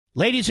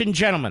Ladies and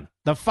gentlemen,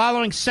 the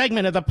following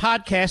segment of the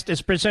podcast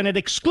is presented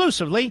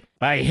exclusively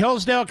by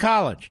Hillsdale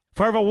College.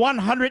 For over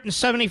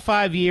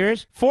 175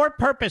 years, four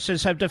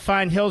purposes have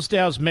defined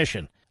Hillsdale's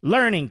mission: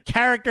 learning,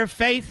 character,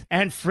 faith,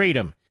 and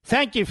freedom.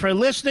 Thank you for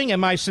listening, and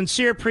my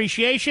sincere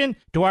appreciation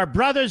to our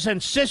brothers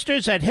and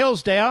sisters at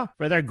Hillsdale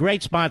for their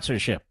great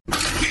sponsorship.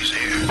 He's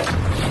here.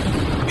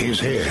 He's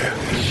here.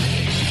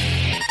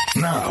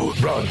 Now,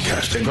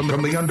 broadcasting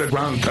from the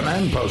underground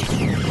command post,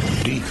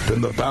 deep in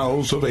the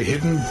bowels of a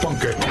hidden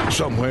bunker,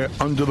 somewhere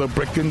under the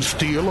brick and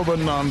steel of a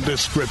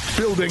nondescript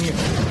building,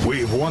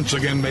 we've once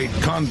again made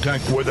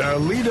contact with our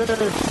leader,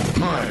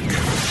 Mark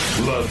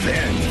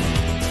Levin.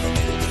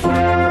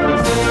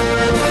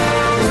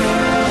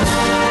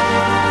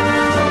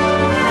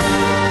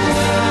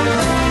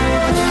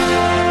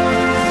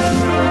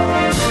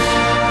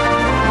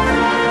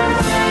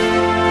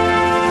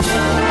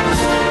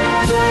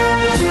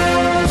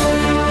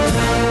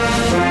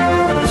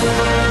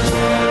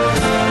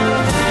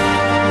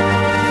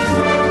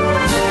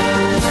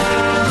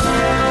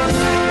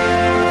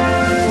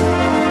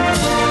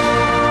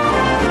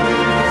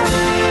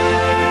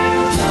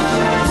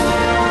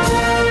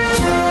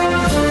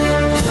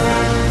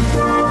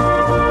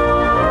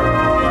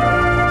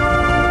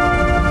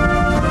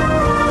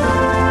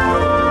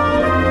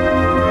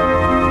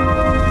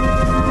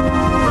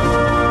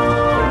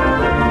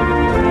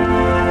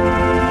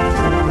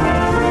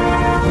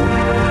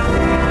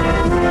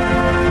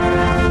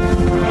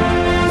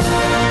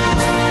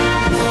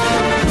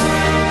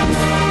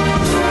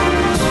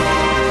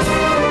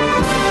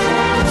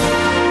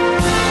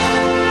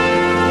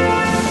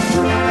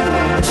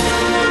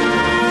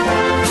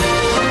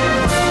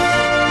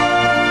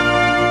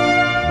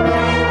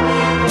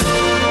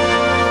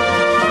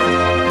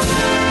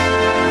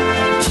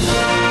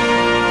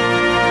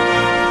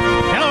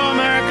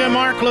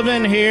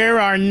 Here,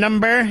 our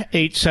number,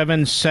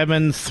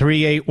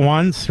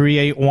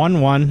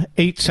 877-381-3811,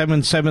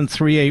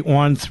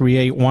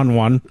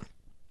 877-381-3811.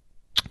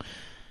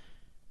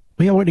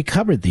 We already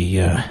covered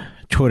the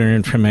Twitter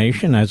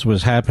information as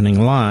was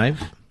happening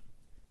live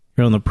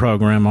here on the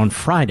program on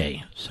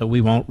Friday, so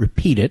we won't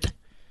repeat it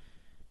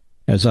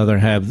as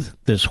others have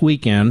this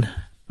weekend.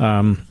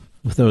 For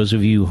those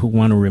of you who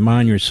want to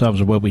remind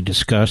yourselves of what we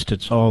discussed,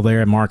 it's all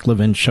there at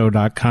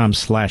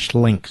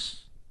marklevinshow.com/links.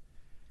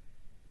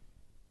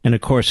 And,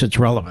 of course, it's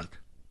relevant.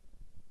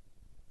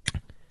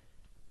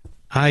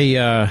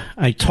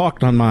 I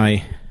talked on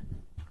my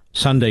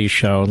Sunday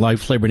show,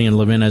 Life, Liberty, and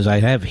Levin, as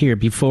I have here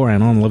before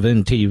and on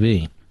Levin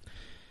TV,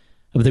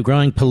 of the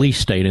growing police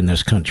state in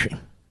this country.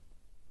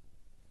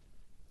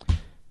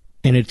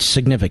 And it's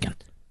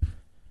significant.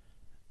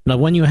 Now,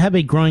 when you have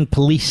a growing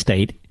police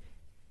state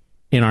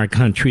in our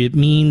country, it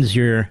means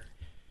you're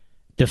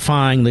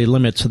defying the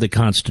limits of the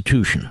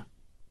Constitution.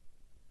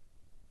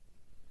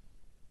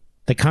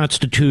 The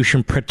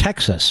Constitution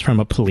protects us from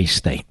a police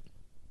state.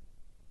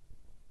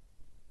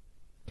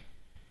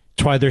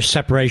 That's why there's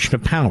separation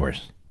of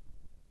powers.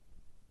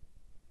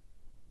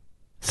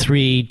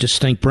 3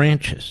 distinct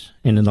branches,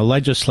 and in the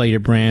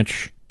legislative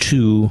branch,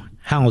 2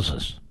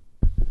 houses.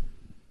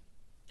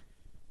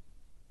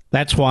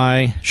 That's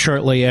why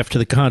shortly after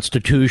the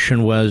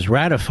Constitution was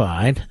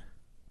ratified,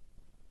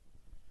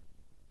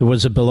 there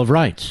was a Bill of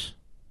Rights.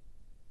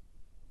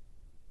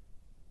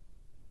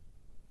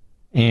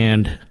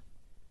 And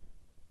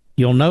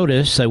you'll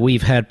notice that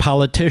we've had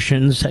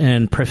politicians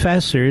and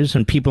professors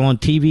and people on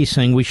TV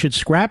saying we should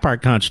scrap our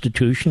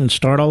Constitution and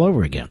start all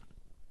over again.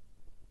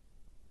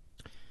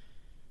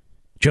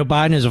 Joe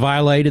Biden has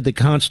violated the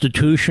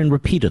Constitution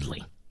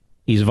repeatedly.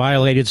 He's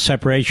violated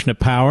separation of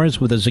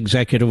powers with his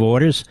executive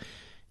orders,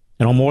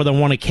 and on more than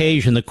one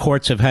occasion, the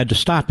courts have had to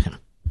stop him.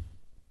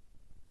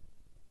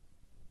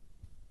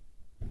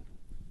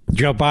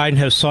 Joe Biden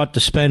has sought to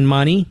spend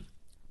money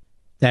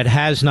that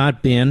has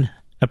not been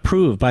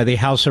approved by the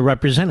House of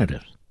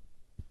Representatives.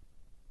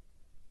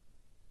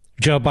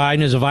 Joe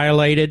Biden has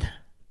violated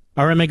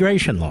our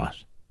immigration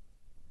laws.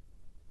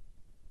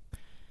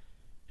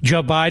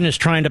 Joe Biden is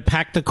trying to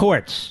pack the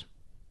courts.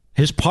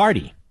 His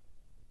party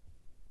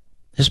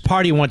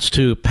wants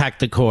to pack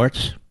the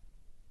courts.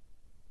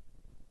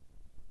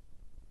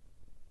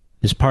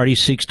 His party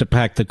seeks to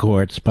pack the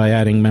courts by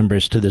adding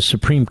members to the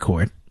Supreme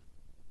Court.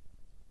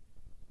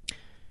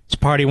 His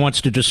party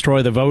wants to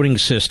destroy the voting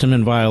system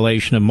in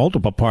violation of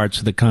multiple parts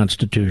of the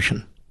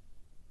Constitution.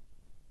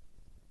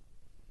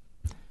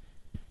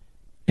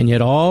 And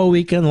yet all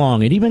weekend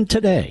long, and even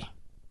today,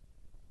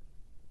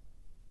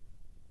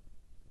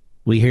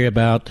 we hear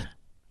about,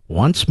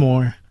 once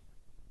more,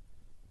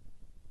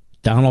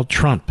 Donald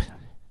Trump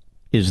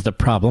is the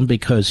problem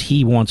because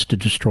he wants to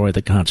destroy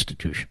the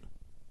Constitution.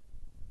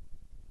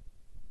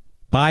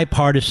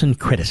 Bipartisan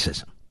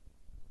criticism.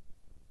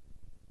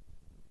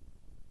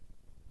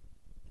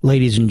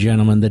 Ladies and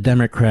gentlemen, the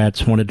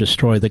Democrats want to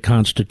destroy the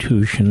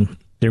Constitution.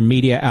 Their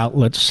media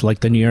outlets, like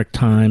the New York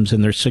Times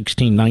and their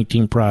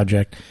 1619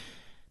 Project,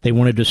 they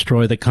want to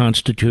destroy the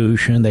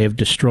Constitution. They have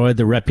destroyed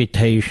the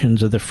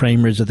reputations of the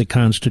framers of the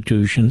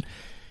Constitution.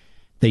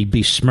 They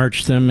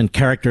besmirch them and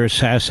character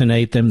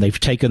assassinate them. They've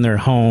taken their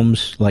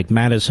homes, like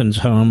Madison's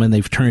home, and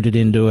they've turned it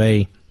into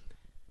a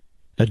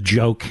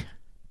joke.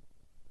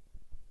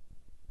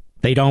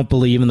 They don't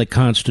believe in the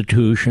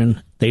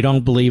Constitution. They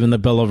don't believe in the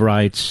Bill of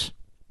Rights,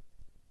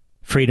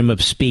 freedom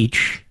of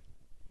speech.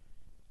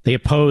 They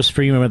oppose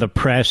freedom of the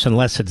press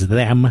unless it's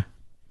them.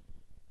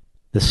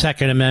 The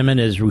Second Amendment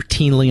is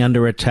routinely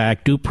under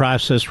attack. Due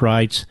process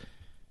rights,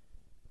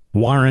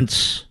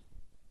 warrants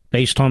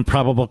based on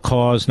probable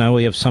cause. Now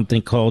we have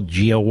something called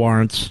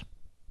geo-warrants.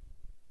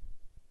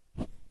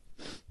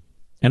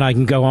 And I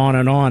can go on,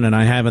 and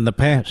I have in the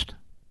past.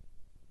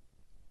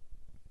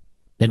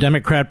 The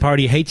Democrat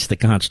Party hates the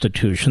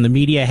Constitution. The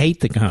media hate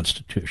the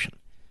Constitution.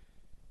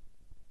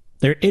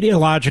 Their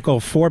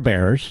ideological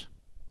forebears,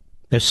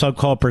 the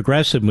so-called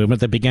progressive movement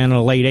that began in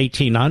the late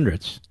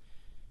 1800s,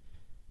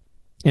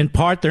 in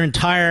part, their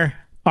entire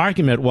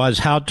argument was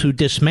how to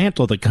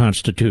dismantle the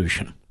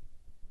Constitution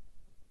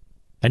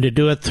and to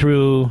do it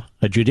through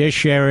a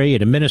judiciary,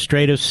 an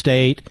administrative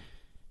state,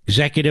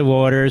 executive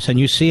orders, and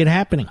you see it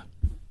happening,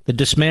 the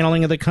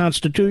dismantling of the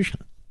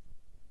Constitution.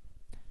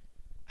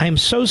 I am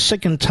so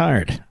sick and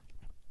tired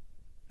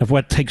of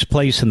what takes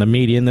place in the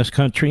media in this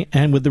country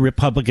and with the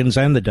Republicans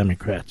and the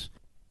Democrats.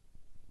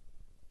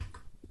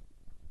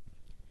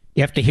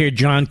 You have to hear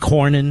John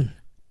Cornyn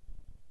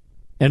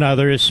and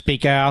others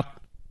speak out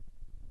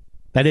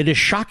that it is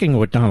shocking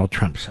what Donald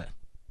Trump said.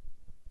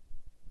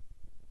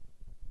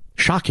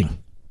 Shocking.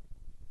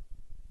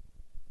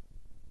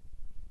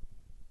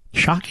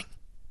 Shocking.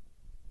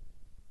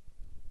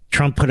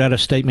 Trump put out a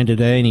statement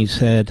today and he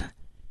said,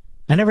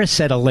 I never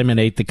said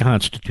eliminate the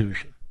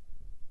Constitution.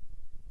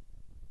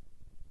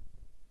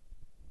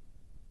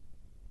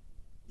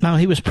 Now,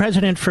 he was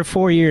president for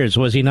 4 years,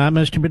 was he not,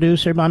 Mr.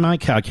 Producer, by my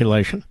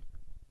calculation?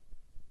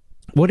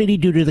 What did he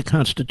do to the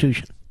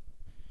Constitution?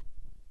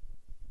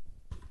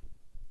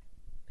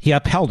 He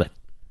upheld it.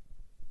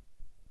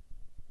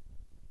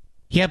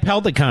 He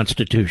upheld the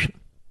Constitution.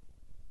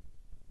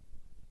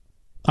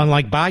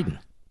 Unlike Biden.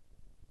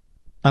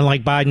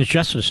 Unlike Biden's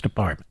Justice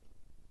Department.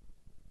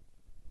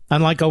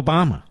 Unlike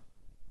Obama.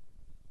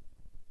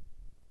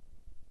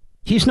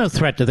 He's no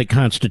threat to the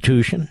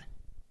Constitution.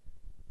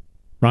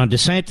 Ron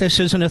DeSantis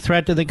isn't a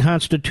threat to the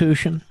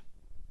Constitution.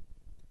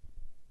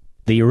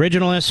 The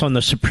originalists on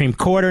the Supreme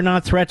Court are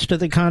not threats to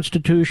the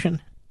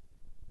Constitution.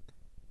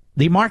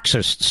 The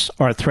Marxists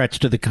are threats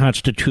to the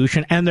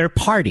Constitution, and their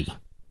party,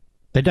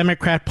 the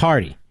Democrat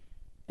Party,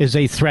 is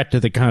a threat to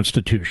the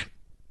Constitution.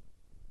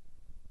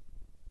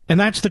 And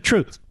that's the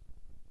truth.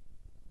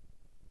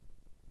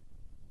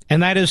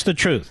 And that is the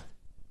truth.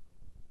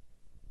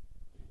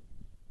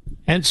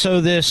 And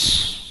so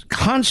this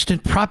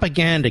constant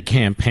propaganda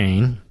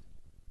campaign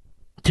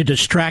to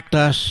distract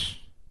us,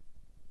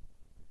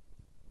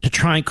 to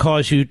try and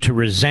cause you to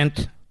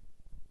resent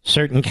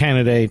certain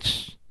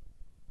candidates,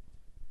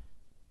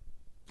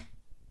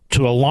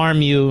 to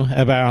alarm you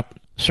about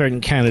certain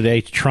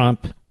candidates,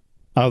 Trump,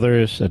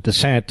 others,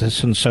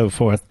 DeSantis, and so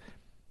forth,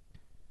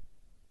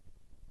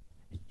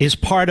 is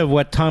part of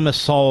what Thomas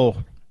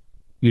Sowell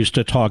used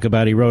to talk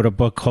about. He wrote a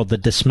book called The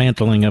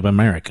Dismantling of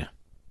America.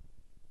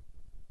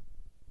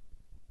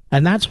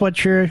 And that's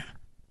what you're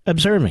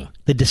observing,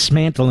 the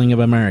dismantling of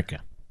America.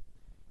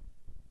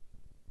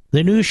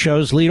 The news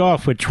shows lead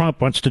off with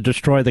Trump wants to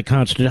destroy the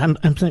Constitution.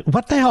 I'm thinking,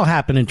 what the hell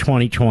happened in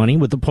 2020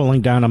 with the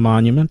pulling down of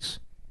monuments?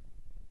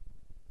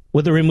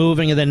 With the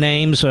removing of the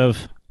names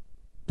of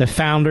the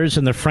founders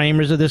and the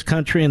framers of this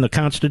country and the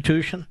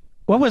Constitution?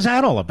 What was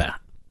that all about?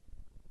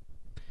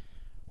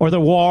 Or the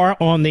war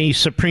on the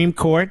Supreme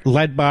Court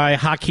led by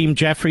Hakeem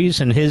Jeffries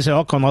and his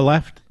ilk on the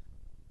left?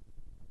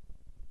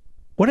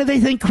 What do they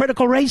think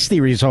critical race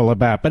theory is all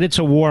about? But it's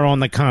a war on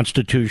the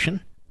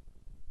Constitution.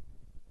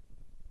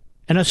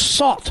 An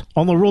assault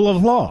on the rule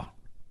of law.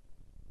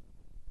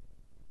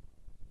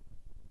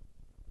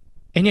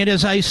 And yet,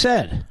 as I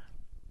said,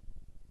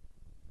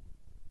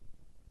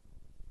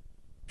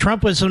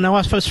 Trump was in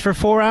office for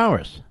 4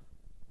 hours.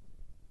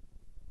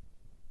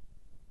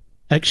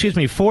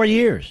 4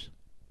 years.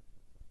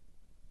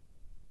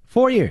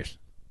 4 years.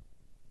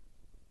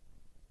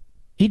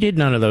 He did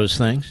none of those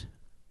things.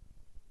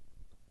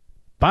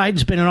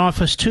 Biden's been in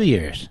office 2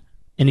 years,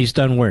 and he's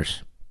done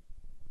worse.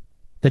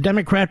 The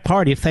Democrat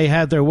Party, if they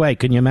had their way,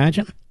 can you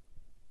imagine?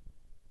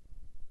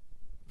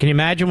 Can you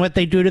imagine what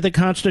they do to the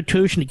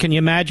Constitution? Can you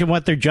imagine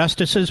what their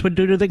justices would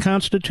do to the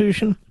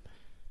Constitution?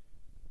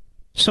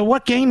 So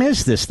what game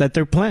is this that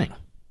they're playing?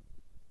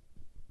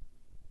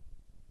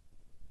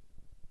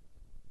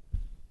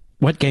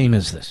 What game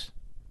is this?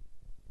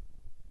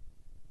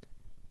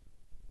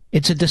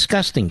 It's a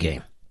disgusting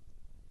game.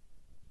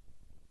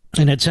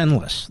 And it's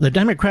endless. The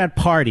Democrat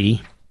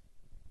Party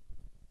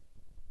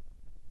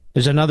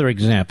is another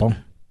example,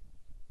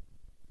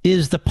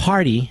 is the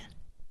party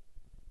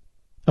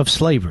of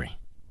slavery,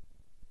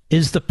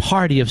 is the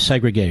party of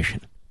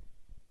segregation,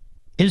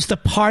 is the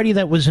party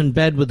that was in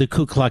bed with the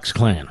Ku Klux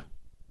Klan.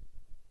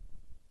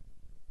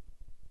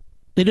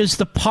 It is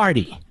the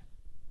party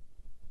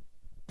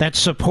that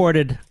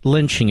supported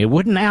lynching. It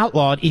wouldn't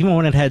outlaw it even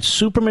when it had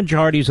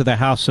supermajorities of the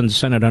House and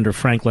Senate under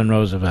Franklin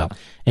Roosevelt.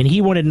 And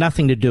he wanted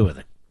nothing to do with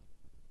it.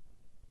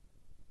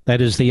 That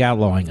is the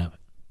outlawing of it.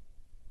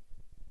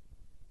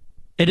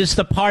 It is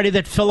the party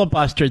that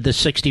filibustered the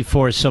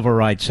 1964 Civil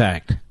Rights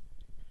Act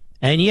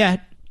and yet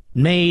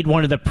made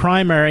one of the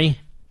primary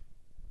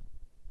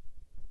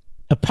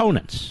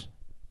opponents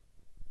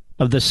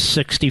of the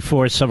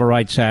 1964 Civil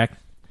Rights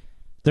Act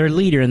their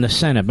leader in the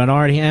Senate,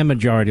 minority and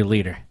majority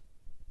leader,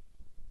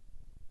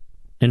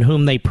 in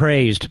whom they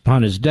praised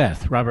upon his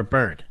death, Robert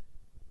Byrd.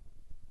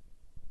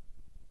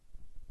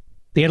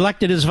 They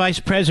elected as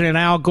vice president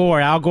Al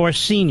Gore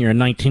Sr. in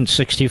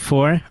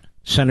 1964,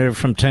 senator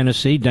from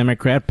Tennessee,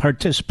 Democrat,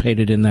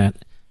 participated in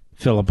that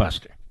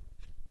filibuster.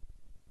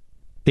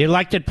 They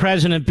elected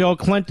President Bill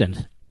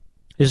Clinton.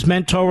 His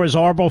mentor was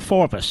Orville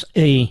Forbes,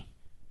 a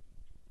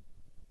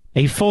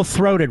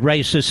full-throated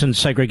racist and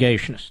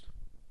segregationist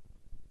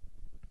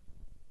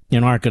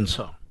in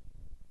Arkansas.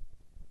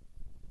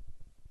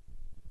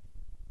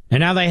 And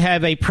now they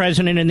have a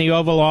president in the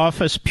Oval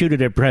Office,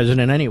 putative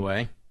president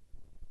anyway,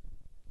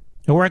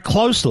 who worked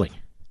closely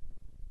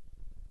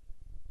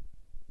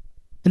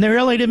in the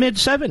early to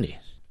mid-70s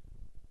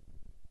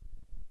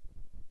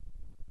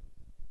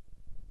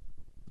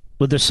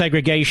with the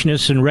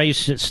segregationists and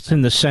racists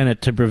in the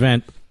Senate to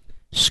prevent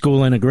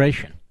school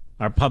integration,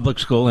 our public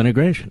school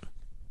integration.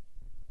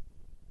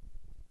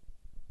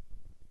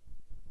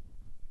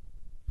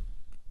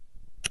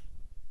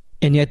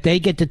 And yet they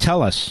get to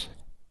tell us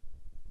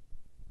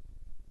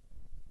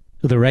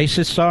who the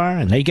racists are,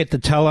 and they get to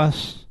tell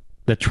us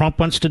that Trump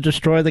wants to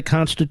destroy the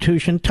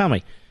Constitution. Tell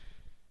me,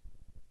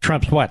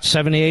 Trump's what,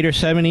 78 or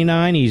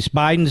 79? He's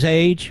Biden's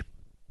age.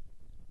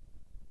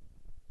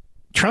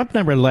 Trump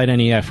never led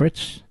any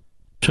efforts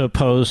to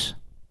oppose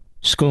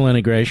school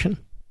integration.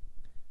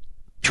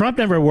 Trump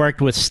never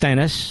worked with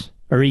Stennis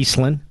or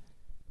Eastland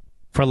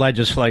for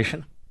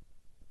legislation.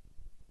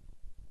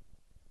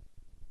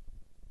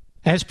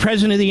 As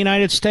President of the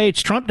United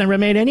States, Trump never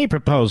made any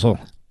proposal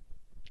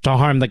to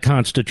harm the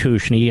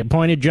Constitution. He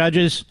appointed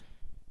judges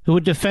who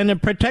would defend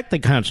and protect the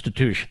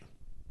Constitution.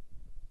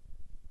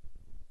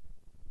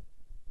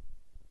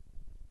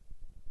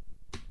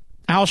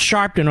 Al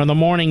Sharpton on the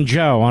Morning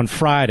Joe on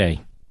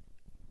Friday,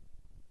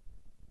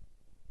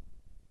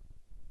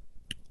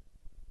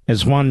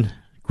 as one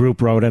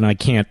group wrote, and I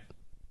can't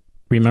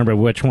remember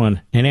which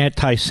one, an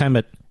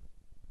anti-Semite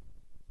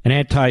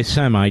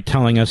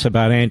telling us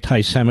about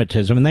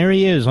anti-Semitism. And there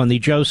he is on the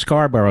Joe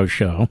Scarborough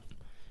show,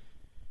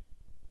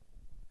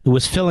 who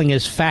was filling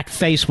his fat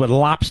face with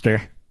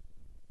lobster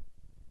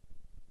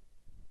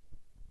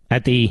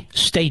at the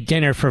state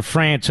dinner for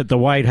France at the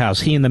White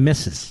House, he and the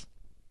missus.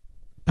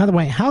 By the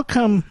way, how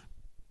come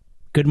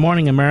Good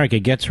Morning America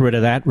gets rid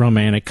of that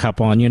romantic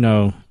couple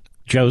on,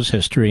 Joe's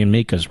history and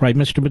Mika's, right,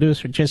 Mr.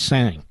 Producer? Just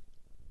saying.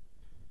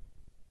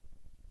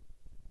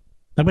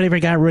 Nobody ever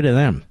got rid of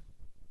them.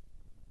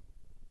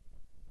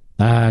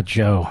 Ah,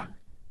 Joe.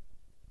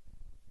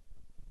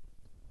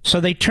 So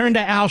they turned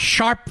to Al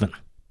Sharpton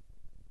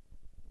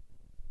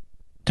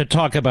to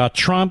talk about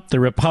Trump, the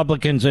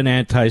Republicans, and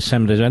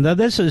anti-Semitism. Now,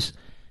 this is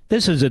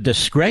a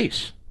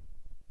disgrace.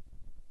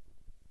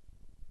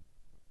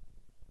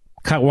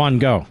 Cut one,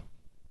 go.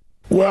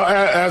 Well,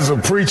 as a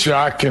preacher,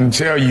 I can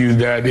tell you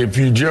that if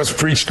you just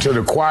preach to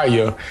the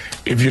choir,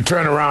 if you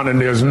turn around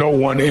and there's no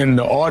one in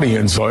the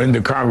audience or in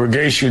the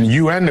congregation,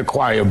 you and the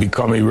choir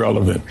become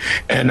irrelevant.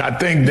 And I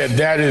think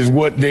that is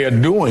what they're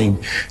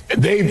doing.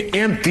 They've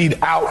emptied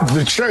out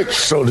the church,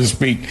 so to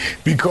speak,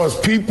 because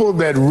people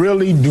that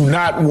really do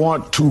not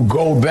want to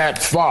go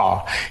that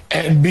far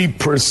and be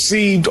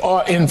perceived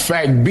or in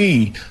fact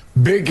be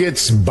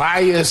bigots,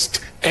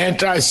 biased,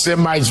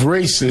 anti-Semites,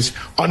 racists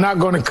are not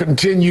going to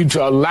continue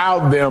to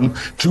allow them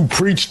to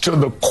preach to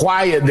the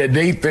choir that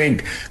they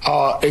think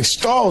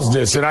extols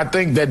this. And I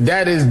think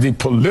that is the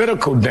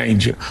political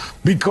danger,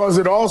 because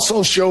it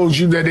also shows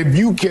you that if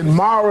you can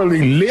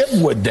morally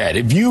live with that,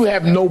 if you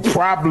have no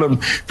problem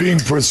being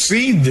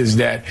perceived as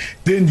that,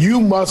 then you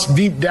must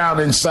deep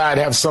down inside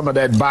have some of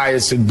that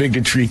bias and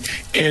bigotry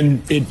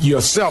in it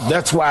yourself.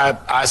 That's why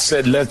I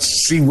said, let's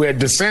see where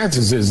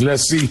DeSantis is.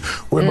 Let's see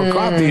where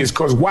McCarthy is,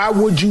 because why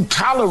would you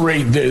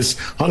tolerate this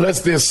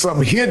unless there's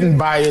some hidden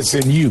bias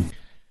in you?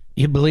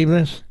 You believe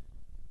this?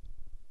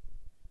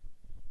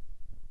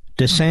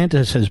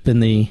 DeSantis has been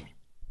the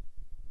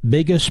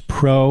biggest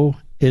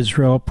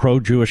pro-Israel,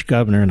 pro-Jewish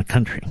governor in the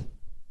country.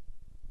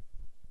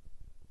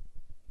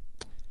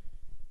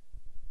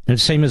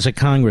 And same as a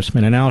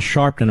congressman. And Al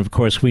Sharpton, of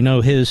course, we know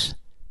his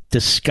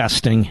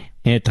disgusting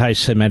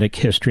anti-Semitic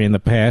history in the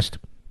past.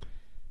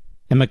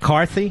 And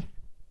McCarthy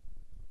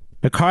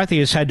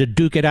has had to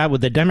duke it out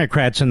with the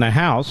Democrats in the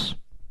House,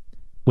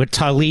 with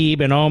Tlaib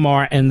and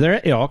Omar and their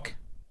ilk,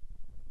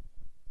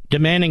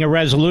 demanding a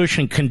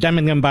resolution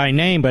condemning them by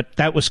name, but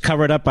that was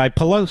covered up by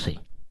Pelosi.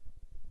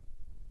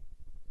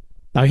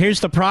 Now,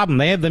 here's the problem.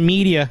 They have the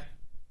media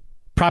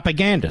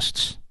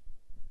propagandists.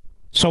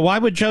 So why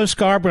would Joe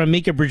Scarborough and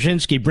Mika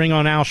Brzezinski bring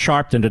on Al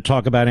Sharpton to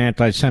talk about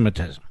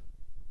anti-Semitism?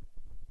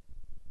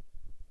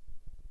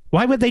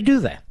 Why would they do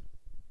that?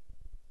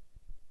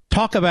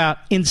 Talk about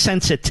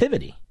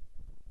insensitivity.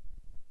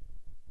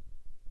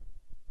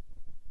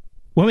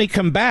 When we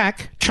come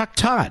back, Chuck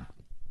Todd.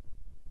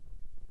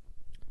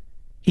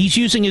 He's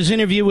using his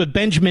interview with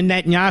Benjamin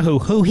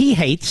Netanyahu, who he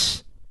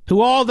hates,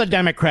 who all the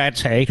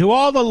Democrats hate, who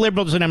all the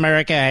liberals in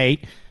America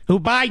hate, who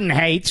Biden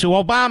hates, who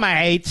Obama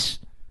hates,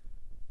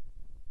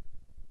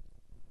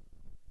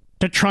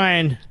 to try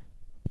and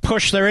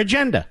push their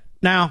agenda.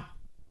 Now,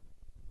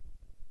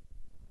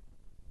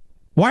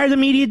 why are the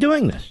media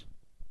doing this?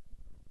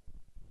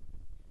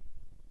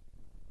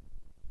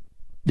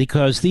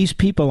 Because these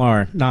people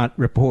are not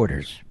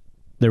reporters.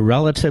 They're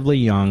relatively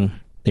young.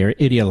 They're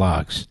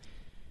ideologues.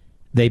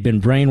 They've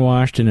been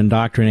brainwashed and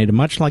indoctrinated,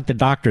 much like the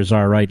doctors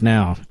are right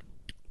now.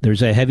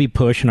 There's a heavy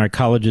push in our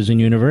colleges and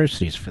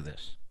universities for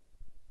this.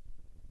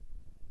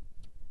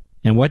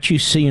 And what you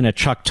see in a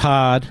Chuck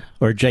Todd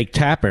or Jake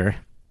Tapper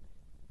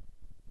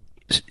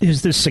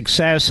is the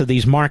success of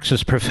these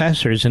Marxist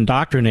professors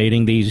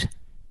indoctrinating these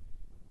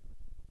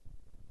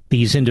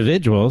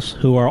individuals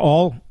who are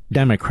all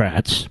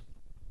Democrats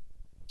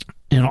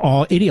and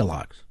all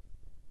ideologues.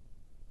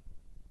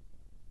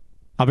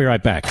 I'll be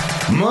right back.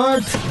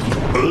 Mark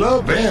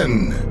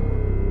Levin.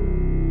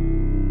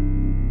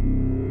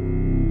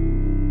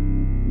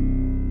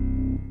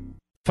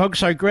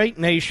 Folks, our great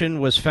nation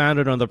was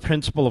founded on the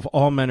principle of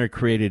all men are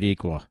created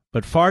equal.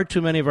 But far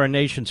too many of our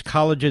nation's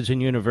colleges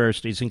and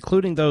universities,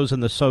 including those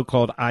in the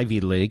so-called Ivy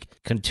League,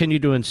 continue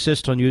to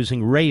insist on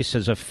using race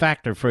as a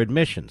factor for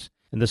admissions.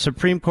 And the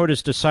Supreme Court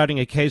is deciding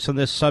a case on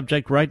this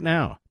subject right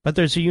now. But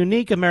there's a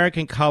unique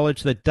American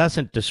college that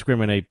doesn't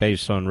discriminate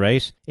based on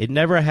race. It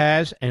never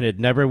has, and it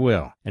never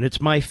will. And it's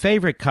my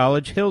favorite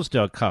college,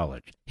 Hillsdale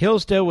College.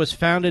 Hillsdale was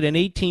founded in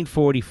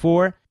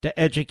 1844 to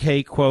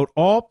educate, quote,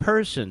 all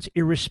persons,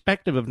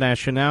 irrespective of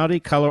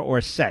nationality, color,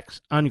 or sex,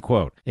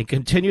 unquote. It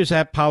continues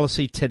that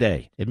policy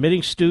today,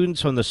 admitting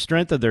students on the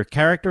strength of their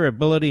character,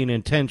 ability, and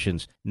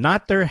intentions,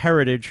 not their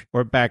heritage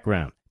or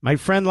background. My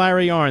friend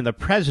Larry Arnn, the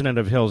president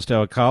of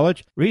Hillsdale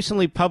College,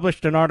 recently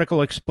published an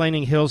article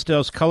explaining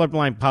Hillsdale's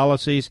colorblind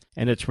policies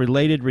and its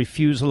related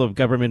refusal of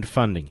government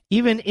funding,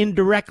 even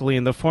indirectly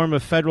in the form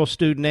of federal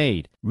student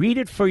aid. Read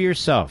it for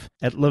yourself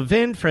at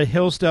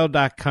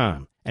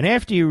levinforhillsdale.com. And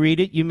after you read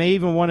it, you may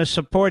even want to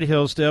support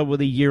Hillsdale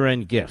with a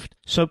year-end gift.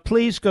 So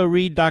please go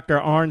read Dr.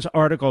 Arnn's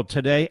article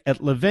today at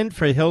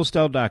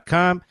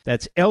levinforhillsdale.com.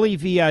 That's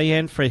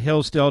Levin for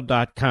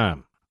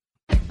Hillsdale.com.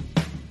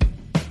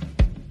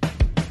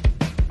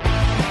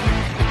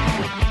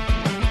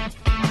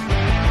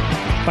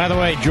 By the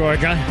way,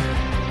 Georgia,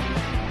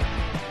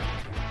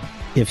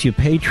 if you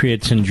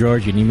patriots in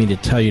Georgia need me to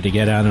tell you to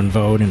get out and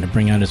vote and to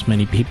bring out as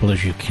many people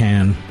as you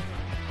can,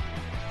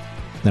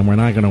 then we're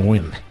not going to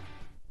win.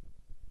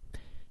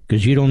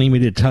 Because you don't need me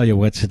to tell you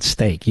what's at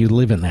stake. You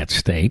live in that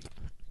state,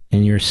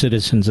 and you're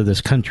citizens of this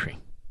country.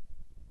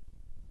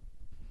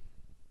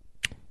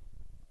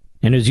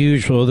 And as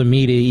usual, the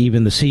media,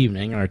 even this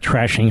evening, are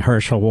trashing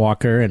Herschel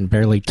Walker and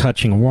barely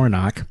touching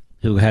Warnock,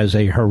 who has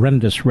a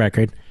horrendous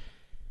record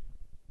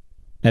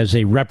as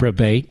a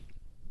reprobate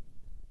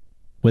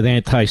with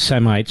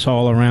anti-Semites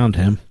all around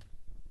him,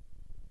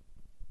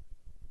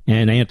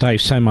 and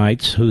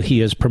anti-Semites who he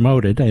has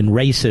promoted, and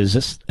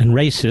racists and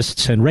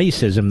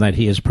racism that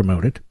he has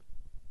promoted.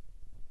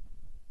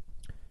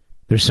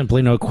 There's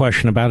simply no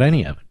question about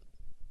any of it.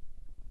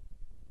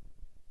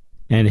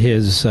 And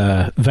his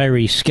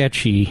very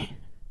sketchy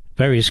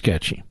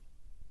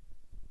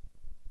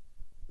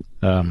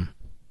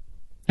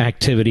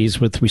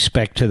activities with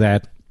respect to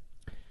that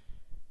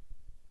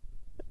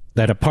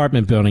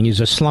apartment building. He's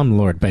a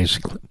slumlord,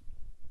 basically.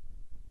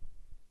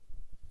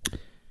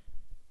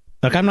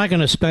 Look, I'm not going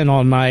to spend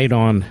all night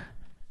on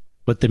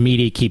what the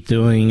media keep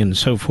doing and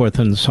so forth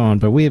and so on,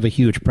 but we have a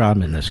huge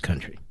problem in this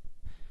country.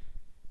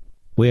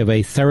 We have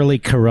a thoroughly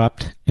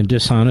corrupt and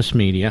dishonest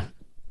media,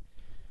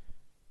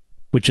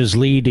 which is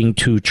leading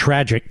to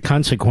tragic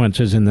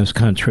consequences in this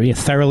country. A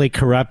thoroughly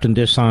corrupt and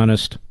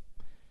dishonest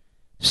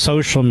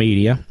social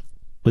media,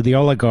 with the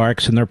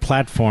oligarchs and their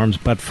platforms,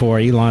 but for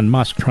Elon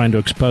Musk trying to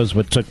expose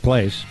what took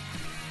place,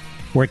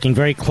 working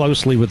very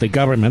closely with the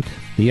government,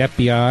 the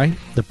FBI,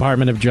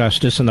 Department of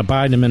Justice, and the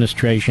Biden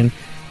administration,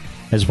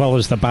 as well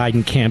as the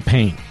Biden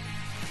campaign.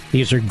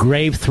 These are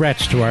grave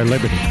threats to our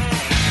liberty.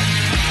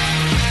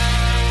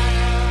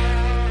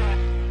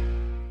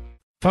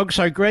 Folks,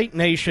 our great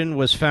nation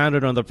was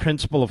founded on the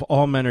principle of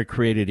all men are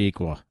created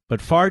equal.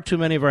 But far too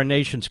many of our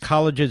nation's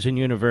colleges and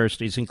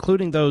universities,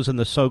 including those in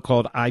the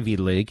so-called Ivy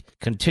League,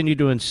 continue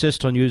to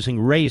insist on using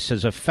race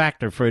as a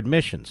factor for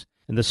admissions.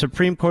 And the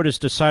Supreme Court is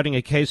deciding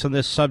a case on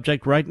this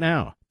subject right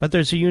now. But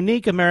there's a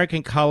unique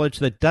American college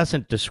that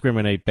doesn't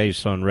discriminate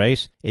based on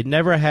race. It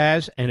never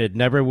has, and it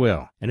never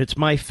will. And it's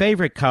my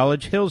favorite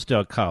college,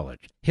 Hillsdale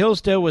College.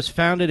 Hillsdale was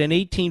founded in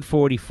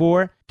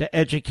 1844 to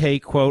educate,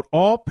 quote,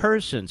 all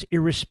persons,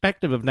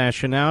 irrespective of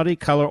nationality,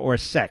 color, or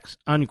sex,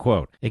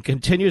 unquote. It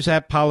continues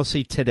that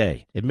policy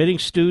today, admitting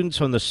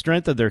students on the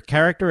strength of their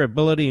character,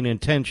 ability, and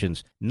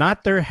intentions,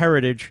 not their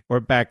heritage or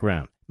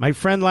background. My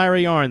friend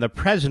Larry Arnn, the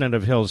president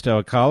of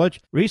Hillsdale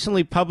College,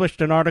 recently published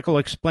an article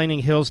explaining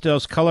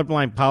Hillsdale's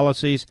colorblind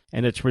policies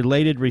and its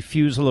related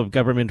refusal of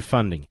government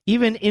funding,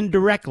 even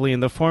indirectly in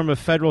the form of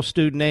federal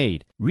student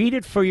aid. Read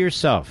it for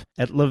yourself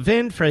at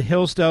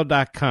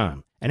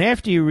levinforhillsdale.com. And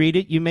after you read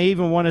it, you may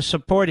even want to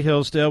support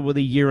Hillsdale with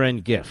a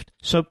year-end gift.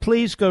 So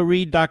please go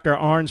read Dr.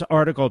 Arnn's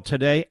article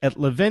today at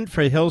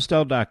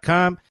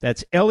levinforhillsdale.com.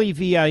 That's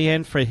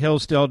Levin for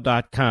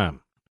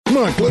Hillsdale.com.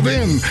 Mark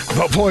Levin,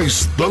 the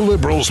voice the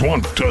liberals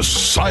want to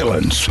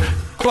silence.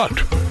 But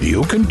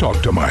you can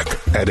talk to Mark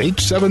at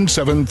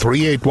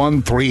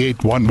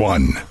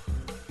 877-381-3811.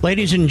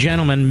 Ladies and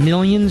gentlemen,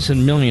 millions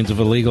and millions of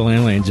illegal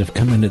aliens have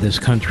come into this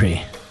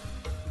country.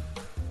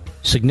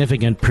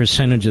 Significant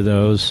percentage of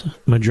those,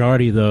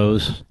 majority of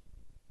those,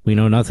 we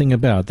know nothing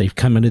about. They've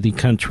come into the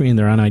country and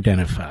they're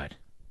unidentified.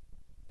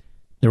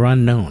 They're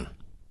unknown.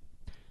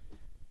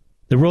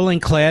 The ruling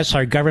class,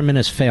 our government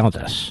has failed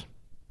us.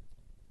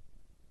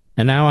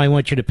 And now I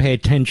want you to pay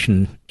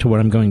attention to what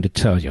I'm going to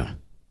tell you.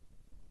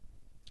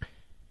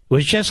 It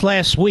was just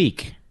last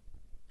week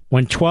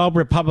when 12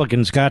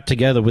 Republicans got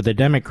together with the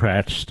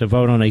Democrats to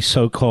vote on a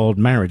so-called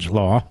marriage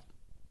law,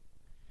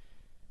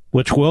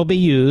 which will be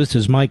used,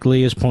 as Mike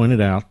Lee has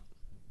pointed out,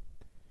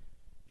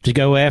 to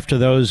go after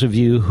those of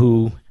you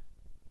who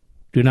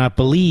do not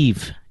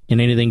believe in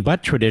anything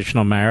but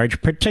traditional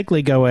marriage,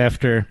 particularly go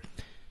after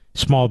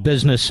small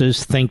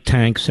businesses, think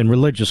tanks, and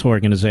religious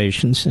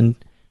organizations, and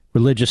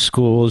religious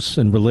schools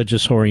and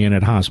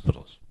religious-oriented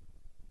hospitals.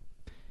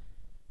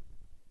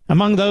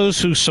 Among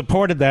those who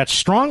supported that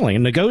strongly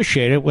and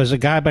negotiated was a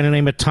guy by the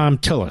name of Thom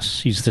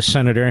Tillis. He's the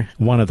senator,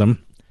 one of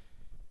them,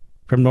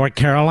 from North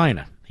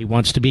Carolina. He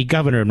wants to be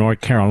governor of North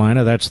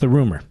Carolina. That's the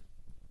rumor.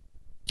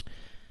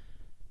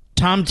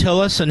 Thom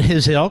Tillis and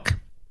his ilk,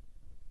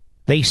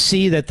 they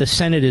see that the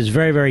Senate is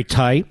very, very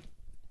tight.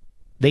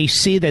 They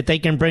see that they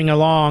can bring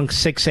along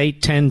 6,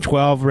 8, 10,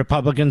 12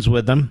 Republicans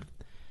with them.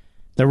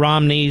 The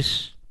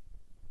Romneys,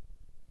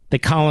 the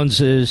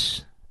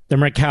Collinses, the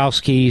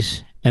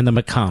Murkowskis, and the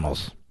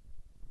McConnells.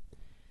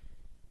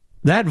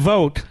 That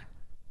vote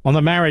on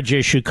the marriage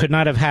issue could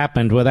not have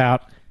happened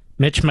without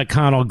Mitch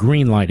McConnell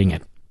greenlighting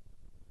it.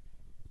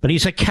 But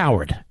he's a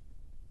coward.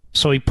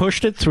 So he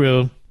pushed it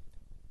through.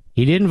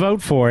 He didn't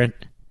vote for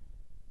it,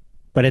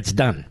 but it's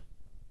done.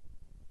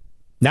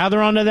 Now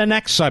they're on to the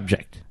next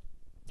subject.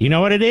 You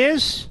know what it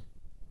is?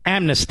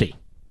 Amnesty.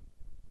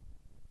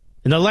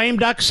 In the lame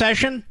duck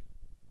session,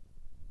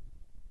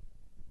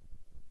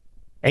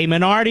 a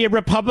minority of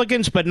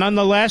Republicans, but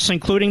nonetheless,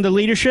 including the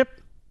leadership,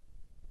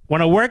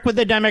 want to work with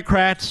the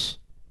Democrats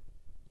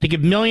to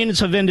give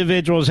millions of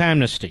individuals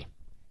amnesty.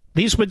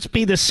 These would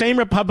be the same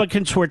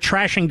Republicans who are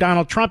trashing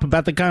Donald Trump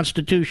about the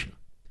Constitution.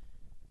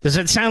 Does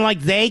it sound like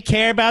they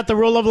care about the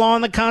rule of law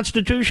and the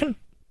Constitution?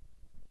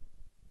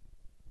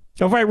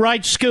 Over at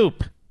Right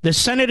Scoop, the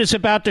Senate is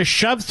about to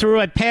shove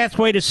through a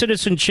pathway to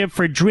citizenship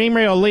for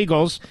dreamer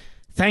illegals,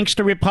 thanks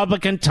to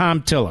Republican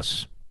Thom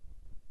Tillis.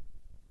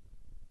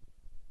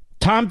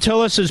 Thom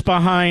Tillis is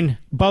behind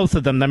both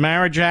of them, the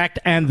Marriage Act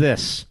and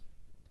this.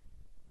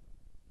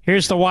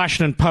 Here's the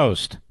Washington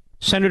Post.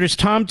 Senators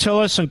Thom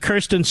Tillis and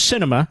Kyrsten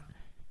Sinema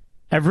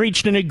have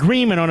reached an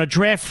agreement on a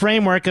draft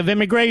framework of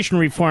immigration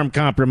reform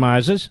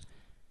compromises.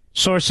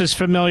 Sources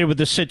familiar with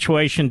the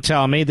situation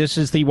tell me. This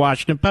is the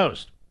Washington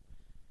Post.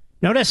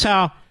 Notice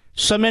how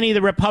so many of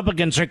the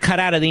Republicans are cut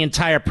out of the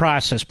entire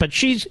process, but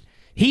he's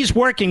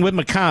working with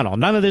McConnell.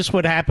 None of this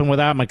would happen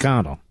without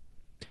McConnell.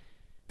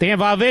 They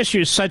involve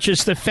issues such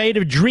as the fate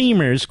of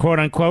dreamers, quote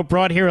unquote,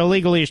 brought here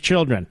illegally as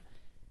children,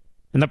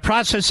 and the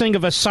processing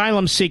of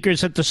asylum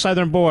seekers at the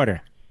southern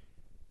border.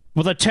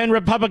 Will the 10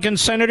 Republican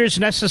senators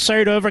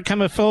necessary to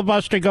overcome a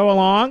filibuster go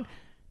along?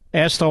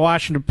 Asked the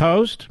Washington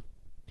Post.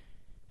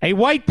 A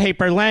white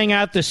paper laying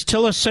out this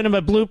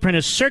Tillis-Sinema blueprint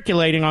is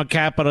circulating on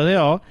Capitol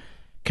Hill.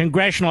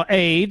 Congressional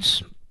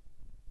aides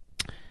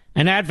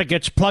and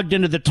advocates plugged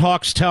into the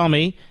talks tell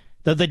me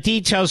that the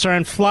details are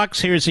in flux.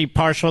 Here's a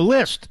partial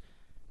list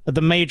of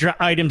the major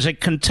items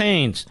it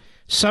contains.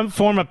 Some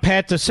form of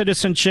path to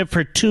citizenship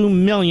for 2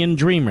 million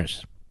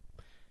dreamers.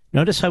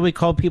 Notice how we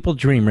call people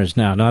dreamers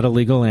now, not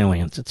illegal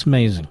aliens. It's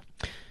amazing.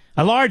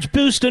 A large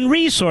boost in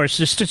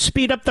resources to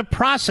speed up the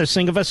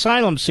processing of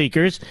asylum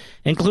seekers,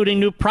 including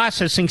new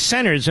processing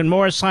centers and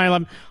more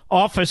asylum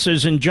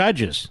officers and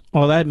judges.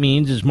 All that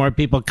means is more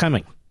people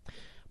coming.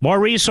 More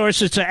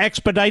resources to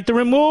expedite the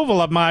removal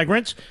of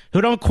migrants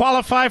who don't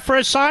qualify for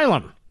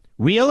asylum.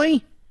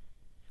 Really?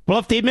 Well,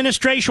 if the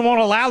administration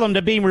won't allow them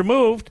to be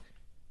removed,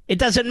 it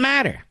doesn't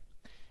matter.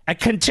 A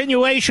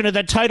continuation of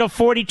the Title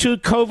 42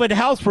 COVID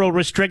health rule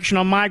restriction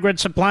on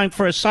migrants applying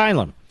for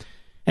asylum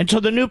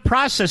until the new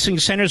processing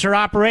centers are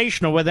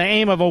operational with the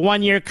aim of a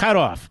 1-year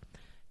cutoff.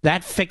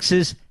 That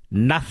fixes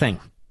nothing.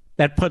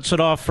 That puts it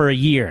off for a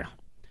year.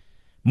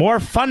 More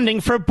funding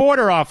for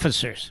border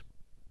officers.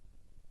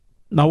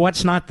 Now,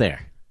 what's not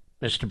there,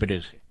 Mr.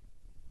 Producer?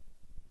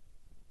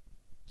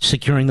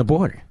 Securing the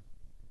border.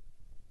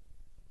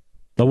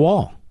 The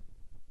wall.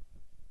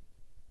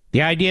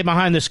 The idea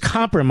behind this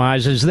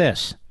compromise is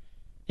this.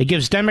 It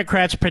gives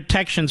Democrats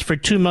protections for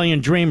 2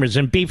 million dreamers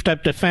and beefed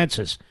up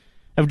defenses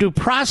of due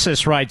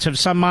process rights of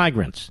some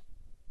migrants.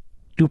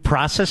 Due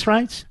process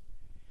rights?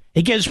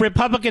 It gives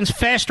Republicans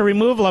faster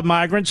removal of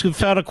migrants who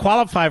fail to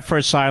qualify for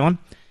asylum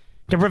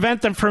to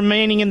prevent them from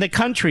remaining in the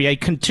country, a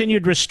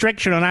continued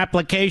restriction on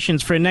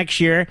applications for next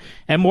year,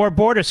 and more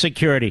border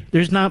security.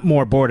 There's not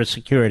more border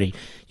security.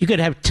 You could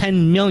have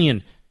 10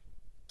 million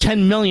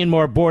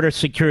more border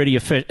security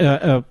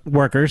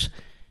workers.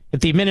 If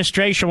the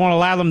administration won't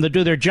allow them to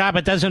do their job,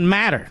 it doesn't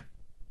matter.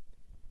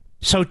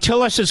 So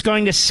Tillis is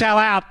going to sell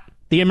out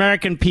the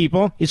American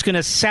people. He's going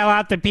to sell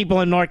out the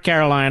people in North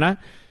Carolina.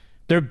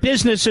 There are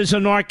businesses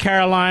in North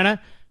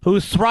Carolina who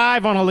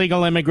thrive on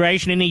illegal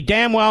immigration, and he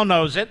damn well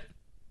knows it.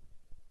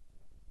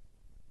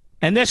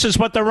 And this is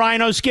what the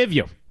rhinos give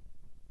you.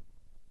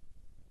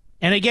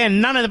 And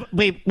again, none of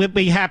it would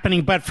be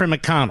happening but for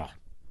McConnell.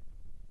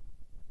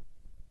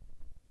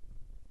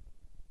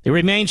 It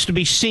remains to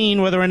be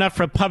seen whether enough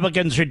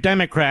Republicans or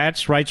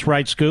Democrats,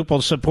 Right Scoop,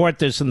 will support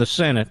this in the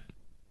Senate.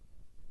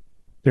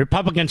 The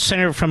Republican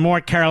senator from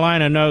North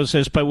Carolina knows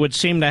this, but would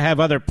seem to have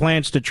other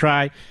plans to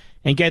try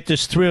and get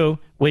this through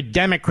with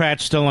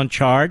Democrats still in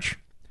charge.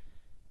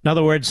 In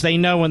other words, they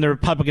know when the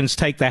Republicans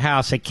take the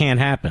House, it can't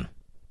happen.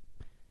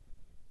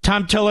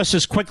 Tom Tillis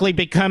is quickly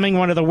becoming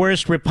one of the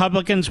worst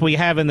Republicans we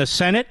have in the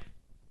Senate.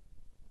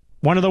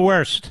 One of the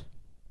worst.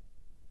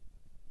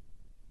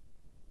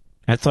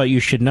 I thought you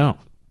should know.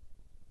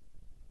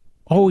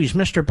 Oh, he's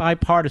Mr.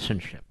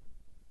 Bipartisanship.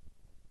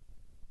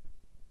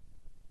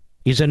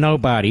 He's a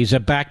nobody. He's a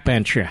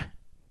backbencher.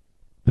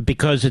 But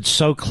because it's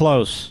so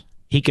close,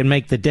 he can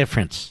make the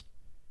difference.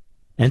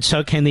 And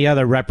so can the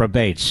other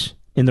reprobates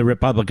in the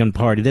Republican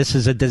Party. This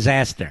is a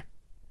disaster.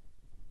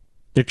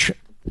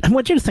 I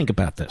want you to think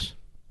about this.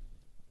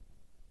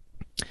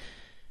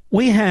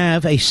 We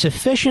have a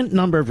sufficient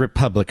number of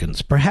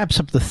Republicans, perhaps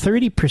up to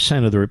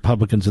 30% of the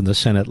Republicans in the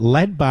Senate,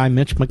 led by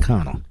Mitch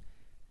McConnell,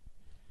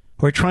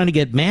 who are trying to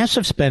get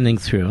massive spending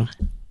through,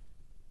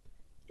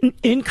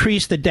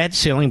 increase the debt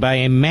ceiling by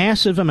a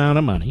massive amount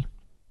of money,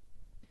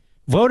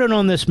 voted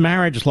on this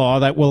marriage law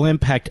that will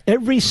impact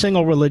every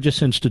single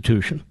religious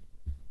institution,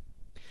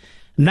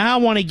 now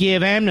want to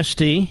give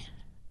amnesty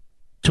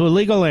to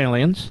illegal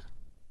aliens,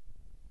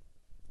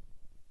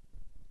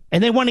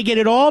 and they want to get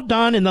it all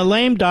done in the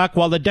lame duck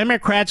while the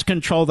Democrats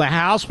control the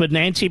House with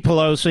Nancy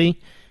Pelosi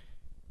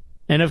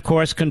and, of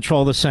course,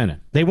 control the Senate.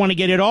 They want to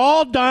get it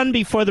all done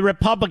before the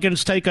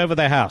Republicans take over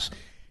the House.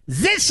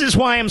 This is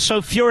why I'm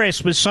so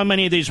furious with so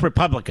many of these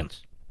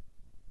Republicans.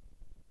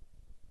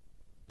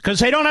 Because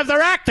they don't have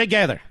their act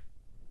together.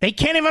 They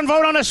can't even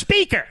vote on a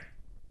speaker.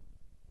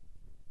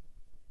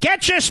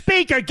 Get your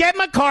speaker. Get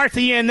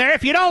McCarthy in there.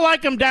 If you don't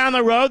like him down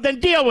the road, then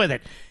deal with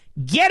it.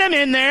 Get him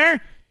in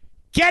there.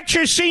 Get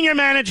your senior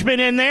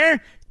management in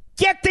there.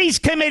 Get these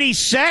committees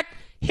set.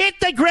 Hit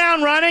the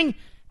ground running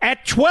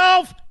at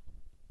 12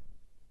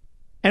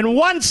 and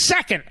 1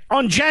 second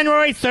on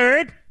January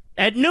 3rd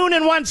at noon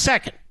and 1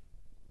 second,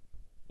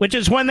 which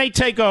is when they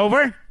take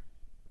over.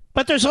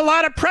 But there's a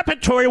lot of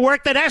preparatory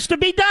work that has to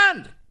be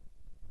done.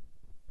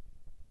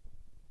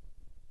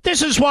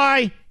 This is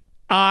why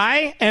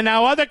I and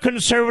now other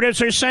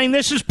conservatives are saying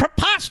this is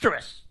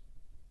preposterous.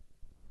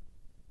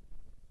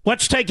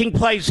 What's taking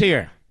place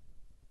here?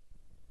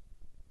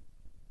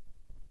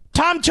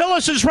 Tom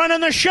Tillis is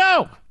running the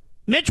show.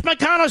 Mitch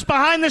McConnell's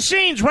behind the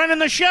scenes running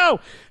the show.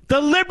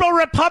 The liberal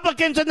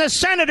Republicans in the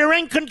Senate are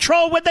in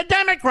control with the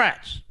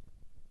Democrats.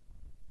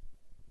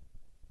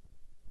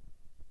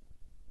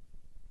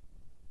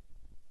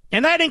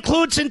 And that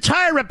includes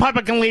entire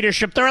Republican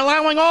leadership. They're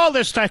allowing all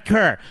this to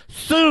occur.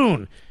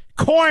 Thune,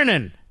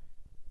 Cornyn,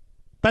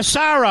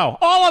 Basaro,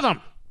 all of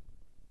them.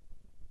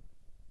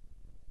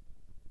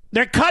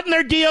 They're cutting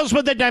their deals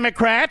with the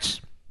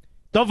Democrats.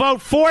 They'll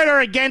vote for it or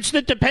against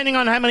it, depending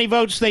on how many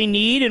votes they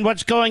need and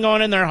what's going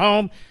on in their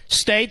home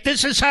state.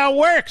 This is how it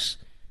works.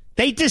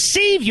 They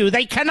deceive you.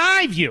 They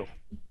connive you.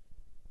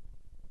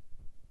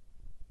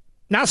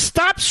 Now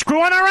stop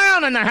screwing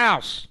around in the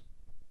House.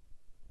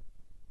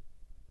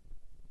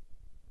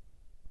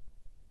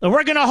 And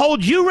we're going to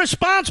hold you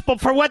responsible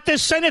for what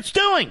this Senate's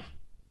doing.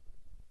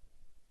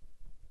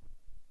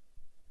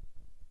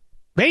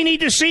 They need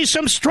to see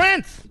some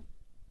strength.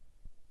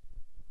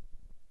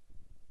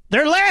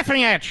 They're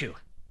laughing at you.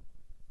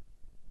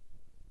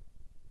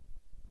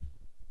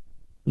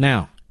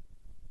 Now,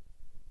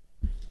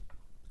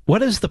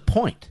 what is the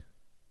point?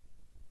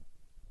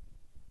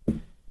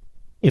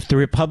 If the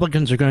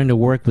Republicans are going to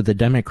work with the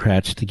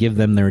Democrats to give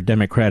them their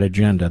Democrat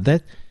agenda,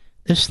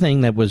 this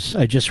thing that was,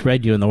 I just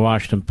read you in the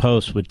Washington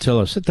Post with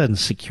Tillis, it doesn't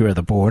secure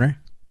the border.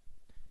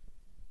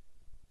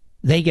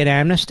 They get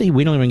amnesty.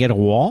 We don't even get a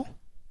wall.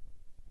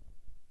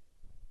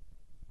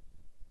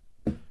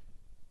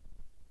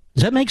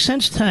 Does that make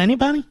sense to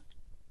anybody?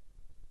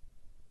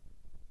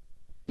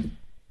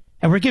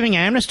 And we're giving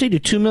amnesty to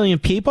 2 million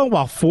people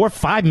while 4 or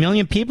 5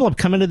 million people have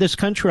come into this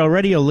country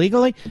already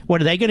illegally.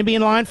 What, are they going to be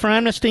in line for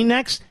amnesty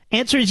next?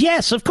 Answer is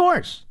yes, of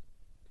course.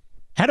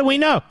 How do we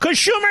know? Because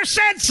Schumer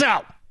said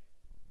so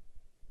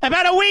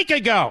about a week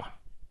ago.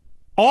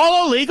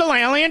 all illegal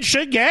aliens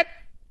should get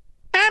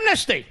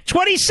amnesty. It's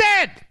what he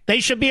said.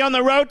 They should be on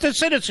the road to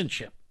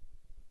citizenship.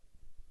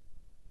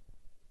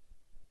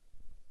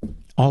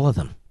 All of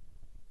them.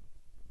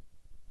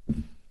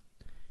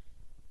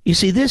 You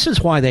see, this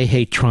is why they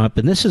hate Trump,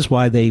 and this is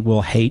why they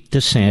will hate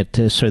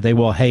DeSantis, or they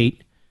will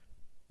hate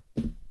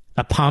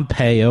a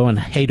Pompeo and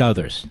hate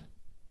others.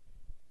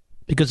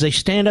 Because they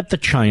stand up to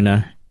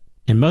China,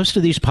 and most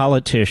of these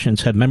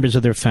politicians have members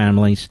of their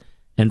families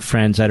and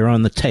friends that are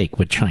on the take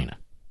with China.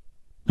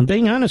 I'm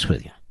being honest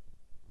with you.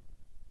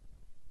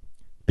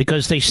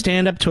 Because they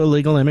stand up to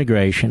illegal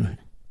immigration,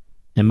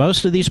 and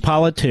most of these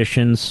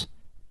politicians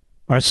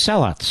are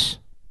sellouts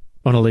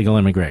on illegal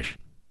immigration.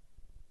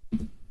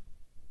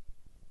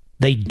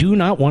 They do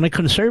not want a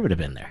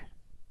conservative in there.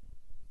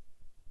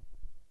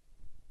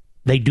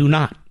 They do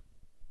not.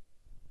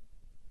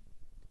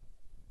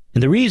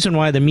 And the reason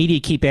why the media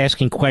keep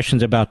asking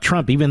questions about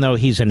Trump, even though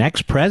he's an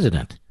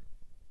ex-president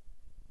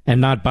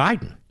and not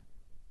Biden,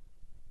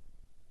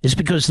 is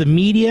because the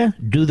media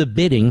do the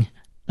bidding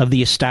of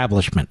the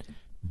establishment,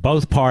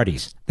 both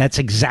parties. That's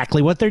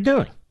exactly what they're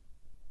doing.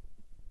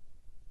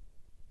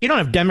 You don't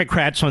have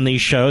Democrats on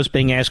these shows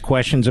being asked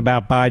questions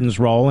about Biden's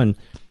role in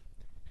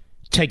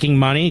taking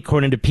money,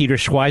 according to Peter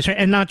Schweizer,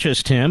 and not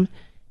just him,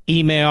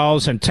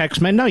 emails and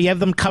text men. No, you have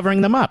them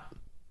covering them up.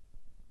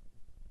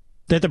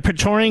 They're the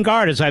Praetorian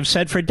Guard, as I've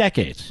said for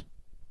decades.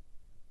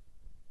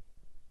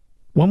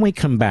 When we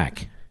come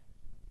back,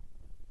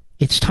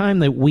 it's time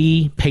that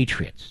we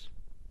patriots,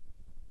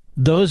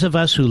 those of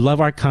us who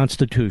love our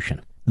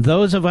Constitution,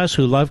 those of us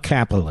who love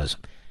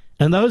capitalism,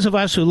 and those of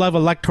us who love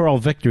electoral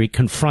victory,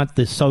 confront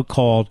the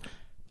so-called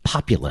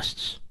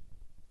populists.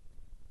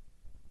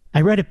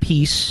 I read a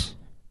piece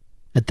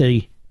at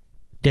the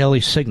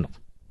Daily Signal,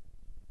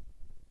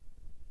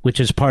 which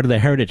is part of the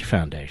Heritage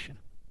Foundation,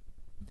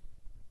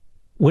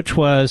 which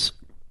was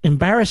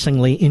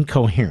embarrassingly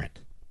incoherent.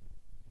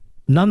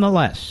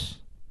 Nonetheless,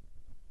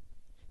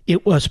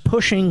 it was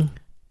pushing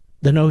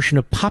the notion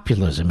of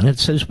populism, and it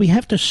says we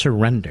have to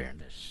surrender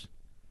this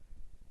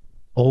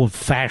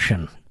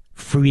old-fashioned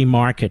free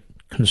market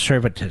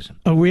conservatism.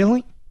 Oh,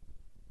 really?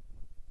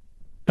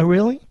 Oh,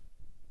 really?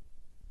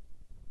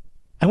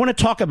 I want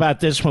to talk about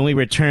this when we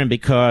return,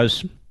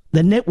 because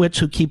the nitwits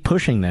who keep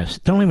pushing this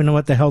don't even know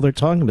what the hell they're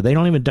talking about. They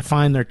don't even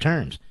define their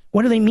terms.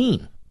 What do they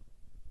mean?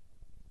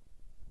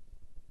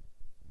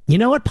 You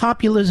know what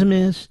populism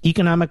is?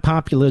 Economic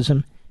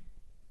populism?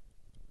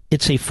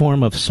 It's a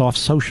form of soft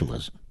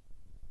socialism.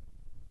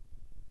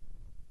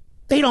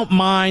 They don't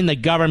mind the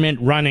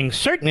government running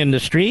certain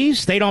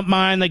industries. They don't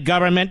mind the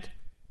government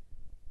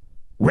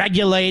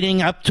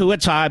regulating up to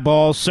its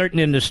eyeballs certain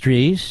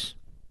industries.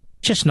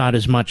 Just not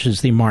as much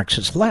as the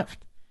Marxist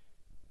left.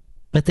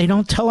 But they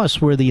don't tell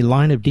us where the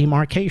line of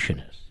demarcation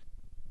is,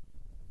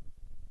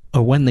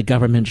 or when the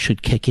government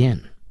should kick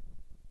in,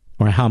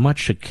 or how much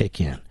should kick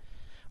in,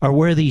 or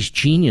where these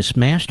genius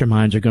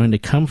masterminds are going to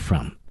come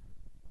from,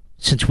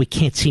 since we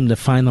can't seem to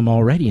find them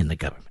already in the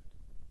government.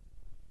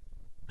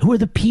 Who are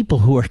the people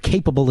who are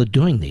capable of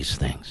doing these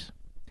things?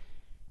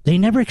 They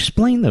never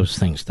explain those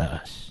things to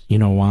us. You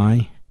know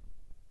why?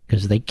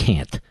 Because they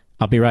can't.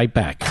 I'll be right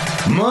back.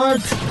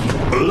 Mark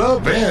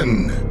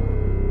Levin.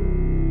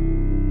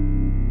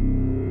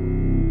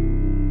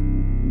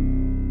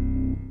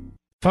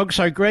 Folks,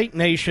 our great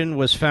nation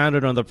was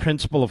founded on the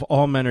principle of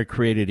all men are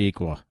created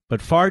equal.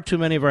 But far too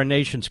many of our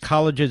nation's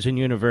colleges and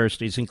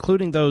universities,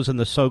 including those in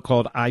the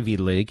so-called Ivy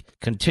League,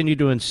 continue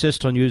to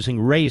insist on using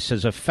race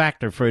as a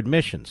factor for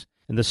admissions.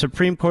 And the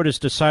Supreme Court is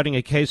deciding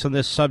a case on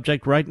this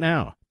subject right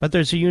now. But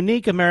there's a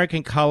unique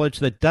American college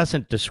that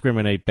doesn't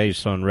discriminate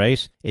based on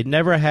race. It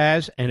never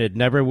has, and it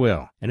never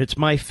will. And it's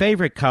my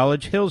favorite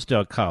college,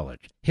 Hillsdale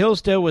College.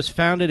 Hillsdale was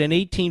founded in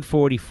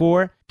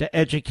 1844 to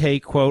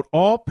educate, quote,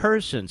 all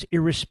persons,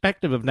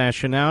 irrespective of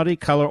nationality,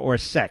 color, or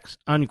sex,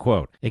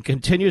 unquote. It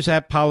continues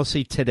that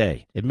policy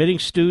today, admitting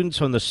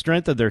students on the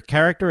strength of their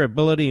character,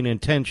 ability, and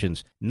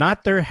intentions,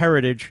 not their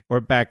heritage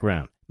or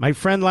background. My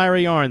friend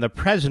Larry Arnn, the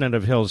president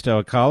of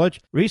Hillsdale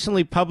College,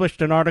 recently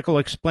published an article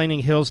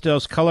explaining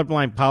Hillsdale's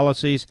colorblind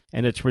policies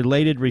and its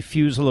related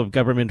refusal of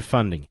government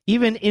funding,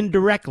 even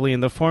indirectly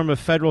in the form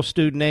of federal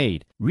student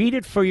aid. Read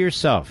it for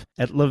yourself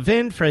at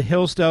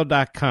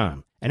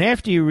levinforhillsdale.com. And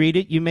after you read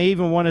it, you may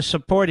even want to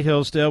support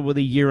Hillsdale with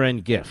a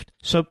year-end gift.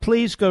 So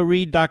please go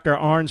read Dr.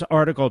 Arnn's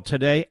article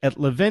today at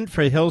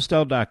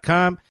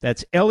levinforhillsdale.com.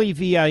 That's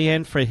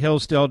Levin for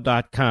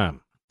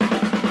Hillsdale.com.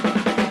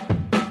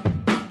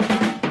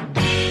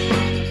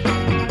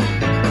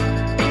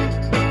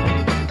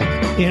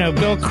 You know,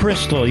 Bill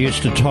Kristol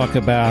used to talk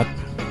about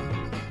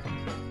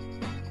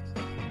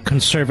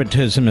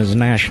conservatism as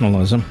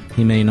nationalism.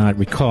 He may not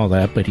recall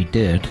that, but he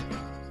did.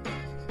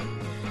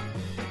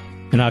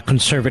 And now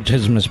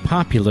conservatism as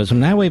populism.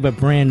 Now we have a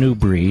brand new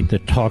breed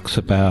that talks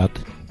about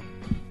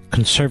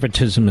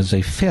conservatism as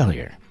a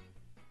failure.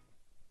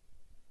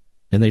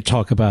 And they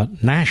talk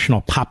about national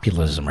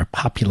populism or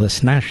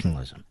populist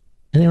nationalism.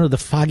 And they don't have the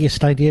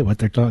foggiest idea what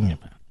they're talking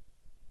about.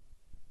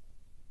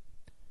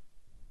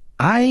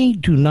 I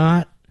do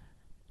not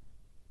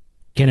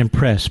get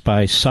impressed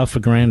by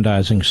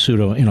self-aggrandizing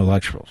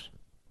pseudo-intellectuals.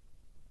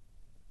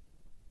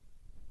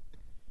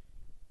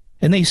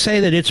 And they say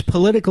that it's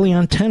politically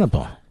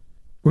untenable.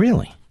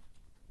 Really?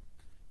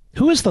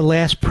 Who was the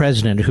last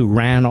president who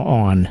ran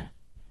on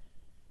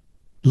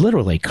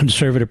literally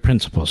conservative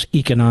principles,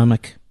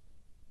 economic,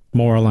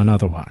 moral, and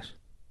otherwise?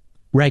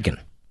 Reagan.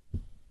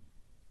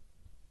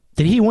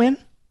 Did he win?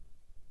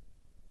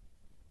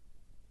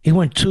 He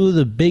won two of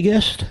the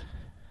biggest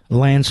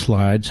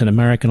landslides in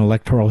American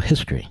electoral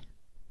history.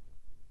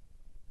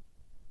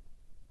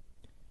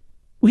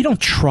 We don't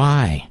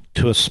try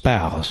to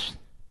espouse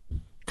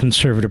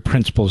conservative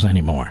principles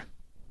anymore.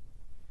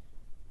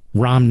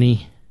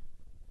 Romney,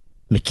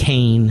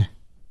 McCain,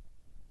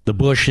 the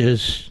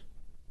Bushes,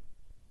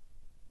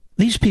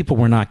 these people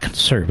were not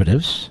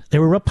conservatives. They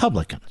were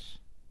Republicans.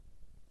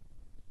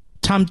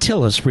 Tom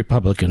Tillis,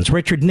 Republicans.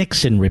 Richard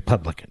Nixon,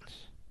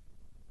 Republicans.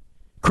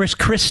 Chris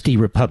Christie,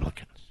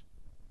 Republicans.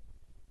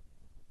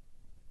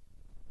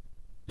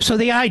 So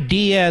the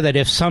idea that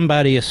if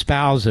somebody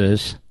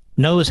espouses,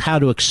 knows how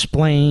to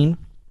explain,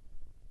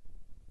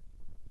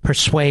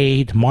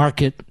 persuade,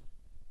 market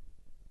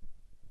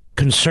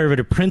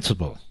conservative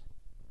principles,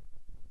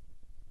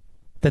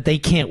 that they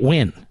can't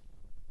win,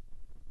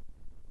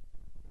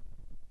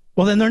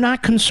 well, then they're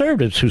not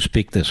conservatives who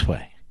speak this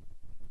way.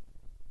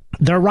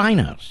 They're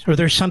rhinos, or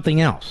they're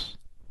something else.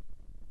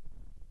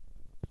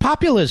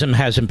 Populism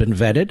hasn't been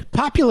vetted.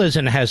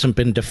 Populism hasn't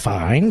been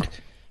defined.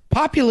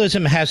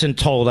 Populism hasn't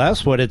told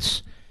us what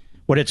its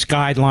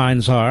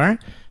guidelines are.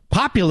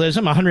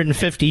 Populism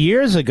 150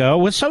 years ago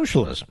was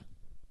socialism.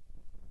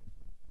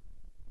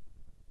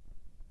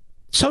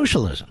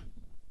 Socialism.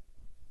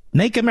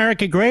 Make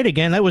America Great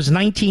Again. That was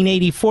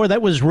 1984.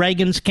 That was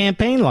Reagan's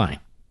campaign line.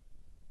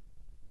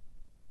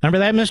 Remember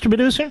that, Mr.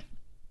 Producer?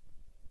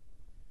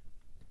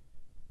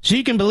 So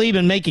you can believe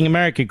in making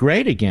America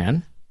great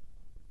again.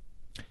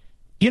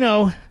 You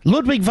know,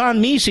 Ludwig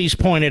von Mises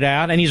pointed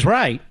out, and he's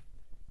right,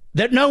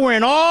 that nowhere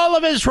in all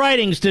of his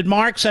writings did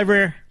Marx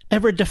ever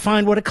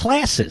define what a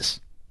class is.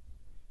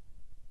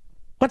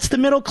 What's the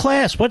middle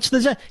class?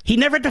 He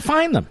never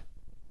defined them.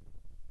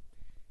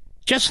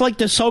 Just like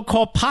the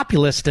so-called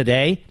populists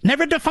today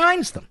never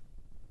defines them.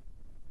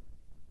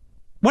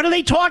 What are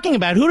they talking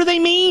about? Who do they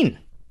mean?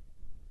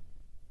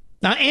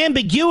 Now,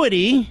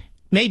 ambiguity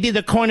may be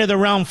the coin of the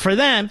realm for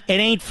them.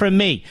 It ain't for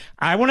me.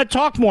 I want to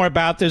talk more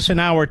about this in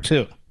hour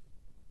two,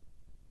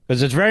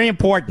 because it's very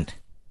important.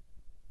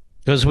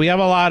 Because we have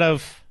a lot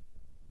of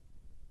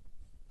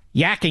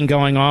yakking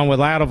going on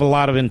without a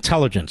lot of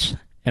intelligence.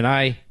 And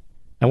I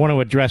want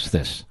to address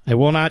this. I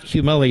will not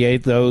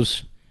humiliate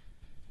those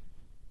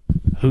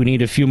who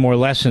need a few more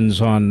lessons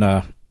on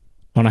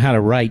how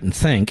to write and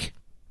think,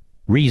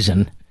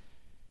 reason,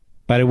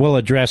 but I will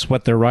address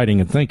what they're writing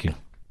and thinking.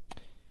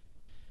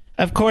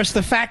 Of course,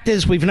 the fact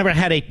is we've never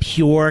had a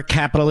pure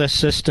capitalist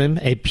system,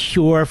 a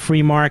pure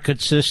free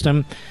market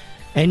system,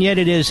 and yet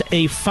it is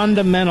a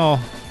fundamental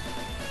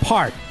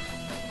part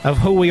of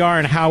who we are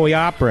and how we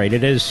operate.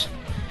 It is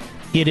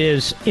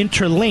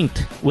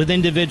interlinked with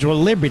individual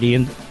liberty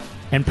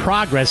and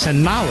progress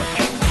and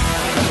knowledge.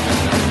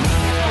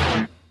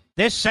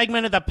 This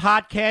segment of the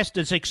podcast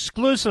is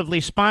exclusively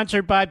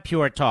sponsored by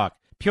Pure Talk.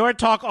 Pure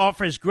Talk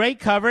offers great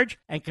coverage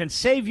and can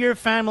save your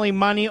family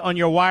money on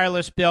your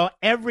wireless bill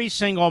every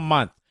single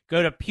month.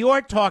 Go to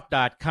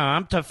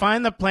puretalk.com to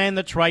find the plan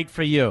that's right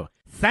for you.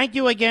 Thank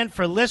you again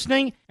for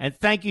listening, and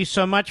thank you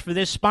so much for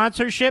this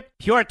sponsorship,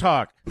 Pure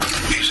Talk.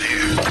 He's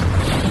here.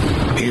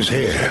 He's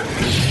here.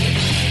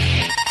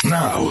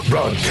 Now,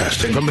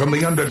 broadcasting from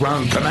the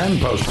underground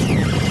command post,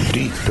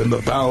 deep in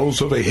the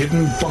bowels of a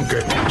hidden bunker,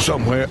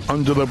 somewhere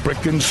under the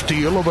brick and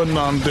steel of a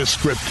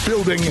nondescript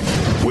building,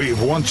 we've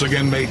once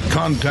again made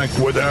contact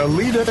with our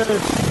leader,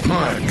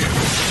 Mark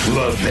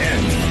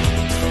Levin.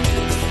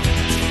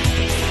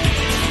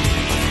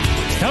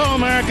 Hello,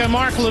 America.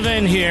 Mark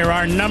Levin here.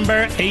 Our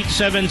number,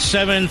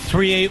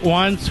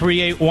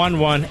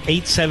 877-381-3811,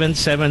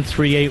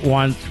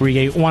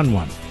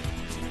 877-381-3811.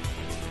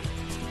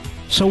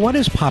 So what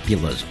is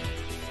populism?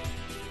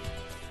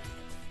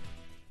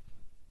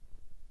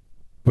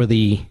 Were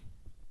the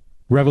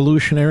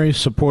revolutionary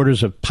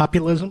supporters of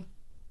populism?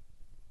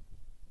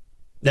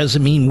 Does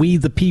it mean we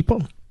the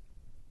people?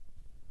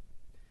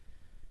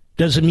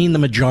 Does it mean the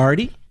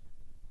majority?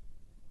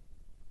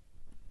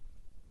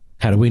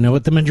 How do we know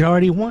what the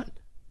majority want?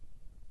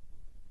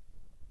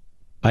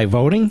 By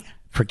voting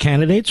for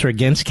candidates or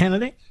against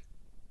candidates?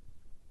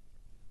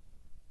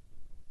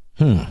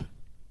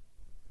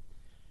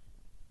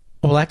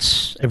 Well,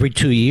 that's every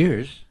 2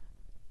 years.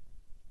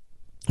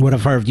 What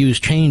if our views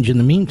change in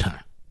the meantime?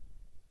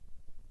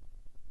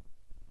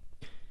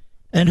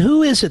 And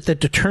who is it that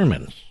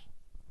determines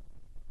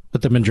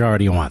what the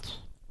majority wants?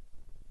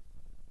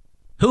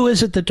 Who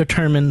is it that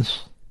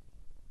determines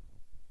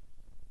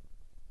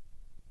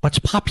what's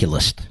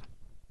populist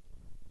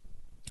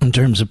in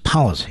terms of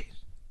policies?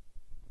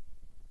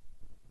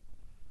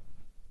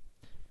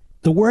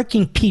 The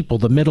working people,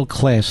 the middle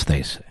class,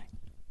 they say.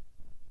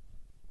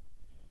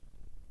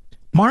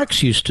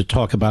 Marx used to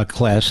talk about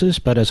classes,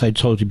 but as I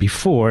told you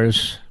before,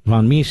 as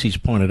von Mises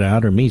pointed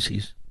out, or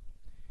Mises,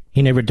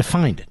 he never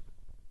defined it.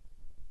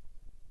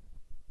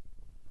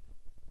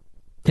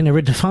 He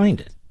never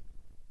defined it.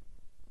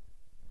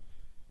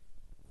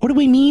 What do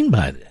we mean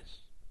by this?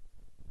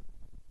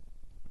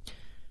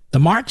 The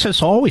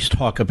Marxists always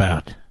talk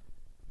about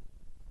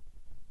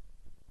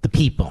the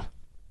people.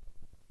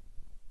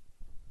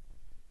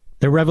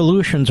 Their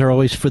revolutions are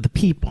always for the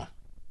people.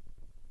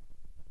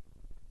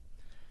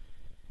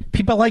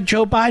 People like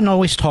Joe Biden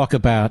always talk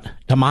about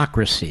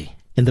democracy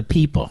and the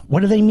people. What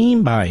do they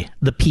mean by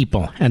the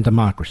people and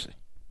democracy?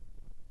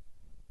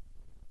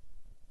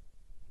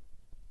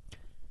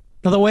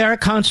 Now, the way our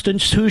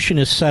Constitution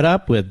is set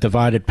up with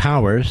divided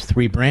powers,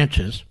 3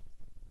 branches,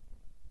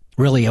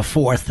 really a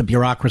 4th, the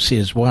bureaucracy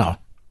as well.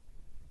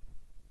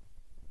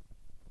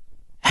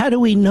 How do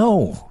we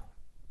know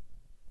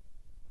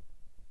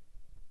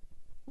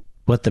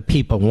what the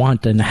people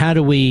want, and how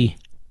do we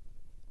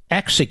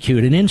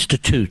execute and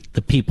institute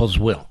the people's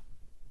will?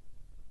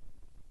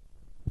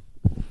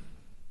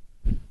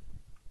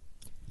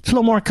 It's a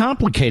little more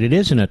complicated,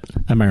 isn't it,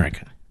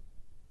 America?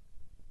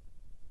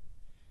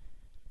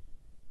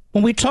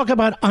 When we talk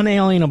about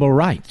unalienable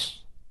rights,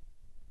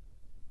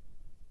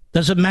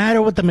 does it matter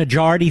what the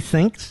majority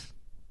thinks?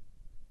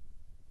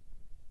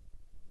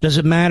 Does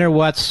it matter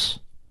what's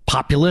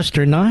populist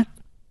or not?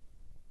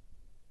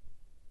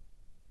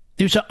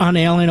 These are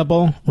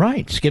unalienable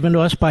rights given to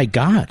us by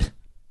God. It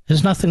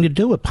has nothing to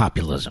do with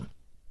populism.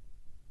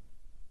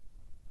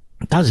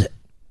 Does it?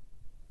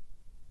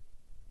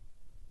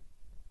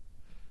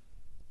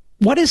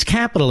 What is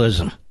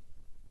capitalism?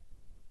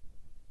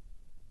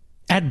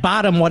 At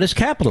bottom, what is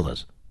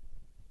capitalism?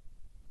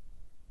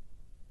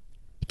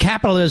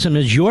 Capitalism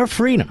is your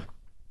freedom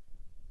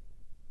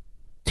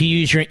to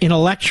use your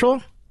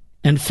intellectual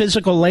and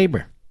physical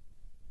labor,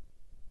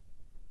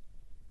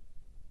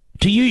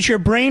 to use your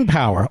brain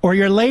power or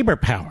your labor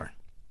power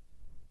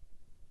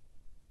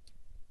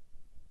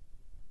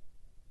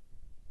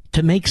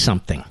to make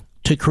something,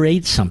 to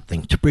create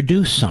something, to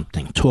produce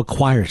something, to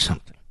acquire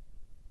something.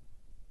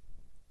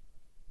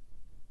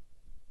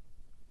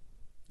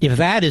 If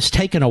that is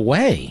taken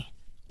away,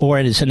 or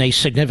it is in a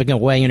significant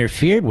way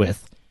interfered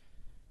with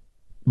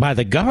by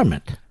the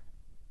government,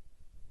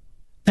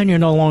 then you're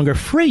no longer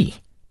free.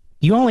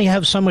 You only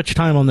have so much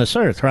time on this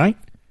earth, right?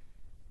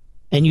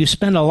 And you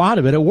spend a lot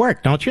of it at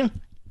work, don't you?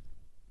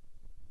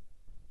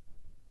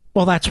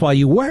 Well, that's why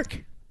you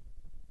work.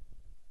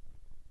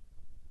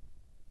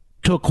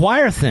 To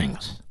acquire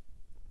things,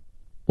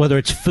 whether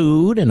it's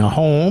food in a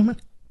home,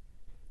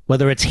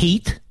 whether it's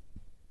heat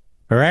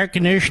or air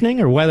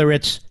conditioning, or whether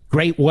it's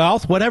great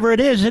wealth, whatever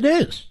it is, it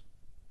is.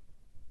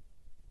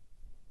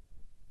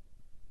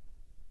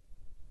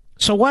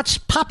 So what's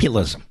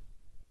populism?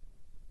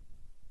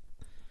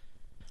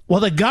 Well,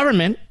 the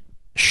government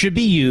should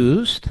be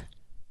used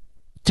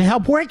to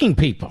help working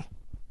people.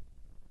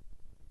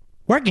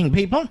 Working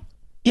people?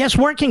 Yes,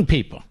 working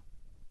people.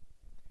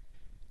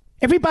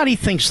 Everybody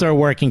thinks they're a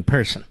working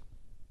person,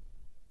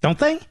 don't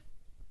they?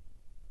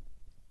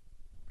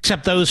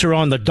 Except those who are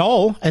on the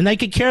dole, and they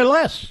could care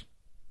less.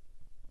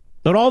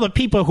 But all the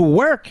people who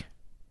work,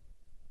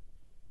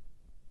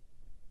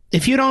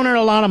 if you don't earn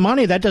a lot of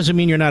money, that doesn't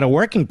mean you're not a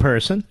working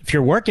person. If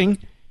you're working,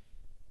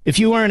 if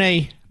you earn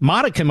a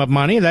modicum of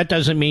money, that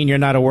doesn't mean you're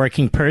not a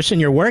working person.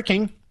 You're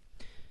working.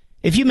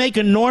 If you make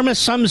enormous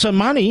sums of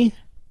money,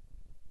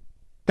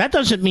 that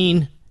doesn't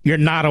mean you're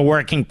not a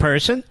working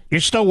person.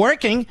 You're still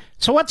working.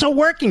 So what's a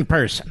working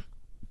person?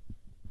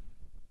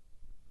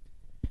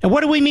 And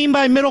what do we mean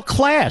by middle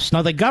class?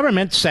 Now, the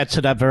government sets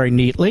it up very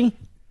neatly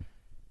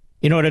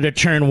in order to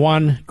turn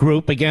one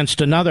group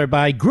against another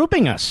by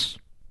grouping us.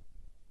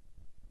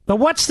 But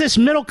what's this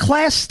middle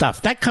class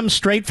stuff? That comes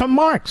straight from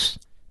Marx,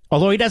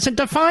 although he doesn't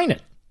define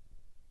it.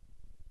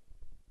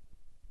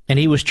 And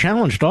he was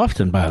challenged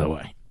often, by the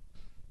way.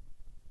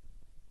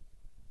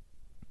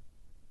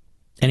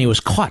 And he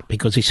was caught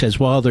because he says,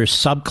 well, there's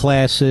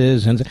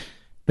subclasses,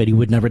 but he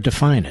would never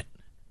define it.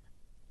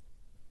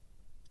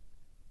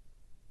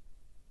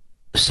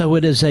 So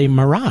it is a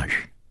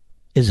mirage,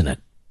 isn't it?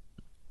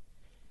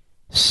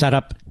 Set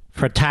up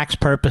for tax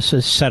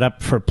purposes, set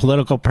up for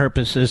political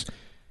purposes,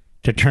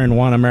 to turn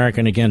one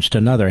American against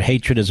another.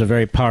 Hatred is a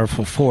very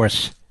powerful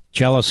force.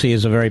 Jealousy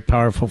is a very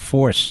powerful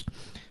force.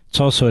 It's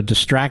also a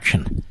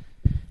distraction.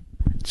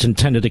 It's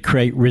intended to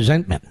create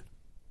resentment.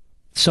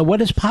 So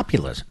what is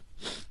populism?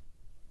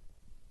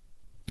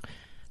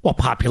 Well,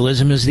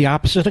 populism is the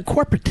opposite of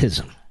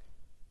corporatism.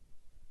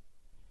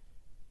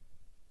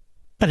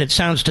 But it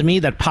sounds to me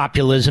that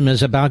populism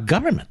is about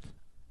government.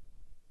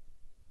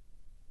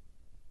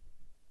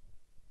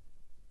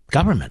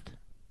 Government.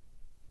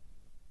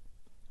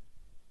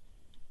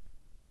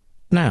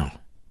 Now,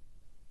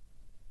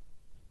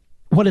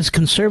 what is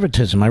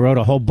conservatism? I wrote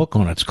a whole book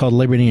on it. It's called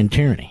Liberty and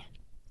Tyranny.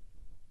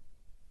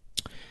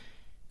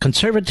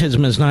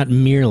 Conservatism is not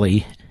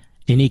merely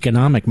an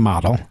economic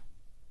model.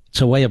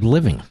 It's a way of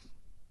living.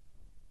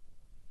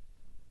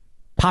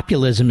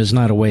 Populism is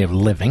not a way of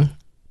living.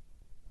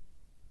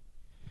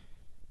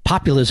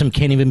 Populism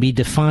can't even be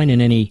defined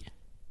in any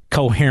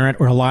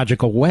coherent or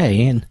logical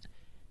way. And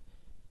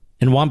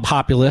one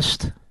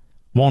populist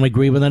won't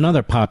agree with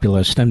another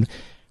populist. And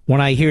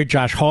when I hear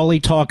Josh Hawley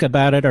talk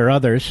about it or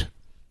others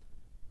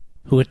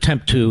who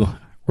attempt to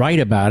write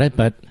about it,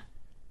 but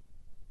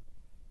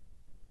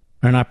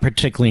are not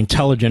particularly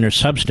intelligent or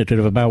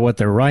substantive about what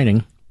they're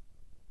writing,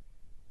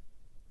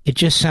 it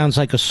just sounds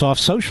like a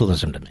soft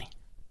socialism to me.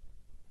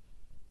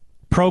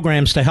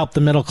 Programs to help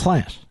the middle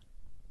class.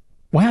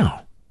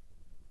 Wow.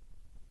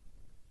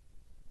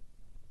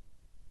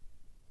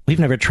 We've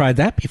never tried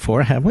that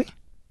before, have we?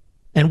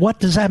 And what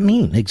does that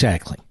mean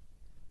exactly?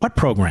 What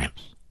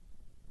programs?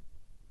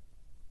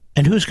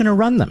 And who's going to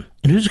run them?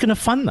 And who's going to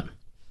fund them?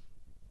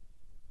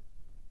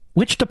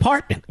 Which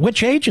department?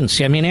 Which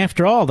agency? I mean,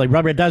 after all, the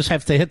rubber does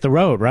have to hit the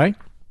road, right?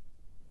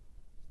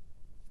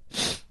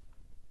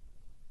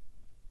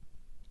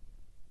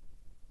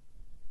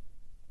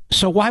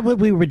 So why would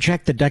we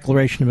reject the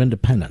Declaration of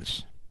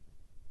Independence?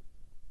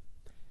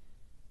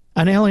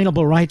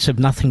 Unalienable rights have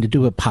nothing to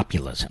do with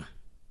populism.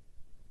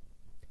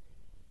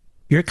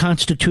 Your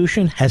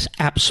Constitution has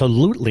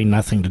absolutely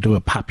nothing to do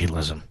with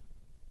populism.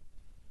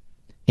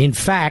 In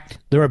fact,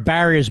 there are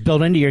barriers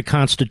built into your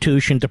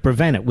Constitution to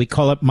prevent it. We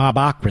call it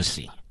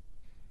mobocracy.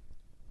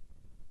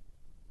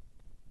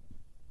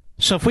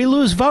 So if we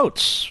lose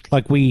votes,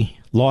 like we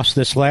lost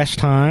this last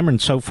time and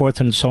so forth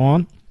and so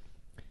on,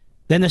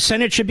 then the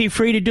Senate should be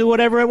free to do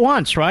whatever it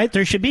wants, right?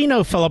 There should be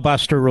no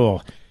filibuster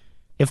rule.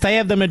 If they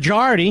have the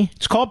majority,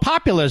 it's called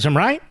populism,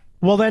 right?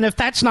 Well, then if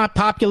that's not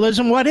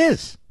populism, what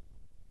is?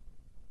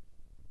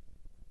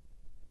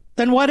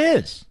 Then what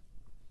is?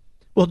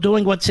 Well,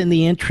 doing what's in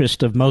the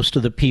interest of most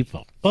of the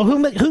people. Well,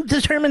 who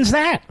determines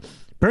that?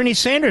 Bernie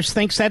Sanders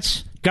thinks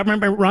that's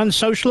government-run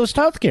socialist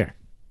healthcare.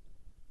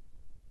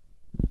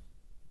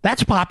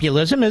 That's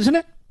populism, isn't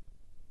it?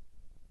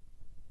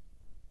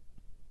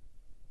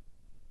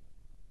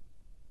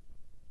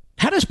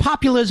 How does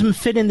populism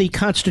fit in the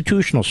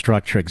constitutional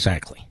structure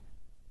exactly?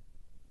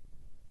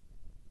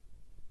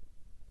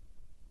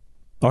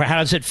 Or how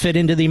does it fit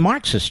into the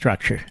Marxist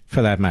structure,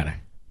 for that matter?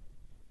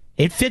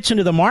 It fits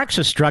into the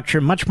Marxist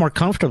structure much more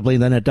comfortably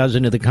than it does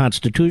into the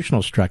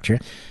constitutional structure.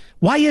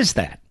 Why is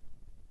that?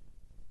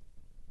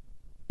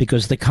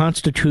 Because the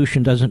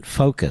Constitution doesn't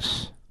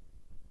focus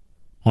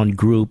on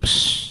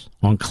groups,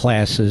 on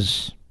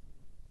classes.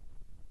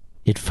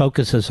 It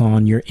focuses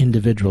on your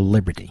individual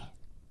liberty.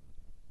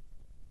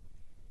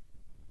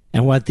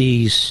 And what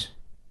these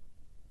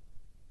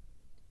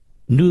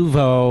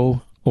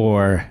nouveau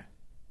or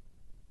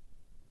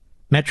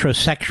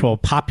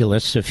metrosexual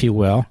populists, if you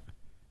will,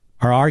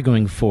 are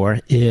arguing for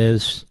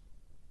is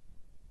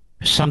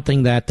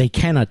something that they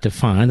cannot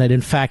define, that in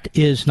fact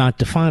is not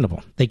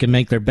definable. They can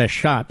make their best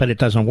shot, but it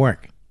doesn't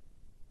work.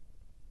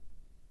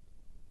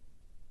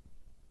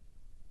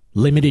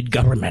 Limited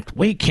government.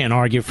 We can't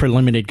argue for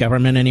limited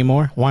government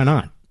anymore. Why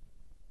not?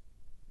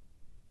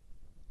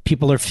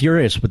 People are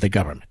furious with the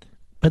government,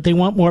 but they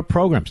want more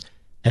programs.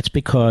 That's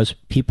because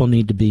people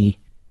need to be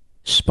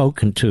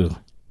spoken to,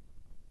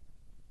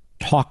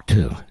 talked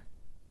to,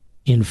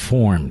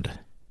 informed,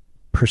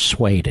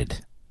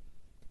 persuaded.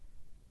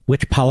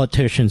 Which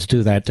politicians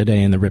do that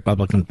today in the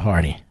Republican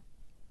Party?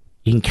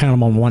 You can count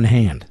them on one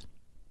hand.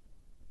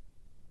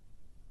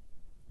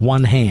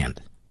 One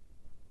hand.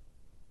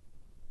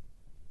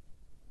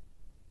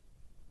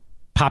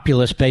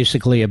 Populists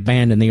basically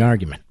abandon the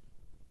argument.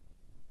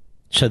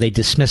 So they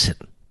dismiss it.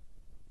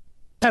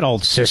 That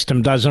old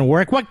system doesn't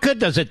work. What good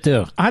does it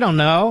do? I don't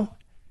know.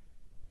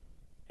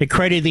 It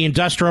created the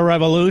Industrial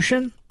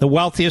Revolution, the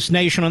wealthiest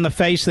nation on the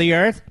face of the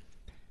earth,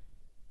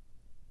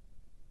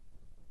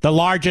 the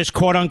largest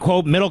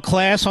quote-unquote middle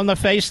class on the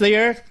face of the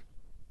earth,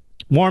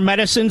 more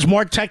medicines,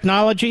 more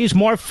technologies,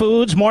 more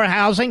foods, more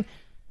housing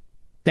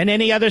than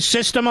any other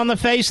system on the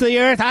face of the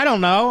earth. I don't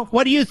know.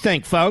 What do you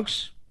think,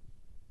 folks?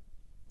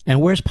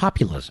 And where's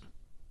populism?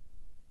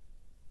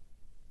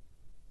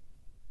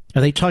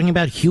 Are they talking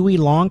about Huey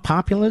Long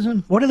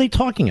populism? What are they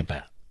talking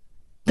about?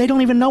 They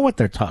don't even know what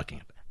they're talking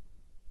about.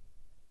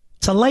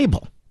 It's a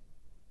label.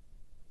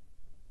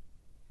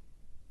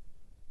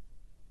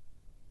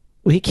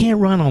 Well, you can't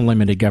run on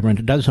limited government.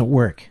 It doesn't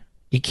work.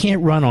 You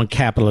can't run on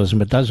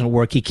capitalism. It doesn't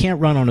work. You can't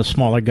run on a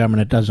smaller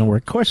government. It doesn't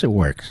work. Of course it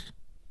works.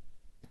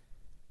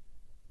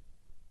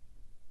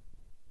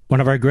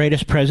 One of our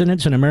greatest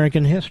presidents in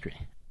American history,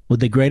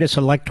 with the greatest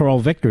electoral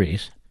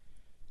victories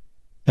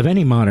of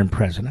any modern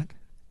president,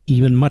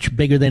 even much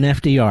bigger than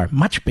FDR,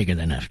 much bigger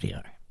than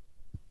FDR.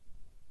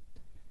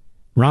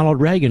 Ronald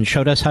Reagan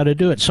showed us how to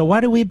do it. So why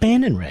do we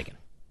abandon Reagan?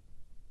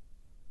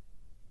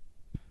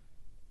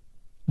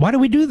 Why do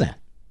we do that?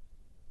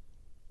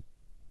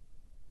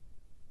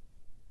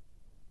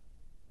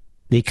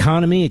 The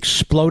economy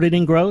exploded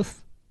in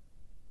growth.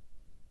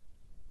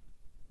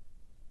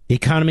 The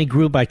economy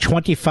grew by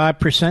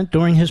 25%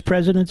 during his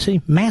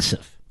presidency.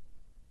 Massive.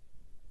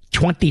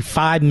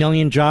 25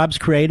 million jobs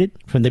created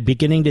from the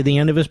beginning to the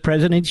end of his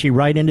presidency,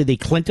 right into the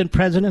Clinton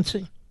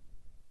presidency.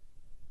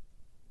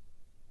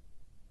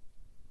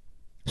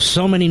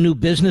 So many new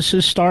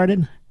businesses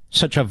started.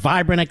 such a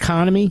vibrant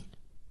economy,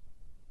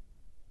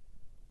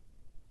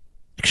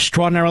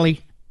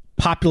 extraordinarily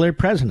popular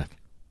president.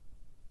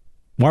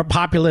 More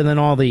popular than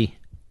all the...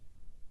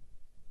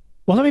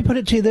 Well, let me put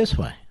it to you this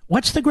way.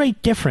 What's the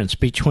great difference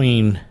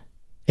between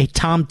a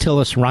Tom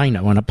Tillis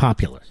rhino and a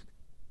populist?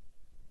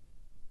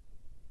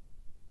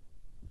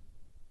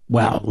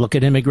 Well, look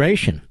at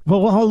immigration.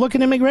 Well, look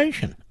at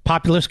immigration.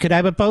 Populists could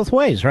have it both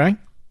ways, right?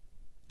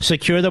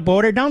 Secure the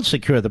border, don't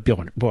secure the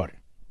border.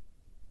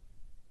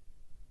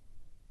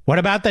 What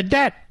about the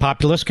debt?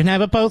 Populists can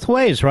have it both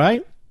ways,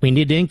 right? We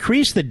need to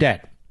increase the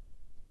debt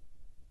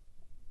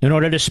in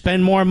order to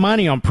spend more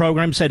money on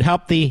programs that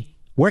help the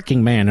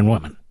working man and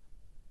woman.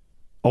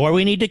 Or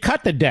we need to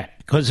cut the debt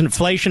because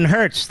inflation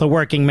hurts the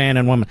working man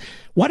and woman.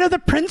 What are the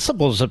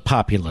principles of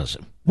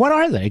populism? What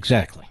are they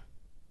exactly?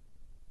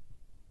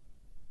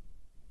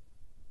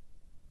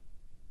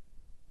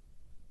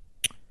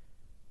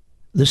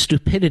 The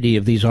stupidity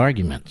of these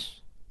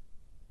arguments.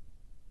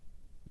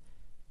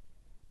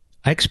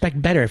 I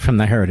expect better from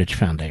the Heritage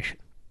Foundation.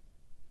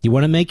 You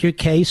want to make your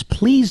case?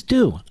 Please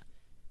do.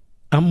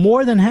 I'm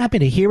more than happy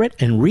to hear it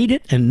and read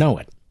it and know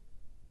it.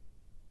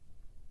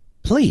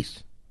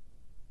 Please.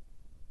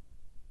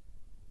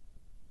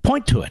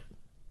 Point to it.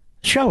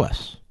 Show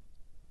us.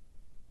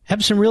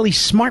 Have some really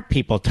smart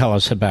people tell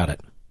us about it.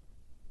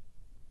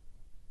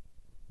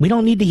 We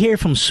don't need to hear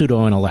from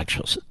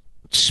pseudo-intellectuals.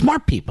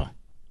 Smart people.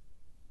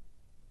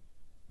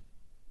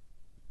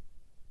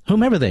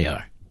 Whomever they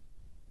are.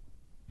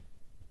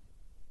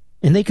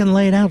 And they can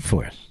lay it out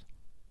for us.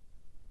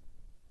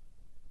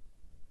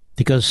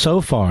 Because so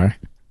far,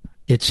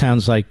 it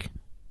sounds like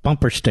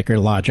bumper sticker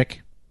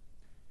logic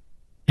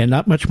and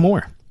not much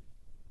more.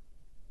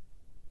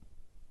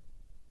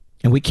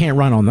 And we can't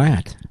run on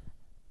that.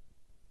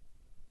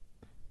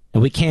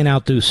 And we can't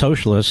outdo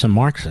socialists and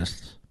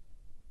Marxists.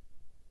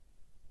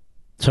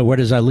 So where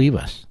does that leave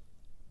us?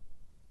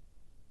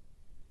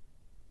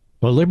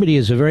 Well, liberty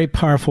is a very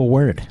powerful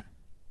word.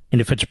 And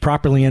if it's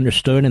properly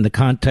understood in the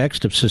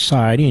context of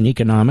society and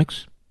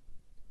economics,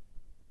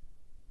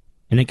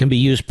 and it can be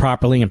used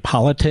properly in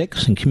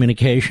politics and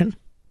communication,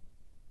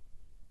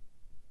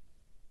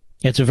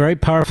 it's a very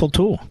powerful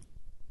tool.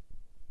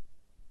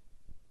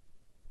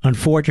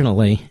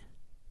 Unfortunately,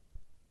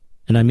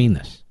 and I mean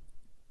this,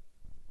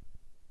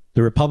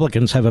 the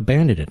Republicans have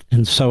abandoned it,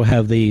 and so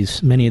have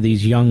many of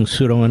these young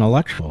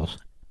pseudo-intellectuals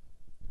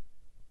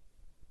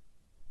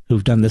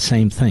who've done the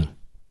same thing.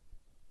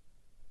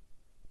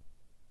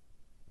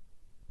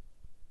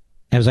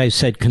 As I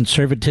said,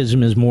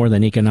 conservatism is more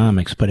than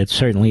economics, but it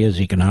certainly is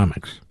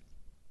economics.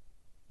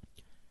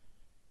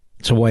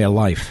 It's a way of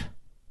life.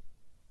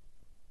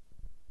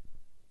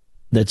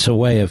 That's a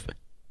way of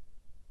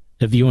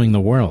viewing the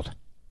world.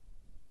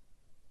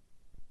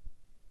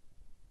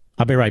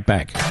 I'll be right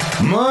back.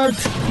 Mark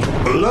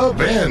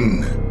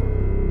Levin.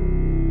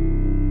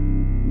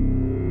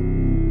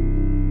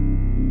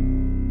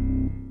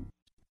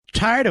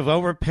 Tired of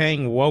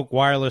overpaying woke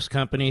wireless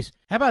companies?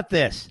 How about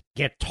this?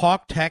 Get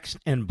talk, text,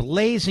 and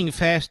blazing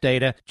fast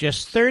data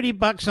just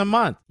 $30 a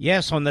month.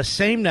 Yes, on the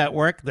same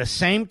network, the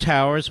same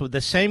towers, with the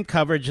same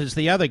coverage as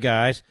the other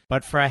guys,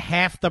 but for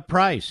half the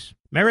price.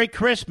 Merry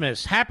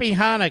Christmas, Happy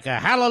Hanukkah,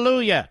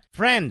 Hallelujah.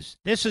 Friends,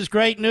 this is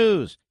great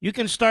news. You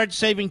can start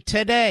saving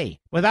today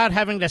without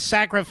having to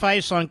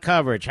sacrifice on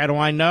coverage. How do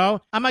I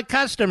know? I'm a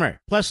customer.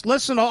 Plus,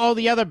 listen to all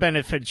the other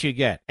benefits you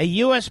get. A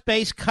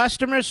U.S.-based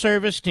customer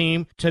service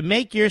team to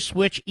make your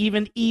switch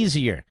even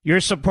easier. You're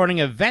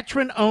supporting a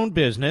veteran-owned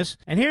business.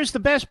 And here's the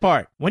best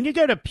part. When you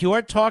go to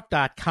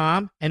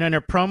puretalk.com and enter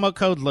promo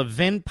code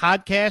Levin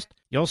Podcast,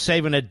 you'll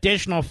save an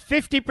additional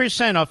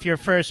 50% off your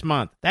first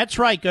month. That's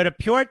right. Go to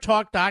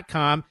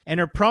puretalk.com,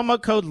 enter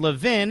promo code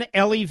Levin,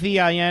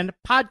 Levin,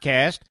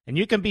 podcast, and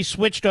you can be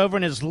switched over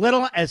in as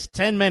little as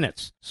 10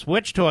 minutes.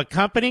 Switch to a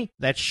company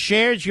that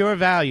shares your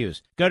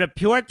values. Go to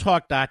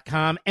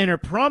puretalk.com, enter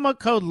promo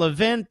code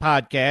Levin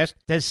podcast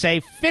to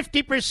save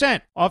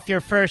 50% off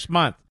your first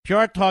month.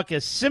 Pure Talk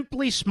is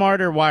simply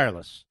smarter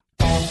wireless.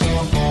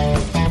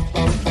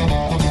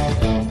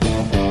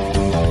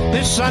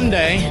 This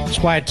Sunday, that's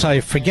why I tell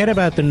you, forget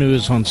about the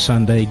news on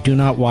Sunday. Do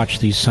not watch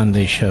these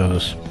Sunday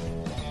shows.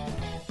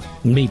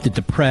 Meet the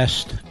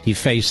depressed,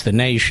 deface the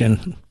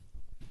nation.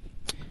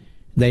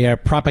 They are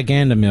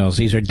propaganda mills.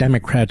 These are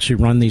Democrats who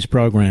run these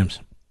programs.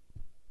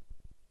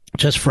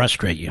 Just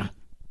frustrate you.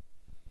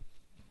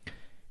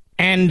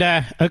 And,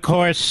 of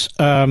course,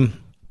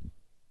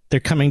 they're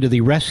coming to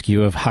the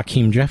rescue of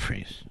Hakeem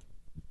Jeffries.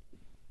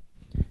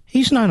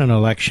 He's not an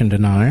election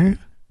denier.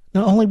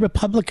 No, only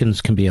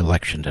Republicans can be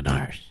election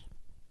deniers.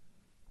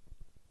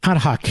 Not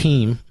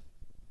Hakeem.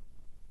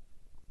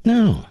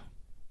 No.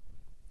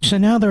 So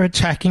now they're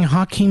attacking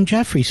Hakeem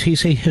Jeffries.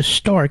 He's a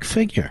historic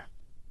figure.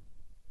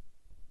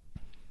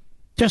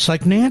 Just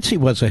like Nancy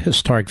was a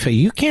historic figure.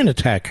 You can't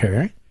attack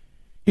her.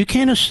 You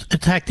can't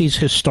attack these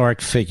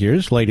historic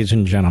figures, ladies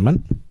and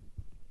gentlemen.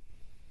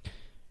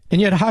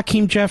 And yet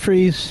Hakeem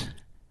Jeffries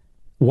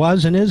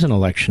was and is an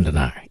election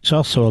denier. He's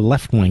also a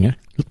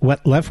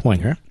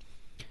left-winger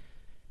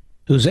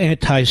whose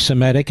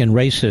anti-Semitic and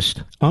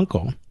racist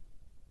uncle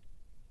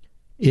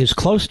is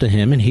close to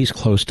him, and he's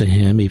close to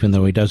him, even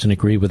though he doesn't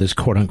agree with his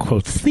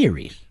quote-unquote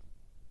theories.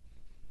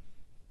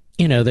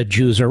 You know, that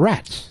Jews are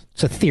rats.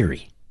 It's a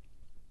theory.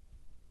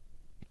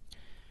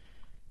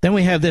 Then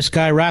we have this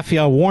guy,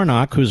 Raphael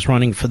Warnock, who's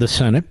running for the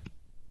Senate.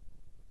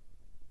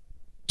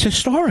 It's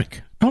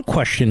historic. Don't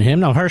question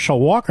him. Now, Herschel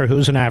Walker,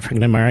 who's an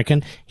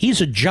African-American,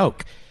 he's a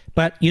joke.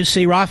 But you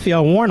see,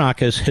 Raphael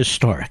Warnock is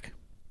historic.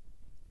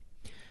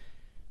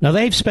 Now,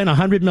 they've spent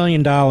 $100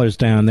 million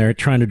down there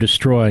trying to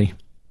destroy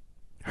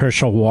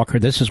Herschel Walker.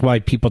 This is why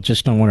people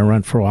just don't want to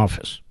run for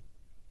office.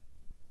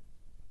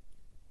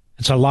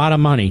 It's a lot of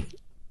money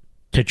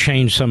to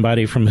change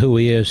somebody from who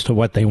he is to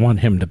what they want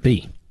him to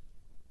be.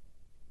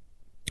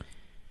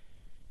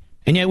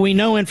 And yet we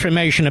know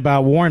information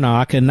about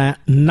Warnock, and that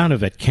none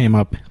of it came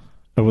up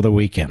over the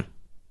weekend.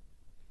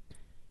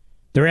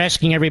 They're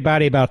asking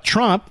everybody about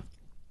Trump,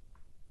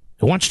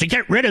 who wants to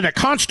get rid of the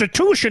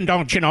Constitution,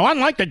 don't you know,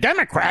 unlike the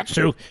Democrats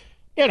who,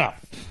 you know,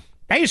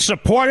 they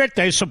support it,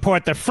 they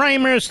support the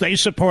framers, they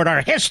support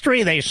our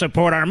history, they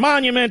support our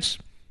monuments.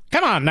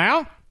 Come on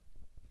now.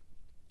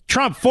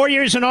 Trump, 4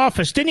 years in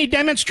office, didn't he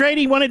demonstrate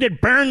he wanted to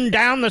burn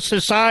down the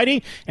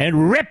society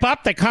and rip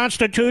up the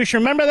Constitution?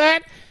 Remember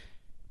that?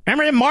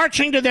 Remember him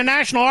marching to the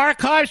National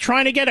Archives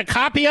trying to get a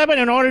copy of it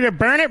in order to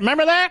burn it?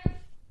 Remember that?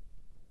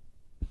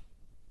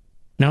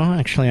 No,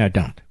 actually I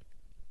don't.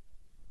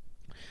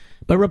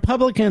 But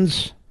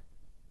Republicans,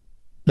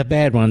 the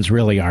bad ones,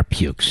 really are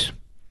pukes.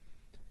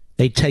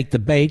 They take the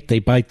bait, they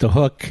bite the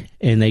hook,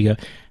 and they go,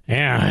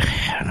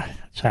 yeah,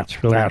 it's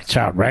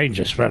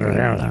outrageous. But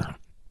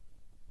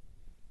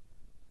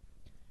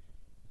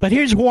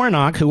here's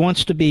Warnock, who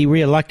wants to be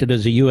reelected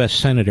as a U.S.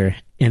 Senator,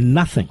 and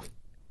nothing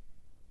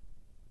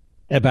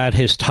about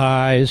his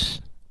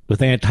ties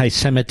with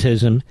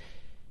anti-Semitism,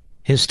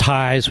 his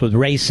ties with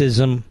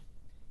racism,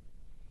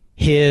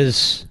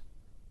 his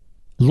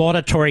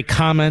laudatory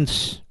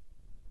comments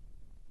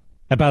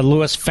about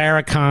Louis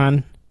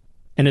Farrakhan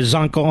and his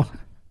uncle,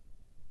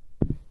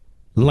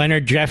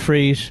 Leonard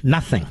Jeffries,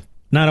 nothing,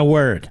 not a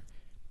word.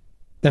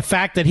 The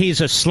fact that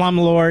he's a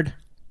slumlord,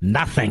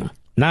 nothing,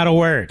 not a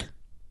word.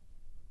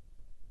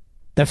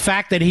 The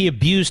fact that he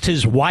abused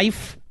his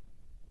wife,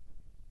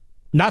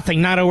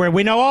 nothing, not a word.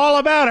 We know all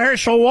about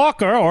Herschel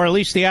Walker, or at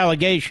least the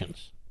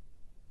allegations.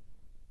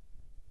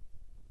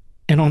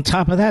 And on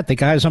top of that, the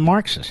guy's a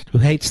Marxist who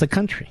hates the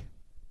country.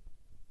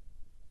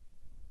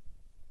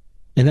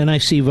 And then I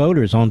see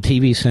voters on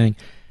TV saying,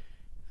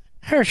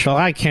 Herschel,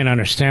 I can't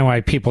understand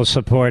why people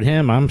support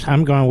him.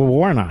 I'm going with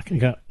Warnock. You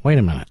go, wait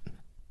a minute.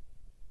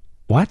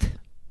 What?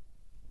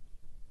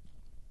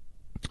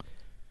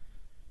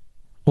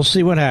 We'll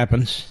see what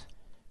happens.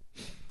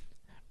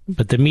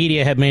 But the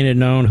media have made it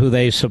known who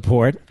they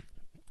support.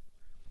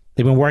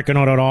 They've been working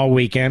on it all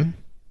weekend.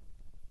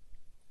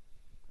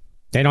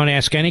 They don't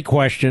ask any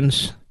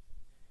questions.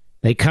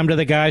 They come to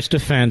the guy's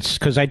defense,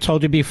 because I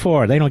told you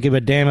before, they don't give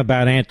a damn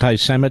about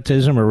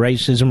anti-Semitism or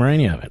racism or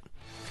any of it.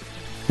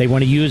 They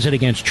want to use it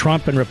against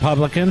Trump and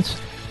Republicans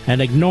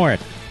and ignore it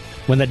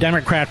when the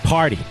Democrat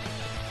Party,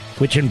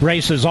 which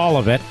embraces all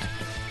of it,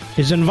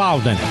 is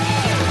involved in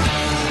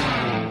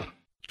it.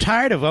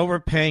 Tired of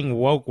overpaying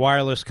woke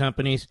wireless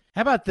companies?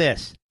 How about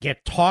this?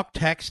 Get talk,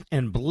 text,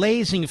 and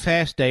blazing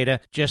fast data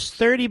just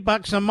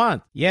 $30 a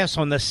month. Yes,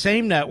 on the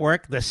same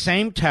network, the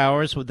same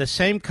towers, with the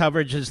same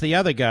coverage as the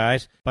other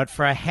guys, but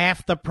for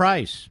half the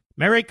price.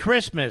 Merry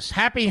Christmas,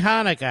 Happy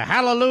Hanukkah,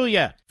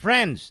 Hallelujah.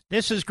 Friends,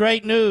 this is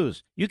great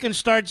news. You can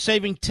start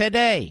saving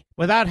today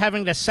without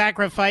having to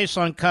sacrifice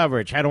on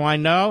coverage. How do I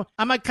know?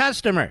 I'm a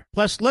customer.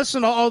 Plus,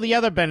 listen to all the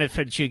other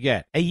benefits you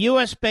get. A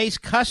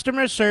U.S.-based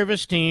customer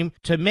service team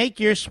to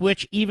make your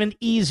switch even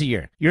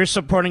easier. You're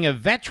supporting a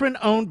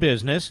veteran-owned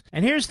business.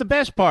 And here's the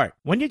best part.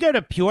 When you go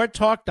to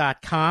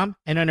puretalk.com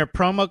and enter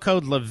promo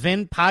code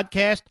Levin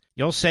Podcast,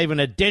 you'll save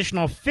an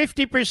additional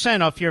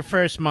 50% off your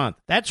first month.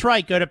 That's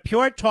right. Go to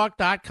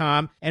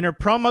puretalk.com, enter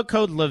promo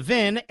code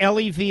Levin,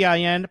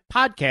 Levin,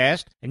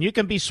 podcast, and you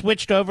can be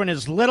switched over in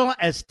as little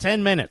as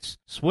 10 minutes.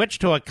 Switch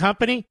to a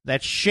company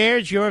that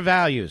shares your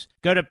values.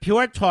 Go to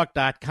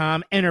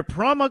puretalk.com, enter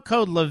promo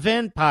code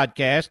Levin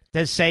podcast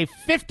to save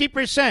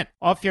 50%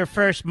 off your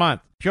first month.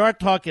 Pure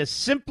Talk is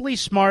simply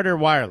smarter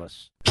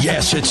wireless.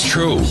 Yes, it's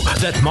true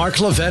that Mark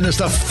Levin is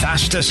the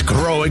fastest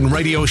growing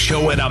radio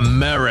show in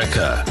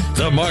America.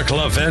 The Mark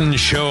Levin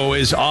Show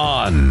is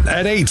on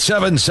at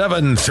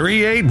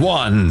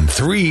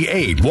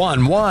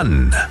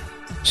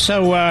 877-381-3811.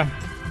 So,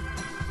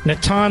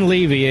 Natan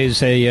Levy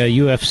is a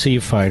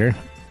UFC fighter.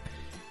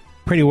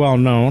 Pretty well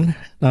known.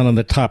 Not on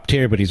the top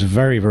tier, but he's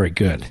very, very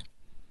good.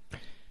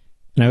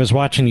 And I was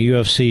watching the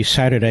UFC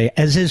Saturday,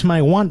 as is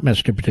my want,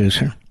 Mr.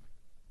 Producer.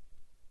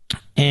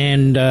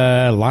 And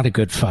a lot of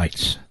good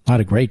fights. A lot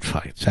of great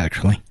fights,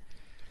 actually.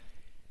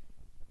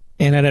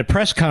 And at a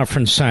press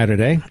conference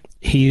Saturday,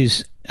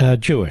 he's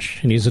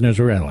Jewish, and he's an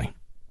Israeli.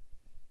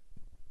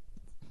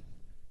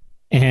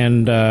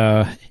 And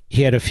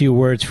he had a few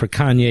words for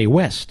Kanye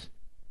West,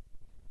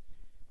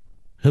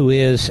 who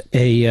is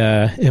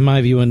in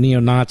my view, a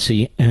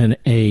neo-Nazi and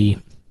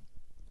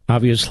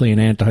obviously an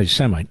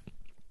anti-Semite.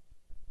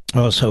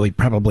 Also, he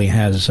probably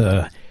has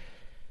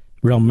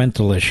real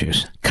mental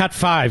issues. Cut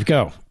 5,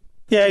 go.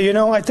 Yeah,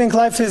 I think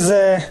life is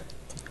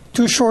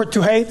too short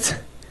to hate.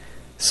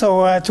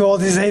 So to all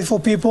these hateful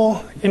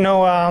people,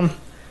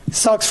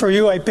 sucks for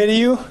you. I pity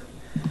you.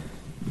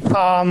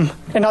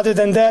 And other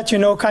than that,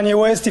 Kanye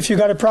West, if you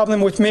got a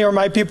problem with me or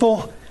my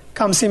people,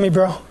 come see me,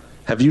 bro.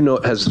 Have you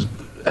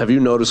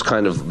noticed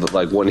kind of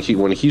like when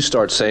he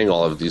starts saying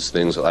all of these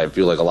things, I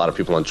feel like a lot of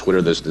people on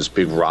Twitter, there's this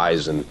big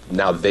rise, and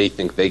now they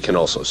think they can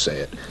also say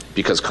it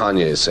because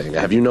Kanye is saying it.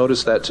 Have you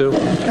noticed that too?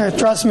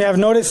 Trust me, I've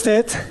noticed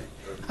it.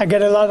 I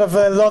get a lot of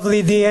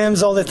lovely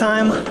DMs all the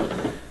time.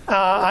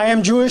 I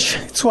am Jewish.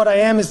 It's what I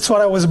am. It's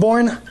what I was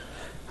born.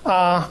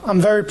 I'm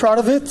very proud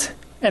of it,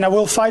 and I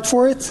will fight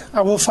for it.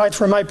 I will fight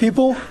for my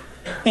people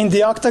in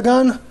the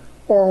octagon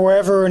or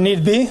wherever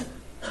need be.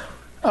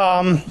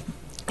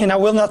 And I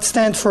will not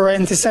stand for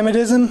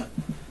anti-Semitism.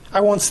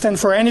 I won't stand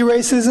for any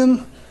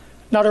racism.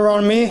 Not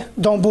around me.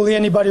 Don't bully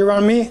anybody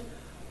around me,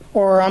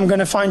 or I'm going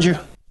to find you.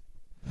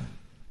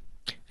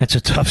 That's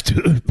a tough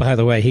dude, by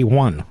the way. He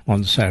won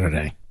on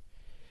Saturday.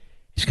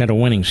 He's got a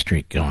winning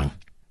streak going.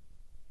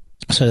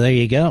 So there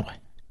you go.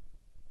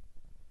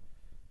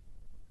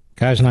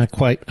 Guy's not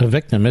quite a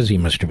victim, is he,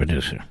 Mr.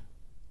 Producer?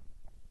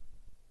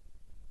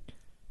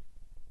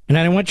 And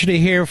I want you to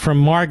hear from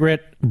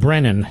Margaret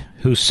Brennan,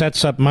 who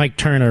sets up Mike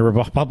Turner, a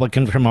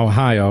Republican from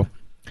Ohio,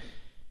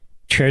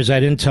 chairs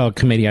that Intel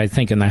committee, I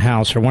think, in the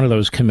House, or one of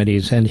those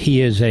committees, and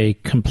he is a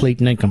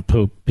complete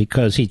nincompoop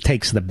because he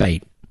takes the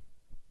bait.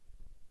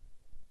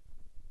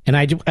 And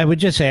I would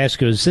just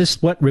ask you, is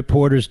this what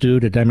reporters do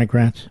to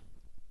Democrats?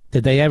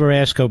 Did they ever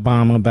ask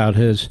Obama about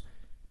his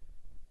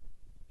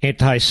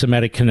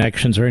anti-Semitic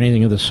connections or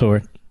anything of the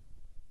sort?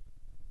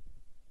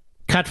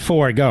 Cut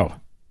 4, go.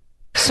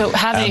 So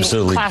having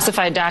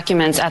classified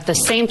documents at the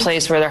same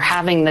place where they're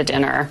having the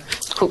dinner,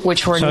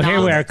 which were So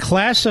here we are,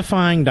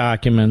 classifying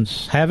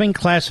documents, having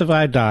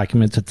classified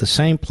documents at the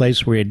same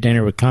place where you had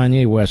dinner with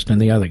Kanye West and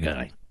the other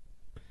guy.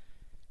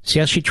 See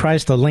how she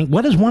tries to link?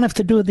 What does one have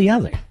to do with the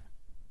other?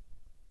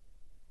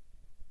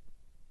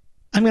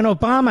 I mean,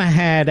 Obama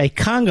had a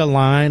conga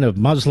line of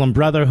Muslim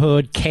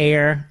Brotherhood,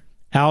 CARE,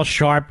 Al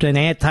Sharpton,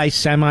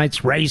 anti-Semites,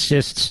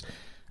 racists,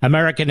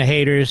 American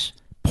haters,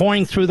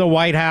 pouring through the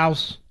White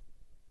House.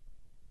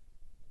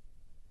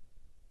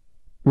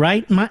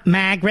 Right?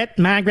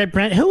 Margaret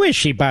Brent. Who is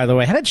she, by the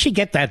way? How did she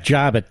get that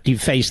job at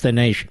Deface the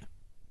Nation?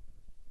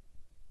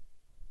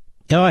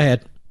 Go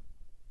ahead.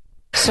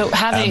 So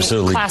having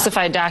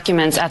classified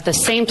documents at the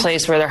same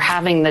place where they're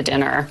having the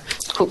dinner,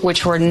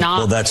 which were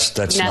not that's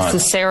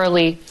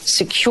necessarily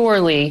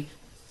securely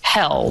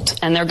held,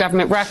 and they're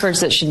government records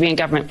that should be in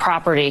government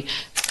property,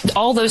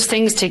 all those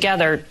things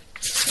together,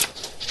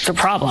 the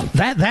problem.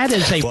 That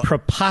is a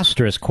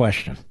preposterous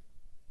question.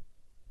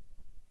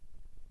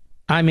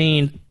 I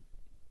mean,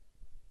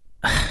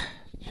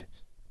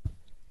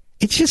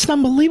 it's just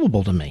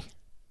unbelievable to me.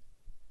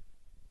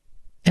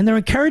 And they're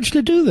encouraged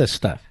to do this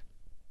stuff.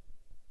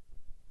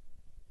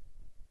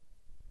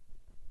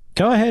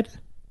 Go ahead.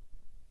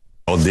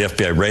 Well, the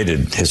FBI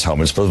raided his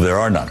home. It's there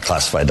are not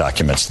classified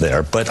documents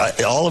there.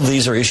 But all of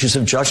these are issues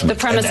of judgment. The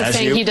premise is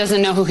saying he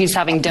doesn't know who he's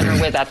having dinner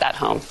with at that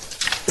home.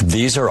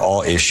 These are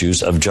all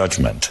issues of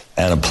judgment,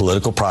 and a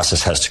political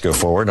process has to go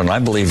forward. And I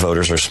believe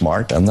voters are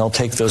smart, and they'll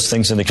take those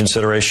things into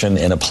consideration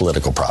in a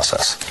political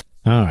process.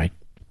 All right.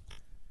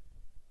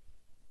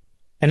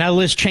 And now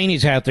Liz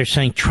Cheney's out there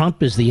saying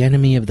Trump is the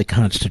enemy of the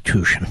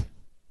Constitution.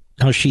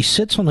 Now, she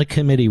sits on the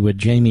committee with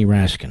Jamie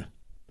Raskin,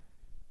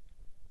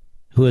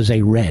 who is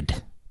a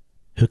Red,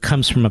 who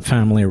comes from a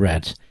family of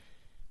Reds.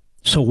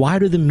 So why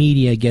do the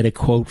media get a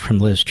quote from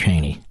Liz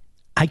Cheney?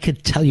 I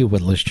could tell you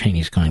what Liz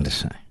Cheney's going to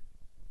say.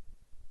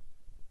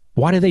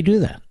 Why do they do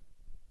that?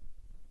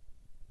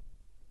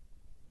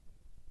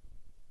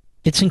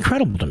 It's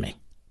incredible to me.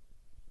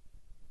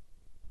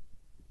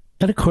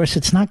 But of course,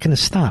 it's not going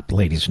to stop,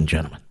 ladies and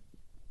gentlemen.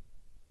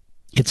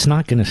 It's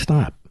not going to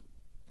stop.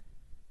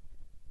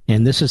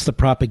 And this is the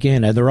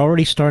propaganda. They're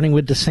already starting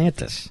with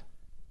DeSantis.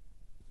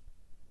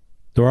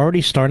 They're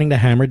already starting to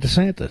hammer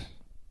DeSantis.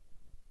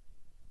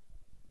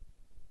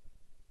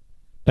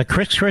 But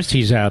Chris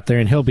Christie's out there,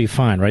 and he'll be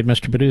fine, right,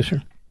 Mr.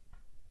 Producer?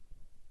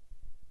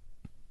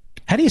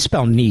 How do you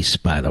spell Nice,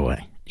 by the way?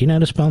 Do you know how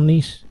to spell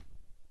Nice?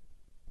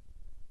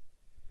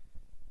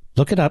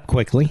 Look it up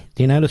quickly.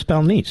 Do you know how to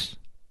spell Nice?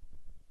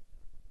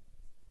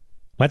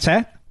 What's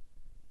that?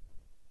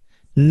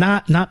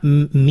 Not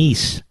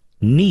Nice.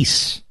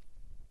 Niece.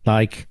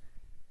 Like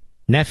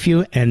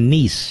nephew and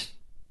niece.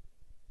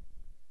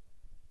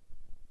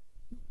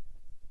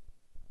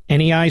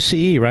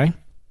 N-E-I-C-E, right?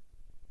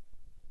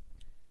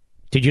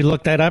 Did you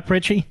look that up,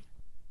 Richie?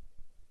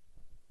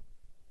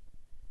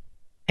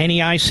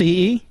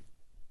 N-E-I-C-E?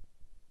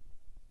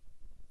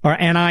 Or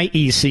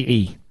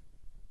N-I-E-C-E?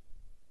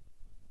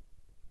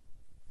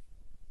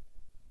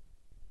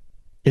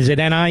 Is it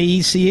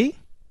N-I-E-C-E?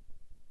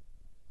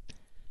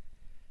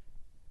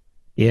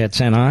 Yeah,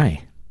 it's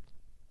N-I.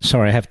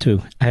 Sorry, I have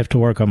to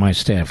work on my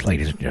staff,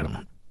 ladies and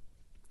gentlemen.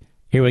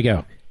 Here we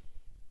go.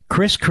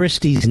 Chris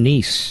Christie's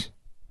niece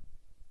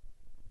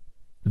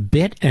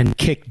bit and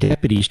kicked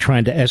deputies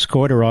trying to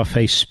escort her off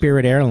a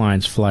Spirit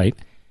Airlines flight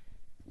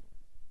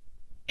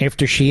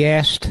after she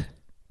asked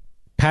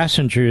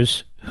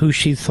passengers who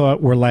she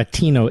thought were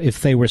Latino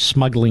if they were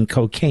smuggling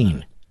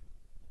cocaine.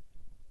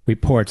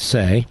 Reports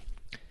say.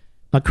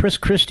 Now, Chris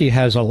Christie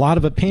has a lot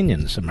of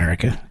opinions,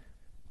 America,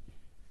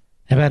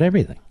 about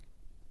everything,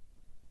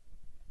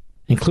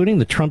 including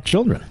the Trump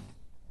children.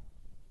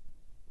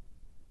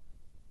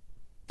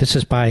 This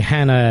is by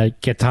Hannah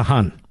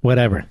Getahan,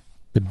 whatever,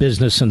 the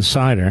Business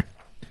Insider.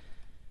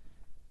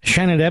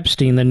 Shannon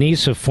Epstein, the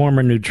niece of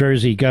former New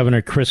Jersey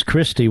Governor Chris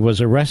Christie,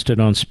 was arrested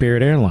on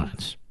Spirit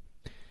Airlines.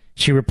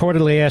 She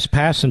reportedly asked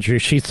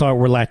passengers she thought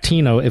were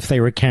Latino if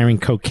they were carrying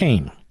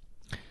cocaine.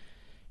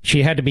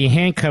 She had to be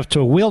handcuffed to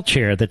a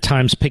wheelchair, the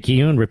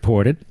Times-Picayune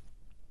reported.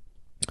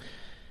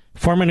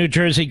 Former New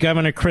Jersey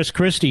Governor Chris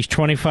Christie's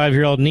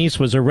 25-year-old niece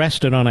was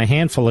arrested on a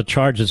handful of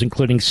charges,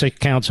 including 6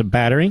 counts of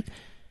battery,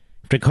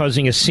 after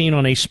causing a scene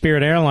on a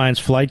Spirit Airlines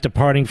flight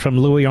departing from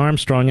Louis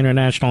Armstrong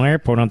International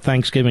Airport on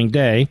Thanksgiving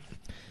Day.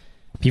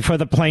 Before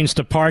the plane's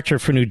departure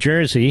for New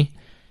Jersey,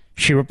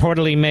 she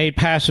reportedly made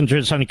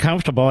passengers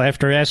uncomfortable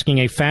after asking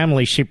a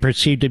family she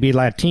perceived to be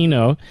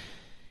Latino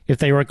if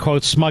they were,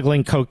 quote,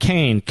 smuggling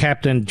cocaine.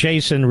 Captain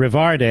Jason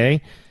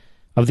Rivarde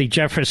of the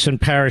Jefferson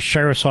Parish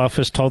Sheriff's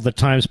Office told the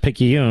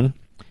Times-Picayune.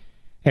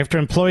 After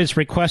employees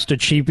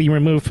requested she be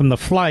removed from the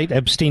flight,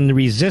 Epstein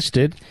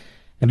resisted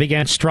and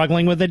began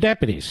struggling with the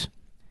deputies.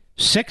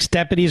 6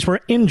 deputies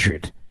were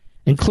injured,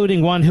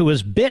 including one who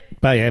was bit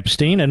by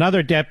Epstein.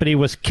 Another deputy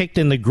was kicked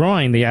in the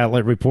groin, the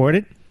outlet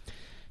reported.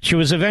 She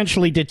was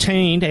eventually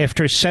detained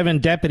after 7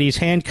 deputies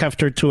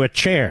handcuffed her to a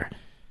chair.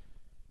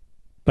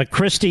 But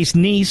Christie's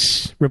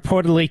niece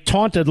reportedly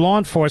taunted law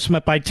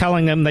enforcement by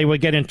telling them they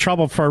would get in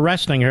trouble for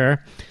arresting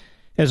her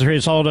as a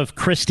result of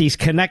Christie's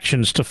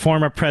connections to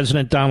former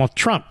President Donald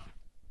Trump.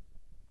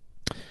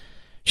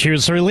 She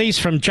was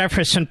released from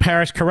Jefferson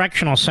Parish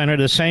Correctional Center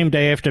the same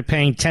day after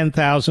paying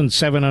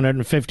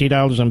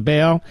 $10,750 on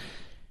bail.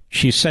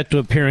 She's set to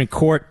appear in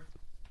court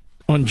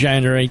on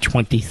January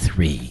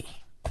 23.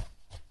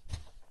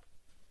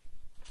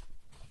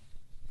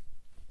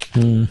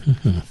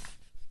 Mm-hmm.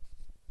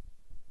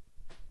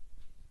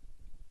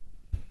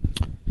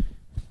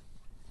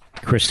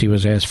 Christie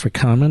was asked for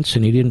comments,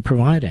 and he didn't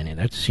provide any.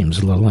 That seems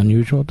a little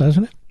unusual,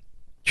 doesn't it?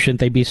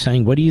 Shouldn't they be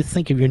saying, what do you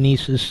think of your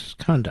niece's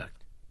conduct?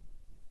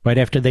 Right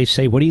after they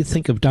say, what do you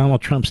think of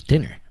Donald Trump's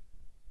dinner?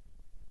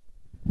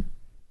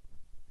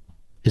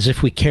 As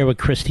if we care what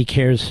Christie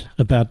cares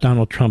about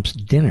Donald Trump's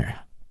dinner.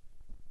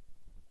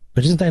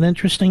 But isn't that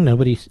interesting?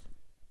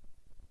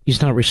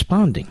 He's not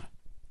responding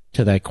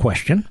to that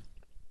question.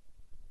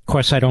 Of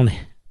course, I don't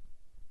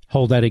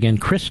hold that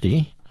against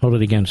Christie, hold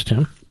it against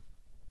him.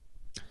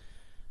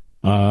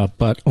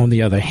 But on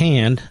the other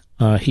hand,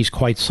 he's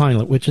quite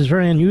silent, which is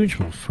very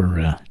unusual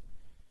for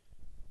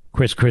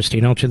Chris Christie,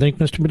 don't you think,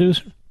 Mr.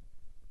 Producer?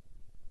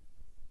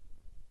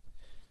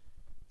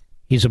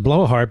 He's a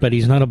blowhard, but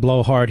he's not a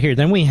blowhard here.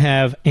 Then we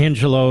have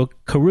Angelo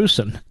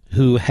Caruso,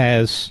 who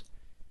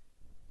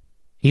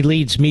he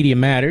leads Media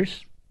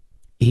Matters.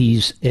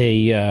 He's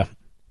a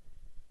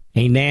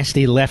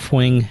nasty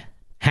left-wing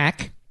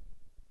hack.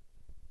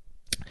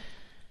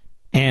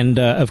 And,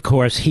 of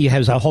course, he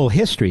has a whole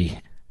history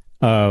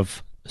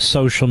of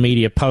social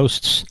media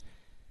posts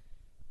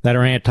that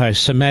are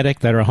anti-Semitic,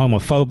 that are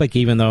homophobic,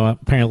 even though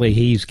apparently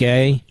he's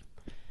gay.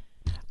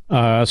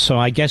 So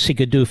I guess he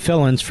could do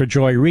fill-ins for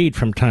Joy Reid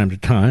from time to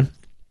time,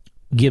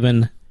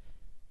 given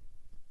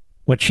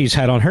what she's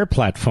had on her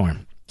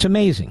platform. It's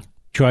amazing.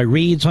 Joy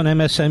Reid's on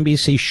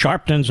MSNBC,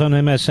 Sharpton's on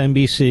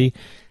MSNBC.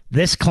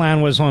 This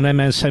clown was on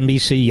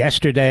MSNBC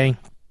yesterday.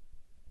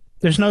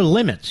 There's no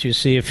limits, you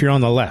see, if you're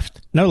on the left.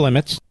 No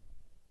limits.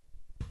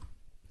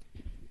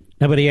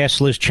 Nobody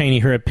asked Liz Cheney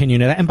her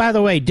opinion of that. And by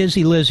the way,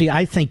 Dizzy Lizzie,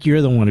 I think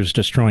you're the one who's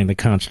destroying the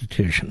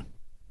Constitution.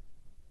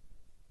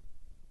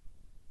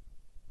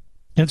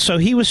 And so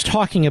he was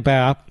talking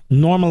about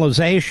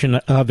normalization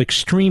of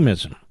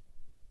extremism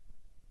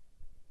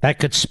that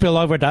could spill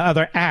over to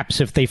other apps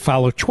if they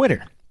follow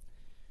Twitter.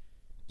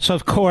 So,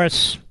 of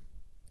course,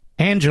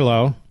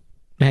 Angelo,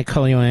 may I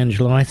call you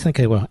Angelo? I think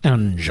I will.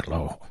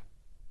 Angelo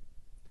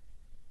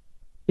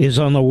is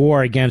on the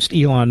war against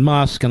Elon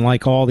Musk, and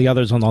like all the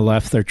others on the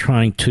left, they're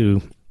trying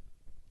to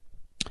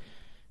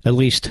at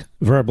least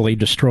verbally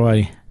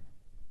destroy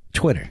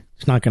Twitter.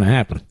 It's not going to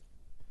happen.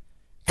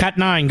 Cut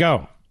 9,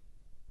 go.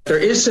 There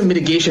is some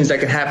mitigations that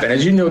can happen.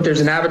 As you know,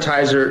 there's an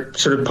advertiser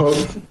sort of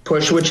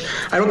push, which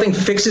I don't think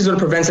fixes or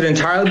prevents it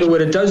entirely, but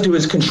what it does do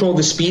is control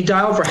the speed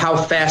dial for how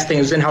fast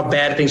things and how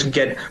bad things could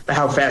get, but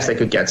how fast they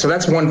could get. So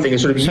that's one thing.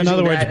 So in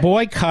other words,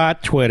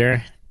 boycott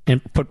Twitter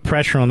and put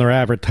pressure on their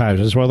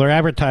advertisers. Well, their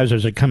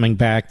advertisers are coming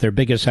back. Their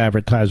biggest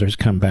advertisers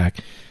come back.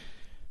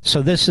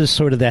 So this is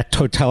sort of that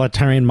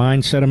totalitarian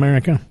mindset,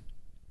 America.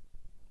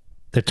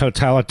 The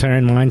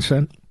totalitarian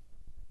mindset.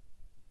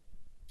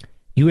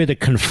 You either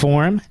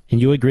conform, and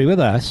you agree with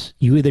us,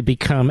 you either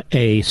become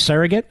a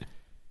surrogate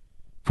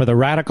for the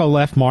radical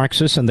left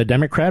Marxists and the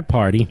Democrat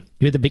Party,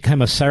 you either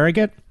become a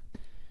surrogate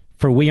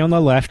for we on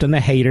the left and the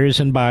haters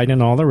and Biden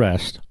and all the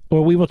rest,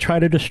 or we will try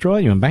to destroy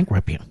you and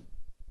bankrupt you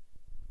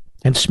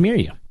and smear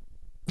you.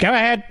 Go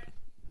ahead.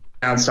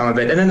 Some of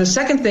it. And then the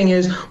second thing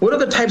is, what are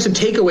the types of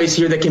takeaways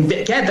here that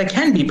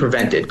can be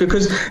prevented?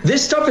 Because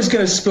this stuff is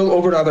going to spill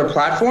over to other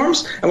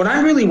platforms. And what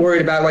I'm really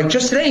worried about, like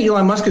just today,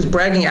 Elon Musk is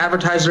bragging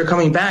advertisers are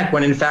coming back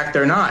when in fact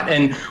they're not.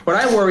 And what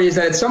I worry is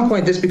that at some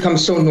point this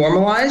becomes so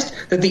normalized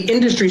that the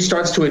industry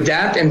starts to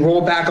adapt and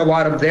roll back a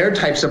lot of their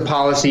types of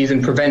policies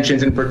and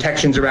preventions and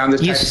protections around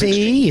this type of thing.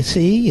 You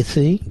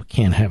see, we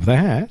can't have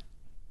that.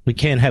 We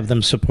can't have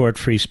them support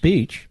free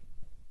speech.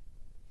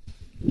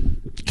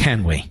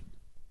 Can we?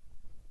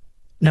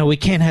 No, we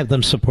can't have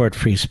them support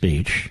free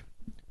speech.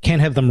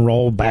 Can't have them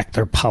roll back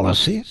their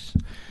policies.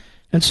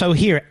 And so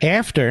here,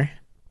 after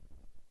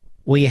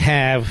we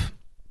have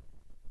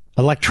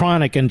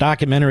electronic and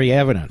documentary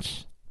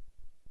evidence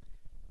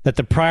that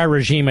the prior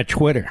regime at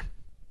Twitter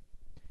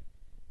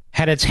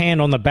had its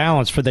hand on the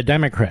balance for the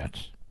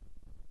Democrats,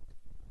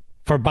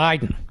 for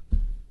Biden,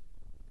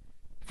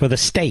 for the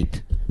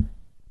state,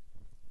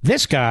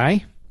 this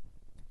guy,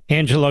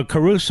 Angelo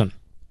Caruso,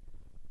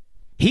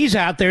 he's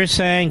out there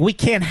saying we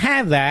can't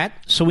have that,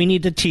 so we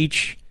need to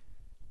teach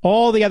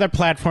all the other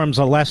platforms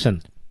a lesson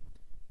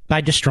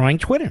by destroying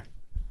Twitter.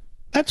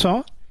 That's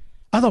all.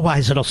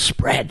 Otherwise, it'll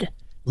spread.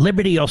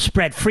 Liberty will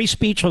spread. Free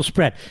speech will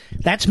spread.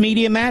 That's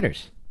Media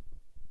Matters.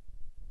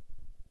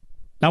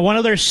 Now, one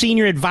of their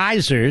senior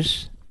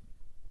advisors,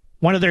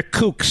 one of their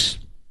kooks,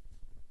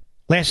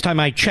 last time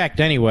I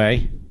checked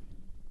anyway,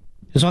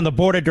 is on the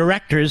board of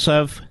directors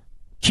of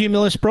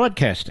Cumulus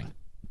Broadcasting,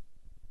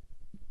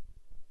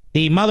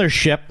 the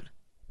mothership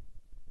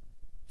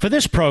for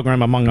this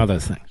program, among other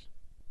things.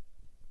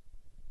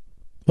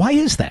 Why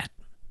is that?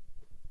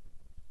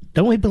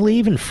 Don't we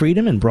believe in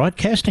freedom and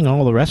broadcasting and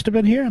all the rest of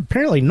it here?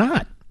 Apparently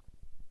not.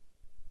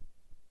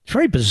 It's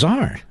very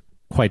bizarre,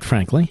 quite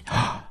frankly.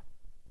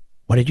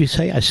 What did you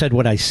say? I said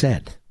what I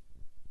said.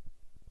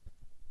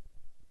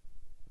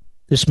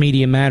 This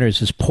Media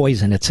Matters is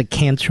poison. It's a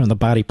cancer in the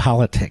body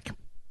politic.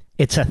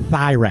 It's a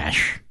thigh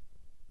rash.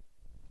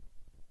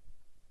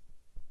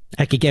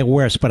 I could get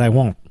worse, but I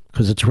won't,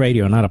 because it's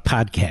radio, not a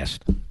podcast.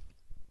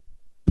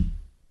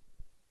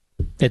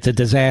 It's a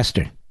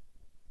disaster.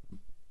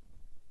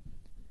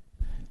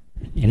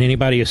 And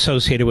anybody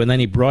associated with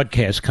any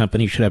broadcast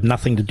company should have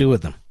nothing to do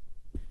with them.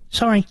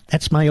 Sorry,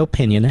 that's my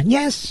opinion. And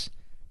yes,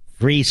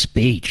 free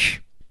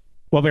speech.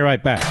 We'll be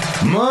right back.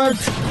 Mark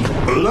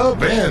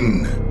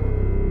Levin.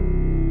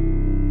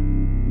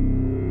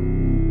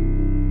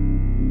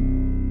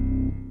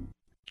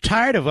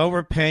 Tired of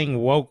overpaying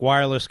woke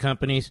wireless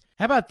companies?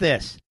 How about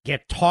this?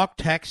 Get talk,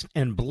 text,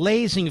 and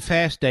blazing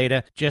fast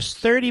data just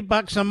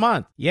 $30 a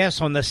month. Yes,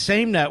 on the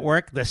same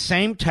network, the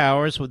same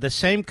towers, with the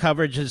same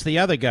coverage as the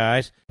other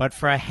guys, but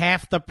for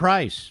half the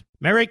price.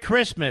 Merry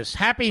Christmas,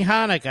 Happy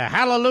Hanukkah,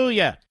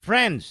 Hallelujah.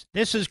 Friends,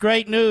 this is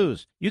great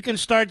news. You can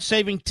start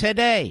saving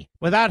today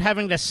without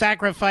having to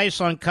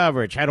sacrifice on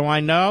coverage. How do I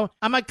know?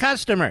 I'm a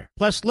customer.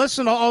 Plus,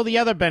 listen to all the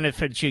other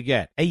benefits you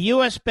get. A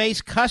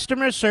U.S.-based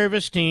customer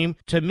service team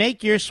to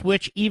make your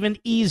switch even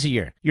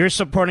easier. You're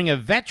supporting a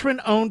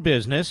veteran-owned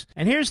business.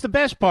 And here's the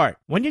best part.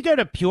 When you go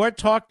to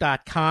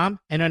puretalk.com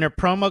and enter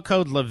promo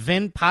code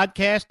Levin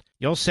Podcast,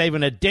 you'll save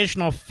an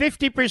additional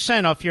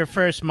 50% off your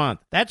first month.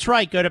 That's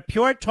right. Go to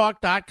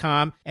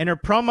puretalk.com, enter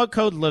promo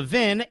code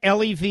Levin,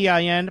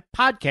 Levin,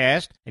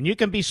 podcast, and you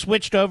can be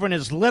switched over in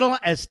as little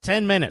as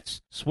 10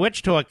 minutes.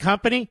 Switch to a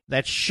company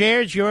that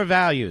shares your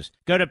values.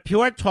 Go to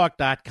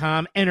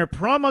puretalk.com, enter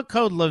promo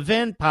code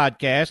Levin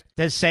Podcast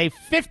to save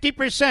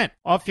 50%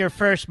 off your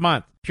first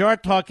month. Pure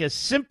Talk is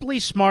simply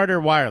smarter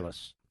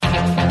wireless.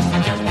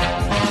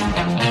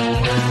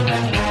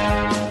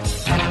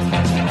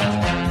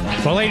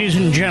 Well, ladies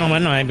and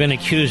gentlemen, I've been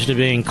accused of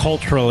being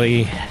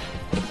culturally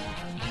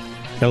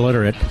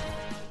illiterate,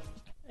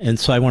 and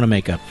so I want to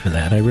make up for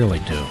that. I really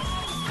do.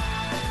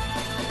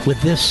 With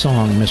this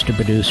song, Mr.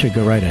 Producer,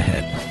 go right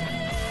ahead.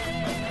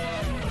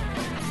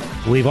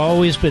 We've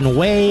always been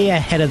way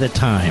ahead of the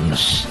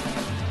times.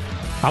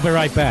 I'll be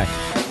right back.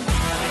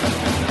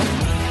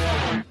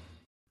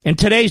 In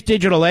today's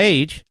digital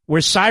age,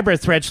 where cyber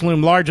threats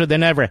loom larger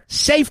than ever,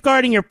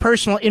 safeguarding your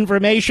personal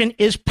information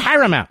is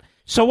paramount.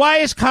 So why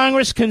is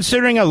Congress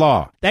considering a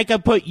law that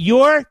could put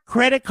your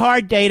credit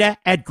card data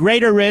at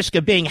greater risk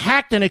of being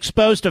hacked and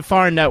exposed to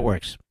foreign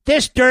networks?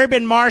 This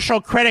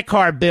Durbin-Marshall credit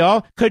card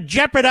bill could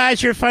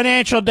jeopardize your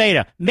financial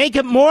data, make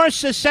it more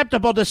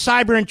susceptible to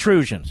cyber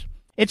intrusions.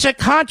 It's a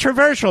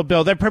controversial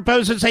bill that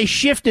proposes a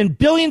shift in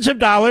billions of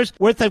dollars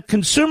worth of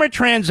consumer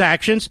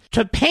transactions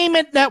to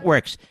payment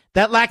networks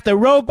that lack the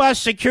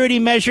robust security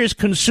measures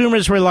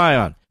consumers rely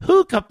on.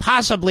 Who could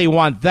possibly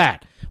want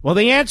that? Well,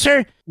 the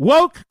answer?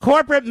 Woke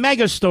corporate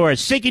megastores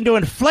seeking to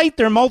inflate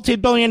their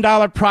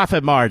multi-billion-dollar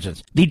profit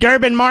margins. The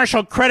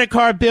Durbin-Marshall credit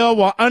card bill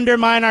will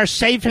undermine our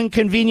safe and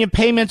convenient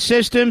payment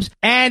systems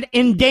and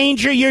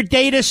endanger your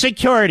data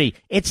security.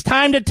 It's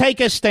time to take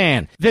a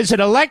stand. Visit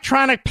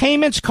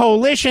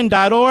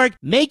electronicpaymentscoalition.org.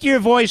 Make your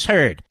voice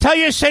heard. Tell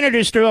your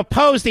senators to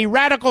oppose the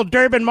radical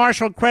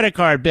Durbin-Marshall credit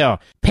card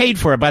bill, paid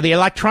for by the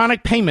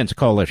Electronic Payments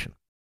Coalition.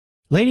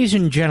 Ladies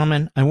and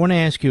gentlemen, I want to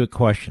ask you a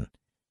question.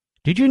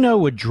 Did you know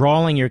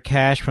withdrawing your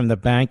cash from the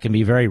bank can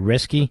be very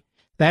risky?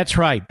 That's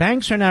right.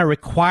 Banks are now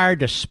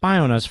required to spy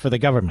on us for the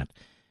government,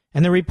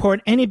 and they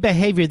report any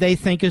behavior they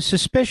think is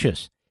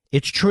suspicious.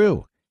 It's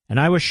true,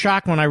 and I was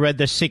shocked when I read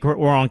The Secret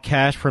War on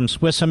Cash from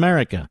Swiss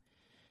America.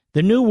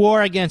 The new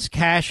war against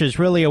cash is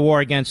really a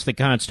war against the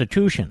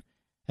Constitution,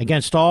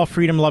 against all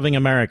freedom-loving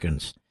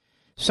Americans.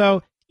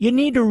 So you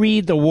need to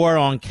read The War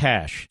on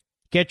Cash.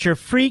 Get your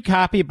free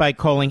copy by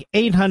calling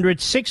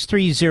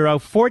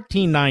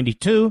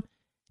 800-630-1492,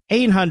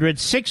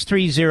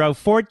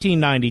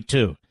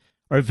 800-630-1492,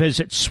 or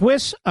visit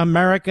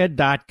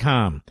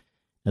SwissAmerica.com.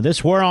 Now,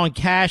 this war on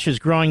cash is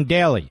growing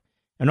daily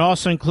and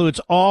also includes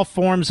all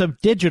forms of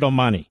digital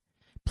money.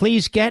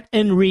 Please get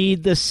and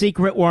read The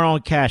Secret War on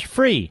Cash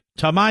free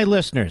to my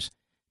listeners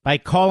by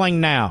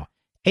calling now,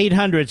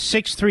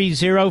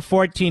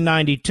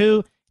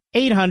 800-630-1492,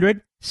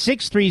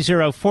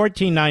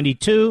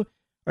 800-630-1492,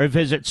 or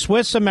visit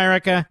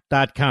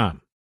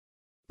SwissAmerica.com.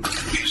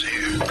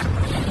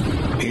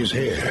 He's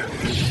here.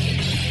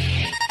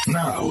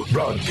 Now,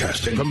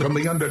 broadcasting from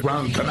the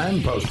underground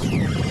command post,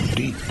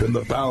 deep in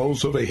the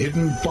bowels of a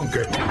hidden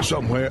bunker,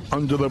 somewhere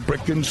under the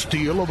brick and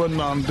steel of a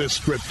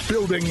nondescript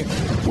building,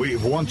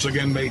 we've once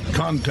again made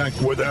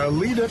contact with our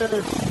leader,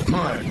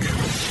 Mark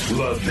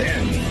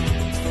Levin.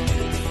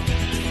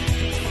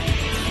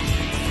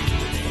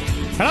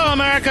 Hello,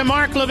 America.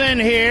 Mark Levin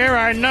here.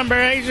 Our number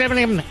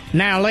 870.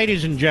 Now,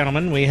 ladies and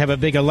gentlemen, we have a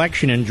big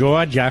election in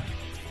Georgia.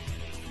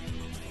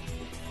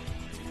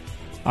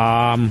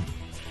 And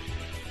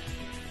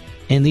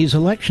these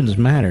elections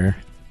matter.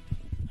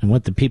 I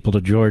want the people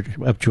of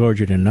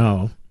Georgia to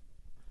know,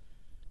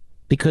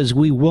 because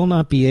we will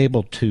not be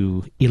able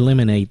to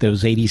eliminate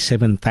those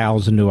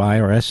 87,000 new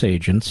IRS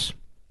agents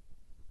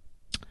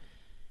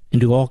and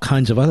do all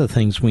kinds of other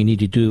things we need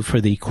to do for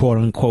the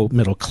quote-unquote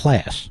middle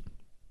class.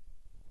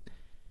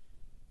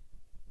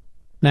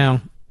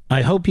 Now,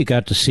 I hope you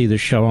got to see the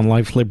show on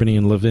Life, Liberty,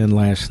 and Levin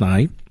last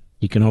night.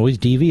 You can always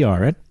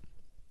DVR it.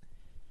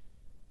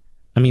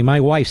 I mean, my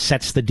wife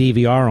sets the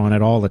DVR on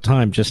it all the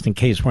time just in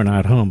case we're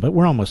not home, but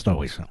we're almost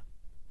always home.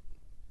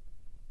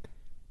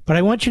 But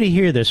I want you to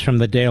hear this from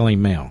the Daily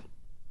Mail.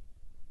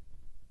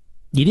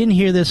 You didn't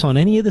hear this on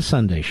any of the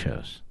Sunday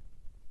shows.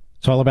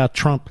 It's all about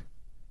Trump.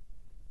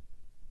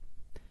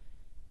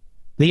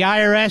 The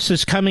IRS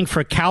is coming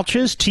for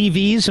couches,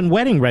 TVs, and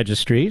wedding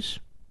registries.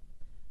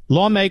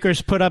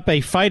 Lawmakers put up a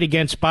fight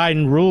against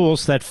Biden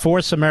rules that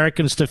force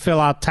Americans to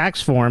fill out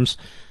tax forms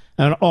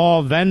on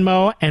all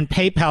Venmo and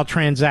PayPal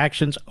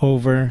transactions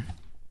over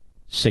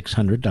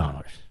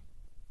 $600.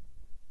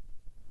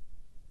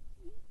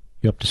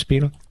 You up to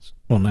speed on this?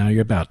 Well, now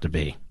you're about to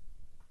be.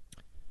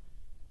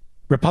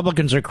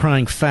 Republicans are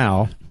crying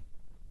foul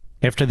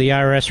after the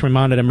IRS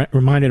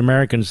reminded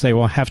Americans they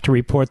will have to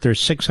report their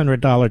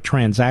 $600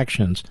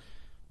 transactions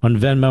on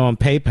Venmo and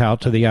PayPal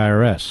to the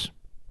IRS.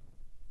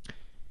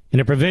 In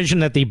a provision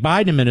that the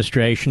Biden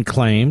administration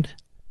claimed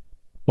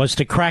was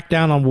to crack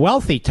down on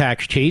wealthy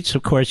tax cheats.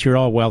 Of course, you're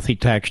all wealthy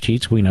tax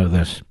cheats. We know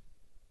this.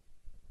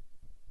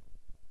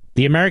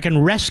 The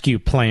American Rescue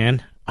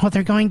Plan,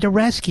 they're going to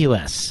rescue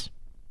us,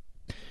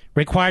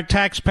 required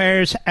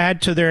taxpayers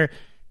add to their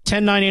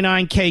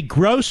 1099-K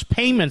gross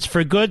payments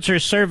for goods or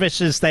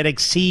services that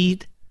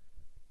exceed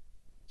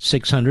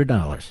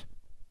 $600.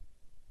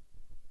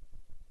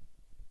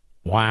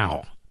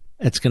 Wow.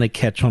 That's going to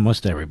catch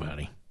almost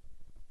everybody.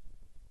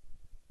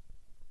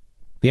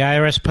 The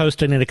IRS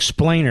posted an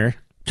explainer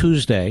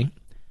Tuesday,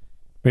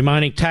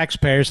 reminding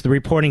taxpayers the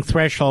reporting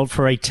threshold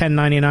for a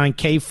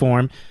 1099-K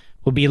form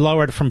will be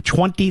lowered from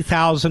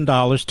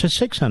 $20,000 to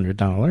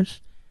 $600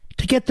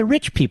 to get the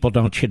rich people,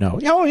 don't you know?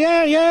 Oh,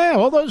 yeah,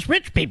 all those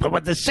rich people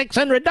with the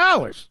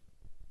 $600.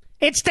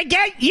 It's to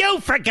get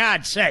you, for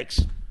God's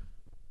sakes.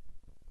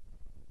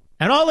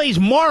 And all these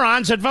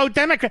morons that vote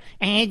Democrat.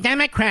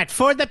 Democrat,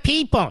 for the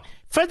people.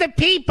 For the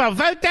people,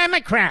 vote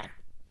Democrat.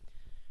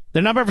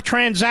 The number of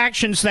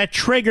transactions that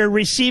trigger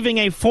receiving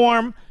a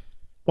form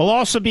will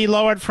also be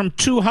lowered from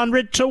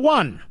 200 to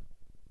 1.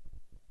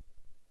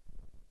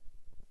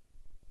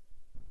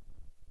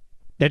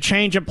 The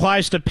change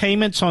applies to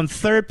payments on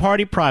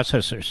third-party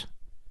processors,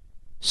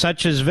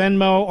 such as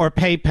Venmo or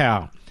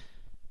PayPal,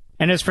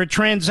 and is for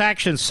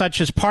transactions such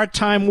as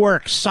part-time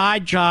work,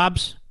 side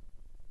jobs,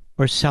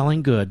 or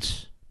selling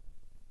goods.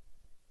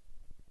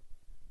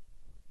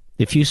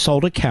 If you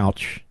sold a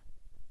couch,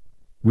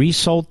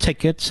 resold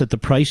tickets at the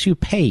price you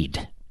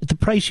paid,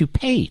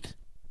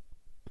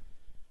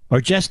 or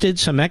just did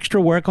some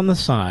extra work on the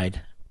side,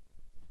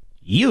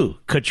 you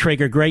could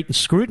trigger great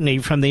scrutiny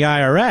from the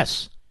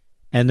IRS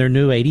and their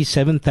new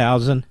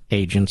 87,000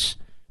 agents.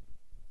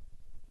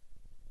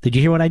 Did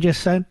you hear what I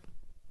just said?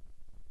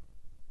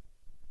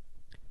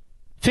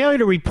 Failure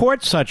to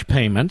report such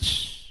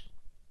payments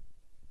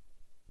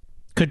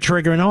could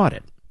trigger an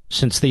audit,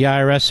 since the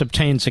IRS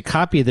obtains a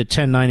copy of the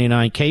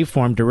 1099-K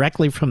form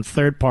directly from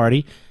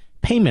third-party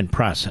payment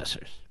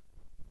processors.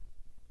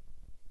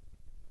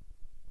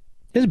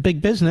 This is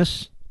big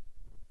business,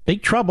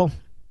 big trouble.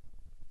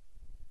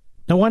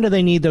 No wonder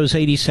they need those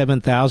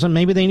 87,000.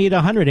 Maybe they need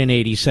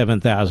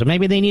 187,000.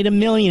 Maybe they need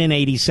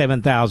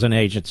 1,087,000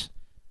 agents.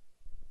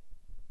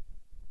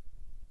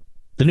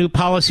 The new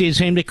policy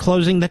is aimed at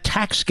closing the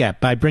tax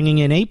gap by bringing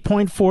in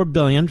 $8.4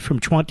 billion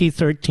from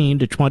 2013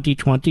 to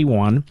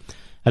 2021,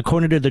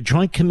 according to the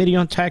Joint Committee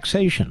on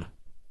Taxation.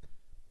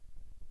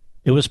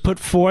 It was put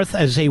forth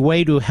as a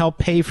way to help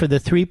pay for the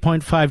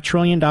 $3.5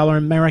 trillion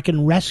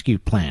American Rescue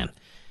Plan,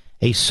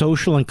 a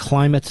social and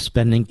climate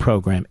spending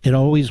program. It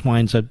always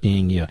winds up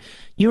being you.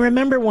 You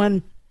remember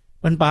when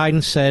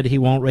Biden said he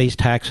won't raise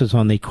taxes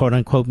on the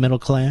quote-unquote middle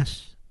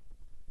class?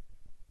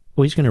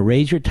 Well, he's going to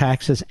raise your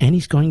taxes and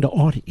he's going to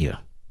audit you.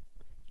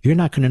 You're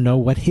not going to know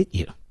what hit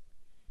you.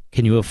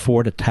 Can you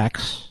afford a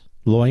tax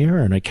lawyer or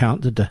an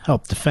accountant to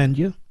help defend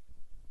you?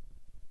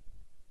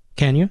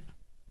 Can you?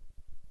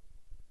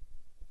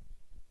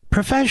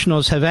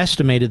 Professionals have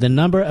estimated the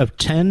number of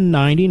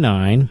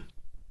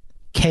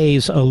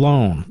 1099-Ks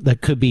alone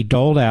that could be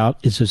doled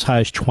out is as high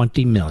as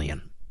 20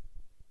 million.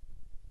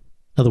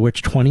 In other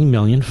words, 20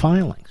 million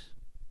filings.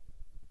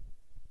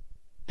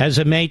 As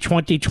of May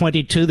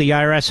 2022, the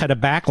IRS had a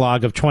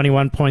backlog of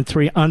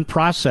 21.3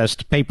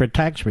 unprocessed paper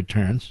tax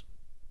returns.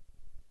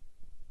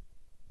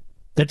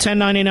 The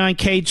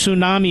 1099-K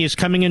tsunami is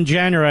coming in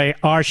January.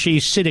 Archie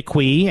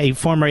Siddiqui, a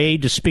former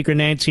aide to Speaker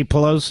Nancy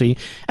Pelosi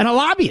and a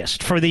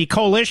lobbyist for the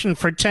Coalition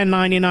for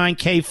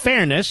 1099-K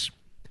Fairness.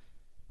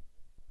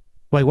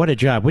 Wait, what a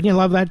job. Wouldn't you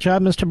love that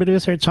job, Mr.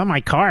 Producer? It's on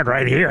my card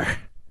right here.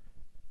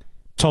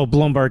 Told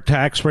Bloomberg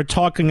Tax, we're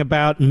talking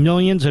about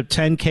millions of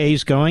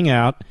 10Ks going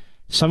out,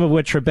 some of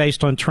which are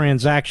based on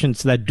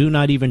transactions that do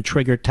not even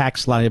trigger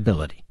tax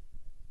liability.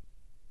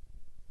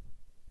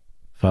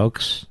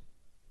 Folks,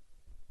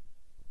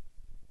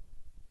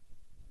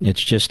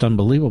 it's just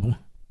unbelievable.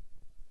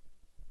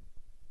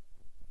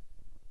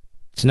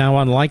 It's now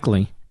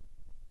unlikely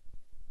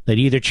that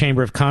either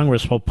chamber of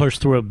Congress will push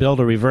through a bill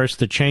to reverse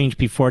the change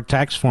before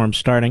tax forms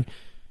start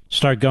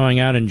going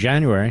out in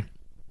January.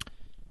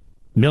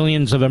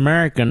 Millions of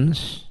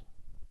Americans,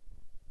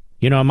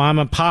 mom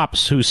and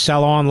pops who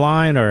sell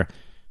online or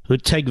who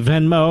take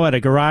Venmo at a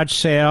garage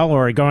sale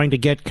or are going to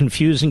get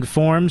confusing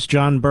forms.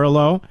 John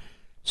Berlow,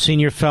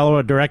 senior fellow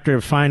and director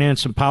of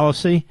finance and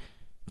policy,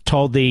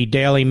 told the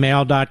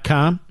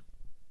DailyMail.com.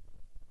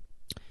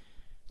 In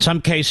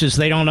some cases,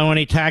 they don't owe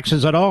any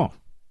taxes at all.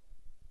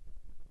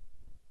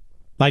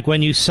 Like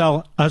when you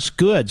sell us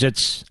goods,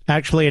 it's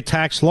actually a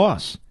tax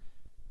loss.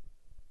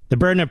 The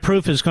burden of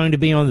proof is going to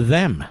be on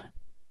them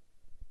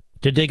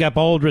to dig up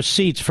old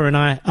receipts for an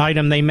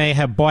item they may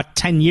have bought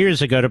 10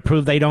 years ago to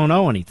prove they don't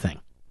owe anything.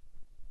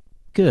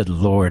 Good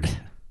Lord.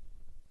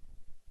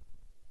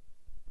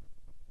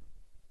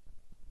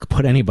 Could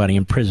put anybody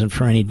in prison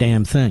for any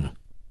damn thing.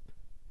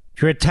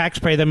 If you're a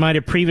taxpayer that might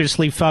have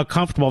previously felt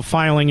comfortable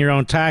filing your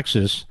own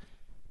taxes,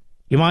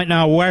 you might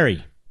now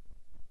worry.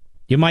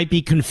 You might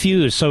be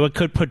confused, so it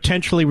could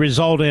potentially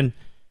result in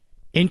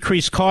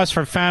increased costs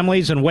for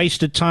families and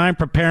wasted time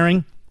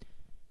preparing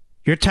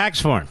your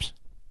tax forms.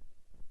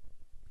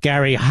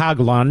 Gary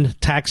Haglund,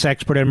 tax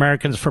expert at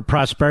Americans for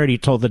Prosperity,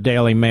 told the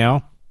Daily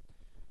Mail.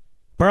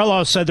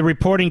 Berlow said the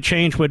reporting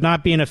change would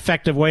not be an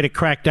effective way to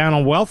crack down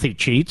on wealthy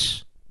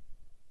cheats.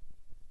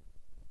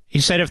 He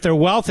said if they're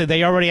wealthy,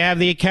 they already have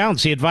the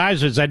accounts, the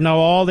advisors that know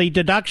all the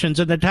deductions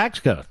in the tax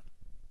code.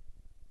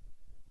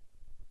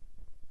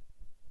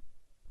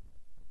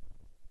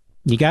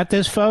 You got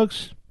this,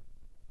 folks?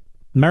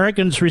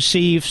 Americans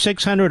receive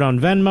 $600 on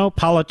Venmo.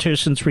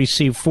 Politicians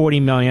receive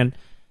 $40 million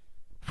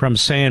from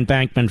Sam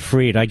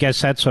Bankman-Fried. I guess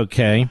that's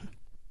okay.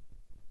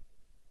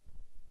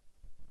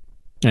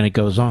 And it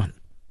goes on.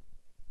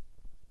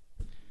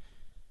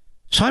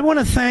 So I want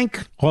to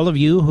thank all of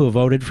you who have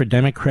voted for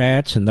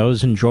Democrats and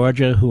those in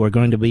Georgia who are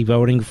going to be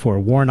voting for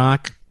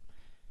Warnock.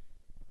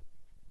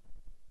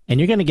 And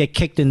you're going to get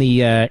kicked in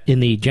the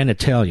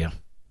genitalia.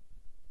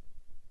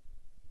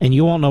 And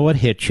you won't know what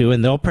hit you,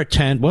 and they'll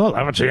pretend, well,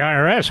 that was the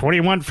IRS. What do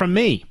you want from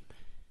me?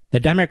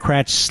 The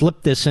Democrats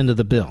slipped this into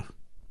the bill.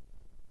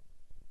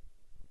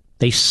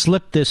 They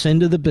slipped this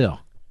into the bill.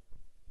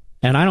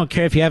 And I don't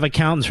care if you have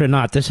accountants or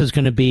not. This is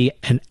going to be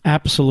an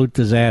absolute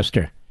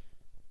disaster.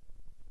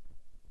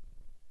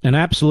 An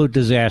absolute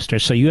disaster.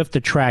 So you have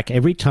to track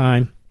every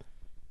time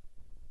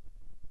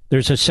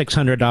there's a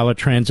 $600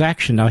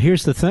 transaction. Now,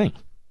 here's the thing.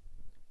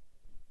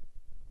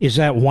 Is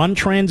that one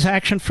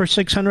transaction for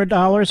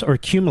 $600 or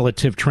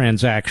cumulative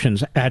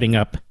transactions adding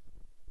up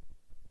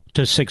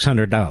to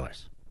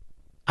 $600?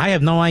 I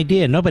have no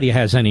idea. Nobody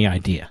has any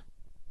idea.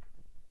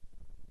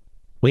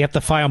 We have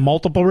to file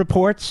multiple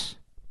reports.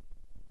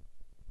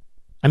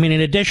 I mean,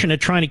 in addition to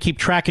trying to keep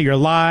track of your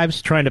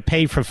lives, trying to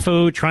pay for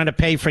food, trying to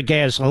pay for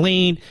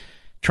gasoline,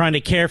 trying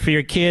to care for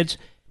your kids,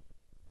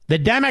 the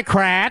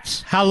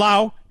Democrats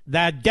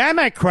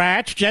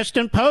just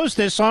imposed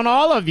this on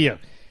all of you.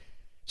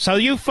 So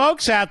you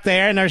folks out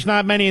there, and there's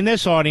not many in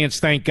this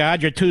audience, thank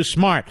God, you're too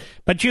smart.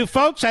 But you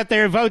folks out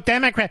there who vote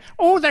Democrat,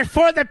 oh, they're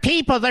for the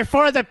people, they're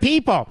for the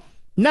people.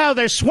 No,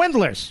 they're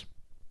swindlers.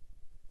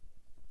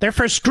 They're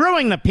for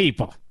screwing the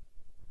people.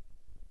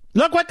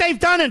 Look what they've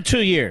done in 2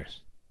 years.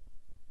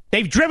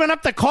 They've driven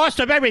up the cost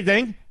of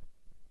everything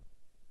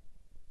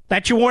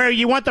where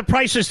you want the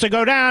prices to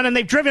go down, and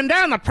they've driven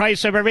down the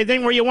price of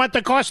everything where you want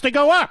the cost to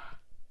go up.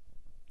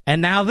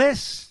 And now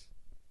this.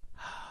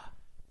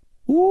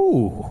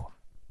 Ooh.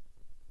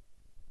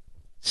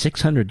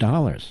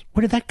 $600.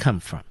 Where did that come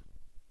from?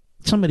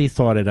 Somebody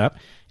thought it up.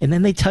 And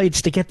then they tell you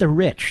it's to get the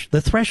rich.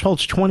 The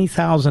threshold's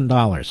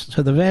 $20,000.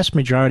 So the vast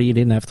majority, you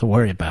didn't have to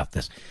worry about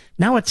this.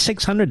 Now it's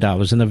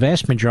 $600, and the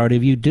vast majority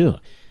of you do.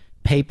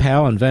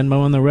 PayPal and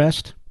Venmo and the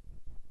rest.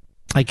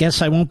 I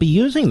guess I won't be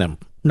using them.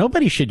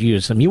 Nobody should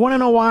use them. You want to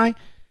know why?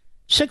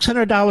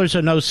 $600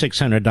 or no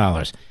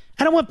 $600.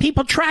 I don't want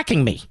people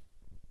tracking me.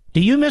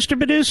 Do you, Mr.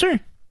 Producer? I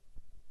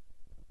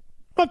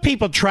want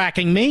people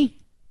tracking me.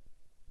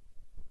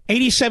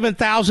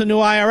 87,000 new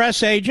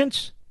IRS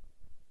agents.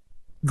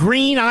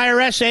 Green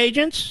IRS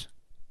agents.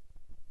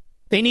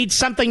 They need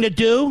something to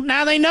do.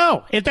 Now they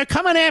know. If they're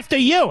coming after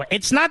you,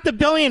 it's not the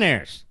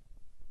billionaires.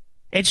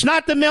 It's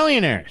not the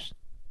millionaires.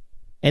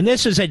 And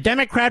this is a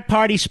Democrat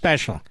Party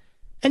special.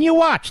 And you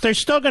watch. They're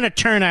still going to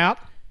turn out.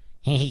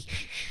 Hey,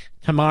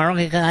 tomorrow,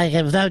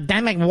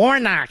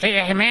 Warnock,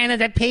 man of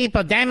the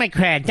people,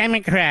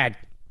 Democrat.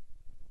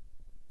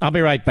 I'll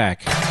be right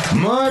back.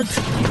 Mark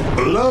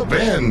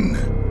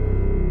Levin.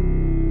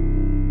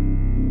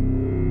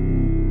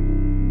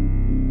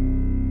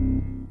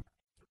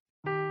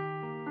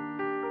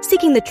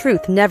 Seeking the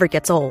truth never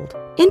gets old.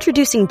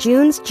 Introducing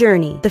June's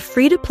Journey, the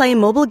free-to-play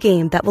mobile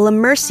game that will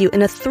immerse you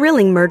in a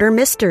thrilling murder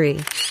mystery.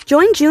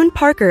 Join June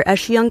Parker as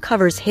she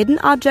uncovers hidden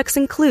objects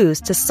and clues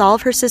to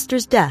solve her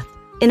sister's death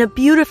in a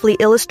beautifully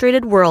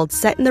illustrated world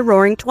set in the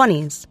Roaring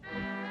 '20s.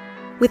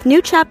 With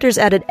new chapters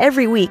added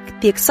every week,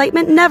 the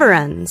excitement never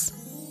ends.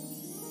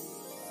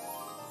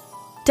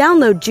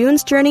 Download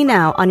June's Journey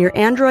now on your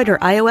Android or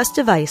iOS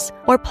device,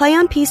 or play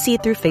on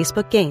PC through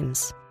Facebook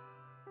Games.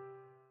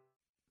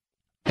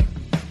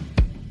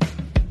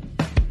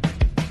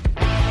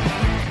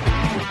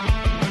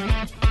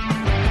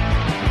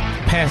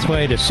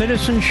 Pathway to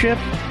citizenship,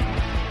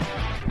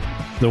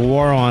 the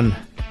war on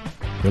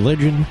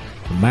religion,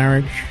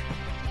 marriage,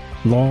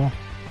 law,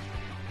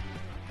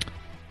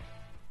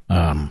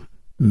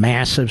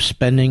 massive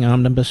spending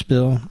omnibus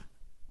bill,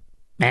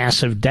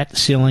 massive debt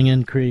ceiling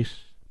increase,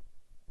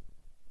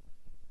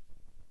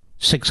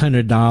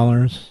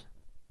 $600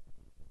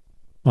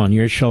 on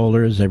your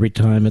shoulders every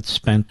time it's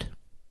spent.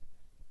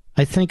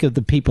 I think of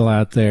the people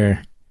out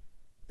there,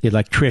 the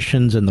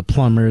electricians and the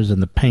plumbers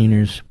and the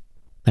painters,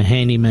 the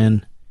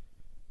handymen,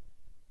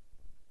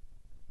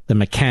 the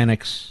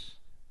mechanics,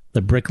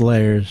 the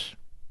bricklayers,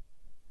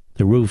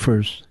 the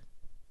roofers.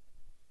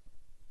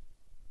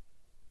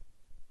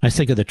 I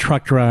think of the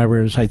truck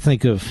drivers. I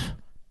think of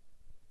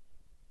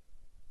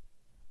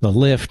the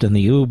Lyft and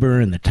the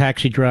Uber and the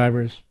taxi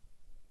drivers,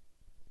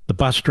 the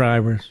bus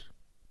drivers.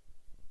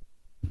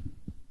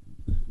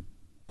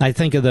 I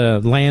think of the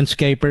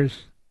landscapers.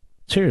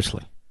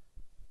 Seriously.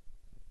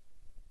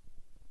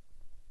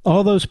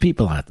 All those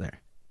people out there.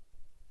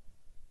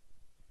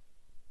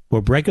 We're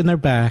breaking their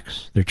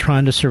backs. They're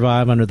trying to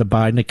survive under the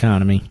Biden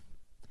economy.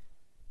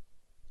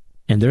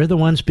 And they're the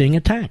ones being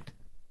attacked.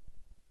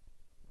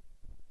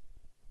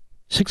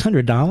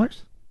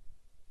 $600?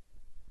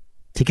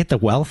 To get the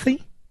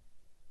wealthy?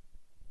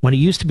 When it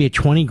used to be at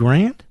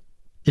 $20,000?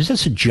 Is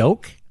this a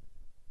joke?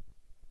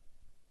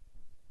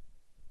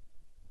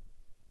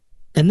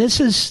 And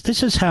this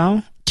is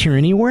how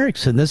tyranny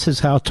works, and this is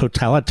how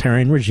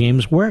totalitarian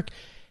regimes work.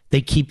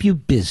 They keep you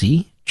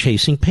busy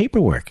chasing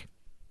paperwork.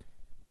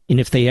 And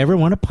if they ever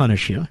want to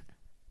punish you,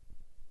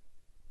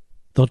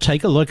 they'll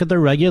take a look at the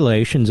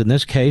regulations, in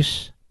this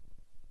case,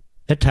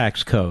 the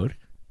tax code,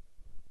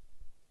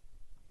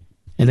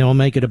 and they will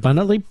make it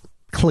abundantly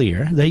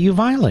clear that you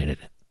violated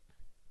it.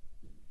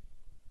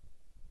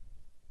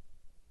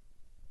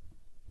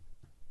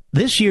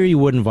 This year you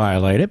wouldn't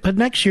violate it, but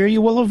next year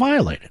you will have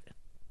violated it.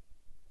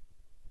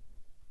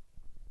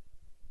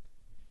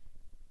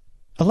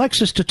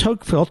 Alexis de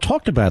Tocqueville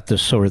talked about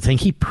this sort of thing.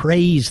 He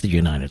praised the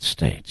United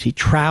States. He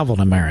traveled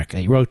America.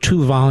 He wrote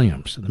 2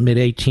 volumes in the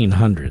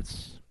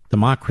mid-1800s.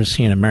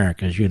 Democracy in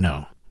America, as you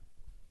know.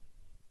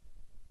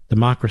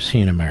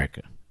 Democracy in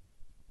America.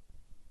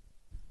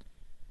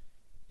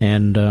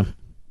 And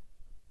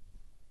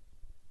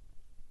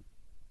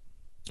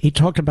he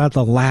talked about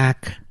the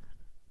lack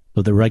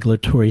of the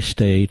regulatory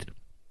state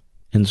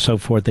and so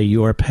forth that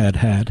Europe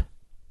had.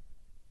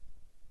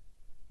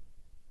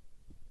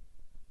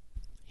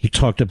 He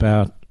talked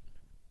about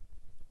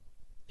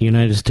the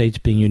United States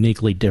being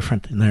uniquely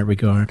different in that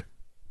regard.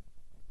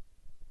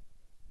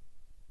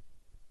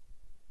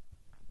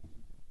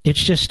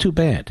 It's just too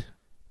bad.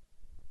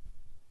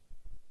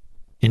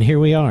 And here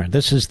we are.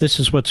 This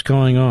is what's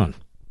going on.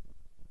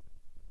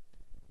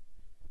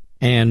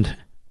 And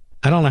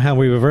I don't know how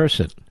we reverse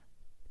it.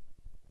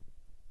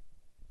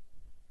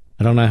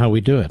 I don't know how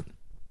we do it.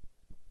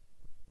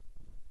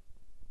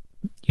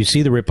 You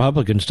see the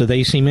Republicans, do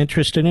they seem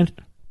interested in it?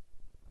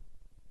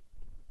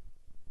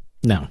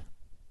 No.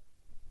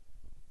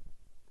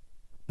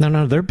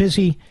 No, they're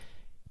busy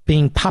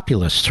being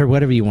populists or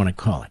whatever you want to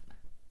call it.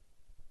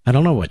 I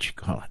don't know what you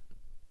call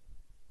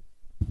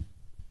it.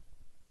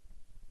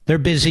 They're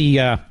busy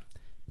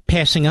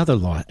passing other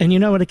laws. And you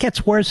know what? It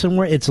gets worse and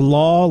worse. It's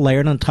law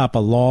layered on top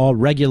of law,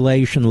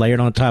 regulation layered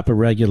on top of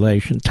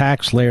regulation,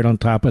 tax layered on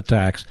top of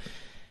tax.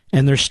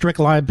 And there's strict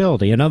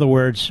liability. In other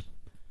words,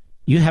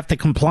 you have to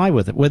comply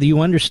with it, whether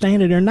you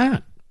understand it or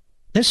not.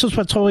 This is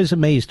what's always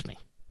amazed me.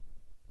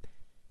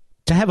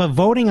 To have a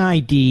voting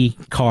ID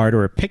card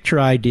or a picture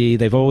ID,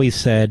 they've always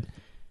said,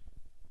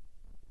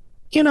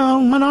 you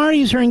know,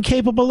 minorities are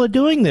incapable of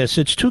doing this.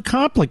 It's too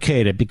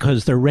complicated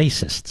because they're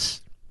racists.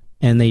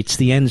 And it's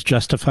the ends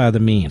justify the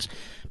means.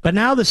 But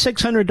now the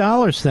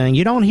 $600 thing,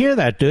 you don't hear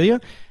that, do you?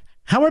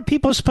 How are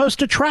people supposed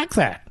to track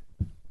that?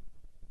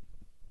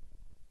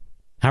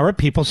 How are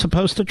people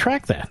supposed to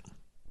track that?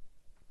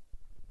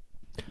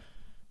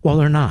 Well,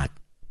 they're not.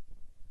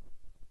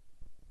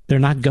 They're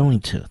not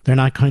going to. They're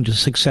not going to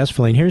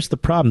successfully. And here's the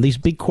problem. These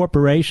big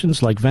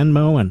corporations like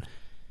Venmo and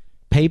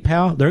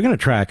PayPal, they're going to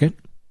track it.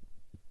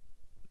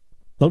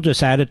 They'll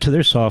just add it to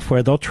their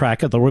software. They'll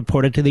track it. They'll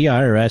report it to the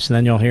IRS. And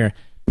then you'll hear,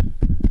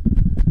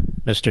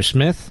 Mr.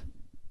 Smith?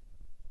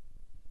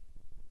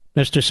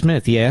 Mr.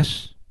 Smith,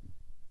 yes?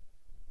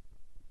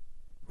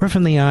 We're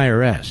from the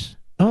IRS.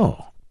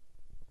 Oh.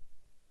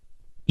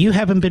 You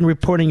haven't been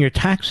reporting your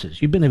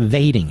taxes. You've been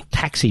evading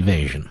tax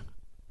evasion.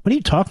 What are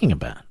you talking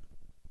about?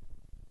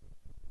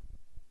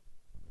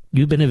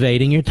 You've been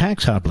evading your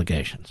tax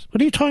obligations.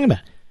 What are you talking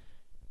about?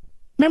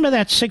 Remember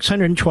that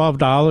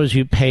 $612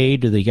 you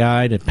paid to the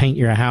guy to paint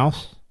your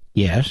house?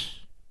 Yes.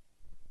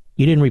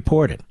 You didn't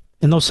report it.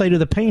 And they'll say to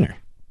the painter,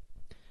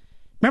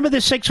 remember the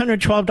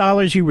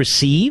 $612 you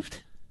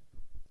received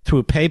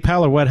through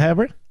PayPal or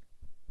whatever?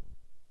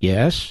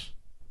 Yes.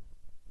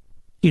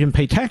 You didn't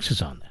pay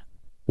taxes on that.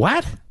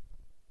 What?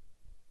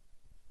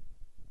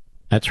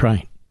 That's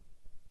right.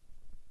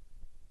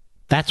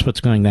 That's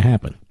what's going to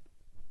happen.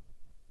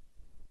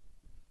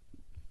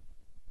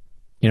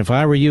 And if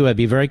I were you, I'd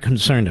be very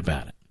concerned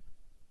about it.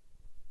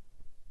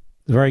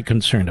 Very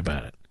concerned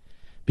about it.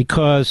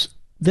 Because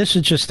this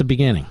is just the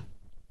beginning.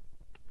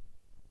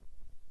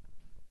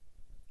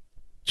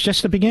 It's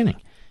just the beginning.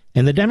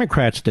 And the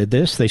Democrats did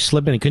this. They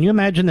slipped in. Can you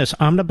imagine this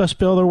omnibus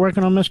bill they're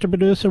working on, Mr.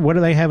 Producer? What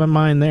do they have in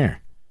mind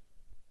there?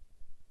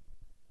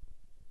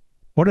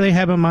 What do they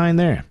have in mind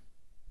there?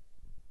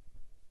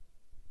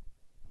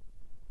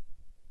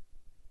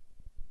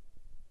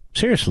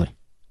 Seriously.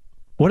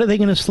 What are they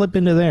going to slip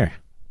into there?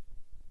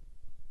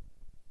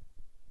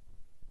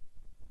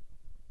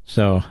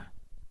 So,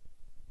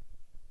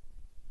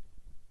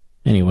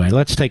 anyway,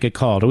 let's take a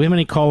call. Do we have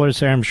any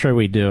callers there? I'm sure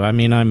we do. I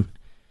mean, I'm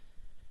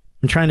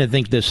trying to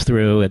think this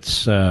through.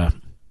 It's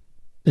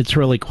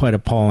really quite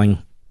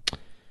appalling.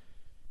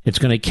 It's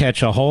going to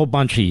catch a whole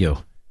bunch of you.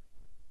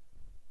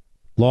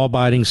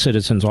 Law-abiding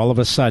citizens. All of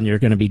a sudden, you're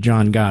going to be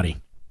John Gotti.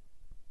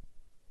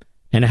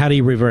 And how do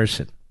you reverse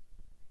it?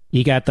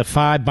 You got the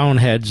 5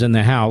 boneheads in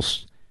the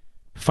House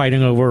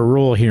fighting over a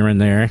rule here and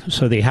there,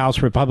 so the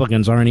House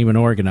Republicans aren't even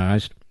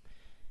organized.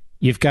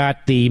 You've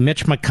got the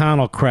Mitch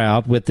McConnell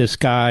crowd with this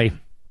guy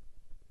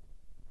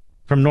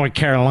from North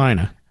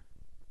Carolina,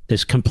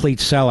 this complete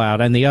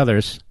sellout, and the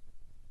others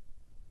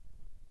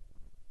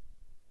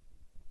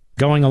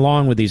going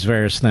along with these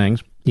various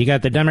things. You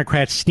got the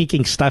Democrats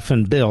sneaking stuff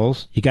in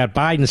bills. You got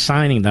Biden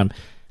signing them.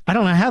 I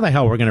don't know how the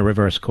hell we're going to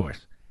reverse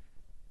course.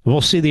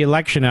 We'll see the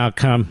election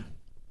outcome,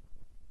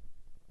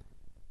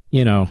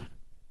 you know,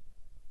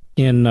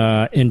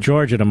 in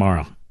Georgia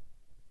tomorrow.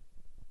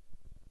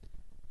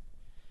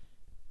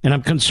 And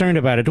I'm concerned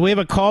about it. Do we have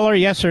a caller?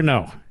 Yes or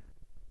no?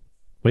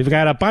 We've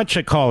got a bunch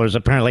of callers,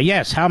 apparently.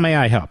 Yes, how may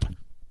I help?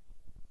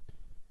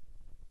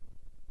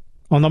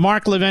 On the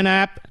Mark Levin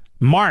app,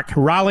 Mark,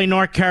 Raleigh,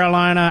 North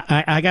Carolina.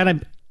 I got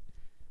to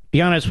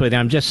be honest with you.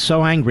 I'm just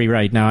so angry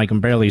right now I can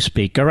barely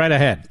speak. Go right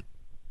ahead.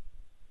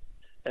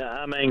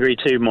 I'm angry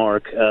too,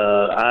 Mark.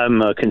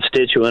 I'm a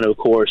constituent, of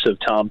course, of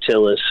Thom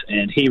Tillis,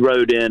 and he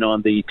rode in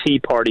on the Tea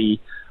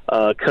Party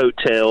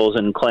coattails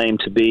and claimed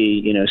to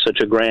be, you know, such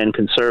a grand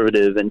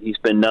conservative, and he's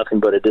been nothing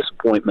but a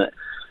disappointment.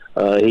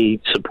 He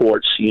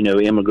supports, you know,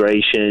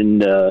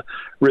 immigration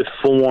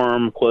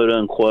reform, quote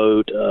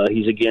unquote.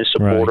 He's against a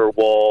border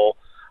wall.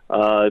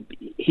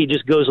 He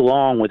just goes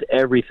along with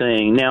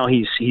everything. Now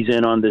he's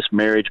in on this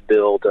marriage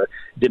bill to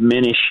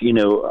diminish, you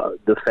know,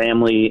 the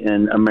family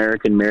and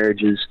American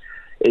marriages.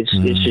 It's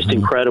just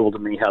incredible to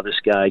me how this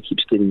guy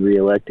keeps getting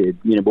reelected.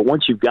 You know, but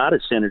once you've got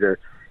a senator,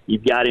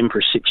 you've got him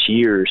for 6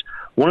 years.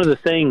 One of the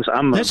things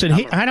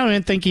I don't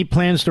even think he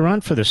plans to run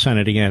for the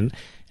Senate again.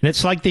 And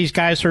it's like these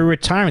guys are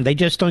retiring. They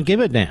just don't give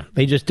a damn.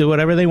 They just do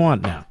whatever they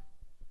want now.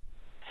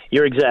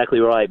 You're exactly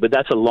right, but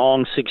that's a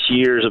long 6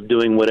 years of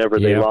doing whatever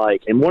they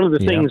like. And one of the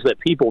things that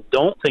people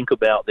don't think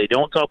about, they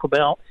don't talk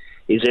about,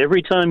 is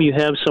every time you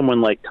have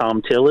someone like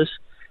Thom Tillis,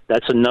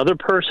 that's another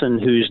person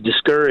who's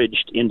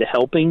discouraged into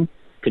helping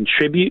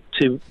contribute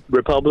to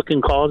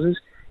Republican causes.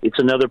 It's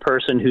another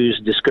person who's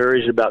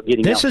discouraged about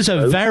getting This is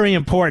a very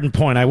important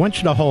point. I want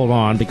you to hold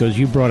on because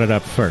you brought it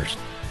up first.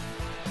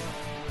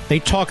 They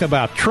talk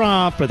about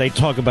Trump, or they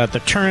talk about the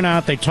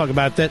turnout, they talk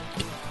about that.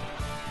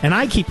 And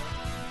I keep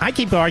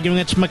arguing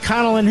it's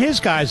McConnell and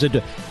his guys that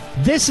do.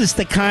 This is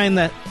the kind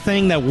of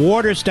thing that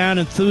waters down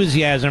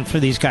enthusiasm for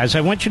these guys.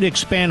 I want you to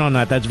expand on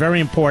that. That's very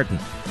important.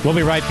 We'll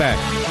be right back.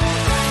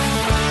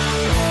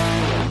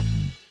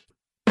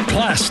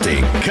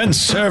 Blasting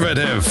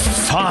conservative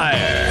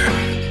fire.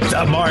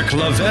 The Mark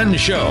Levin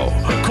Show.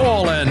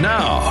 Call in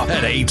now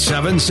at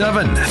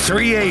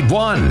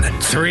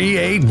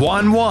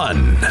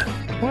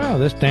 877-381-3811. Wow,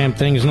 this damn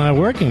thing's not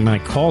working. My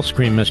call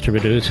screen, Mr.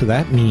 Producer.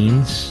 That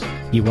means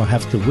you will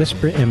have to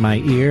whisper in my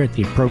ear at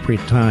the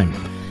appropriate time.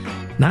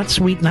 Not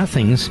sweet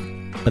nothings,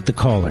 but the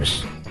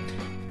callers.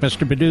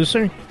 Mr.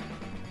 Producer,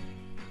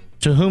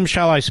 to whom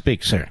shall I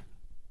speak, sir?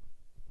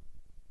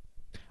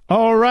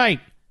 All right.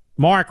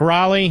 Mark,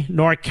 Raleigh,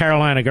 North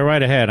Carolina. Go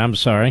right ahead. I'm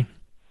sorry.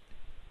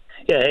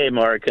 Yeah, hey,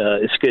 Mark.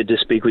 It's good to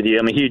speak with you.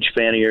 I'm a huge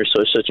fan of yours,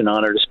 so it's such an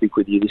honor to speak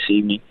with you this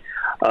evening.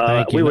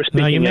 Thank you. We were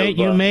speaking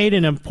you made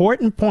an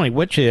important point,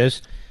 which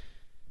is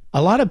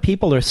a lot of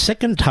people are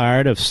sick and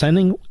tired of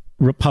sending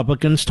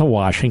Republicans to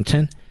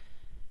Washington,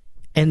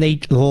 and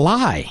they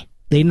lie.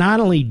 They not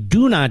only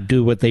do not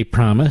do what they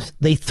promise,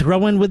 they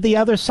throw in with the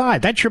other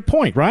side. That's your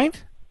point,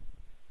 right?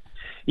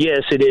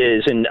 Yes, it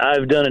is, and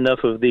I've done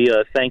enough of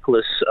the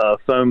thankless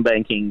phone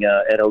banking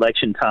at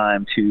election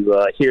time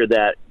to hear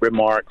that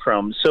remark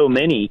from so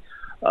many,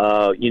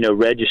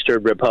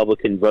 registered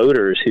Republican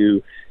voters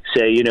who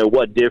say,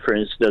 what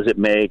difference does it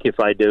make if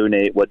I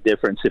donate? What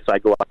difference if I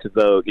go out to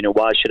vote?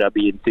 Why should I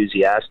be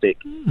enthusiastic?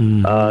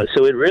 Mm-hmm.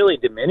 So it really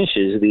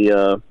diminishes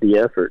the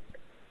effort.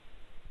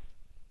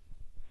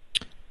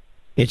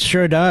 It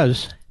sure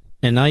does.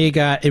 And now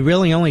it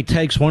really only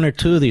takes one or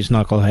two of these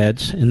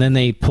knuckleheads, and then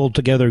they pull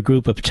together a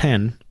group of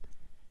 10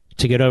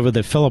 to get over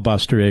the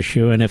filibuster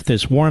issue. And if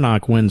this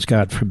Warnock wins,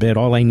 God forbid,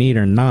 all they need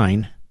are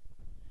 9.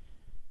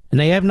 And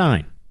they have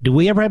 9. Do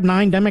we ever have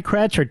 9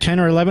 Democrats or 10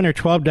 or 11 or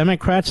 12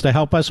 Democrats to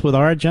help us with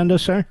our agenda,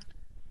 sir?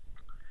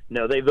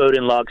 No, they vote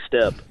in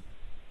lockstep.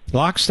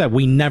 Lockstep,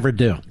 we never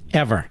do,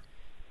 ever.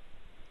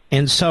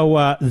 And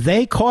so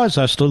they cause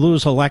us to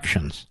lose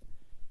elections.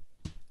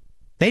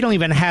 They don't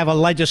even have a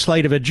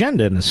legislative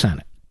agenda in the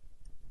Senate.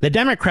 The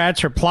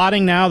Democrats are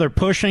plotting now. They're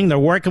pushing. They're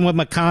working with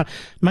McConnell.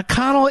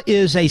 McConnell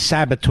is a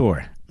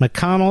saboteur.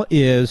 McConnell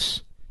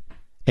is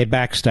a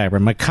backstabber.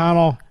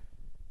 McConnell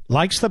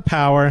likes the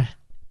power.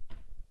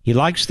 He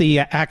likes the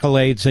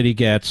accolades that he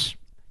gets.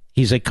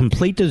 He's a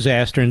complete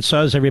disaster, and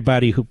so is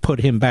everybody who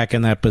put him back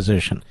in that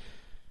position.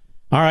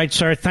 All right,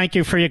 sir. Thank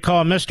you for your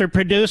call. Mr.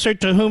 Producer,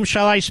 to whom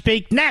shall I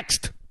speak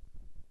next?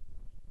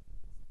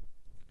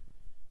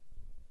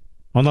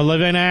 On the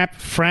Levin app,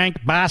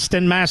 Frank,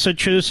 Boston,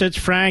 Massachusetts.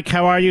 Frank,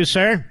 how are you,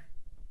 sir?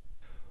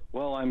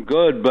 Well, I'm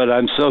good, but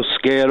I'm so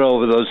scared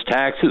over those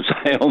taxes,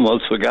 I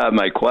almost forgot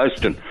my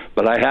question,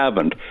 but I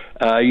haven't.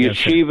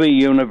 Yeshiva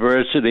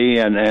University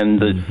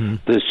and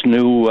this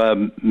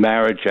new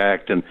Marriage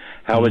Act and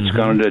how it's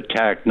going to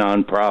attack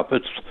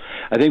nonprofits.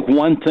 I think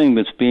one thing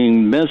that's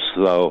being missed,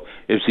 though,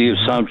 is the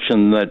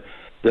assumption that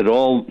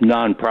all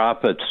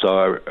nonprofits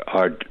are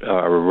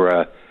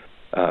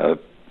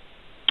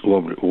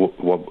what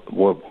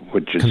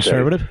would you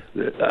conservative?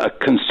 Say?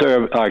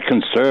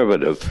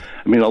 Conservative.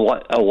 I mean, a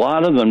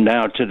lot of them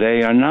now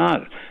today are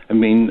not. I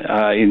mean,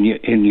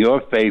 in your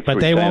faith, but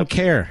they won't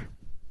care.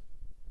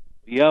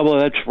 Yeah, well,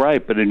 that's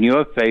right. But in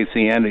your faith,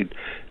 they're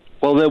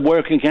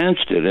working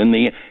against it.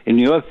 In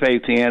your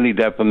faith, the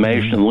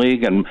Anti-Defamation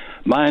League and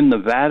mine, the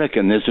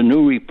Vatican. There's a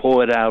new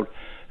report out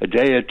a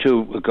day or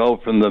two ago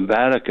from the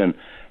Vatican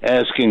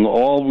asking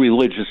all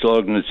religious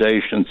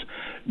organizations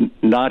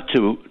not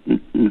to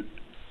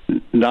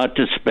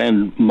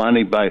spend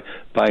money by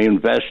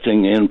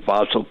investing in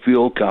fossil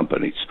fuel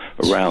companies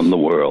around the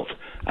world.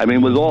 I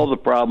mean, with all the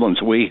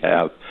problems we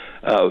have,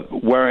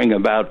 worrying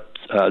about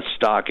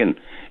stock in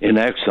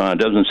Exxon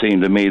doesn't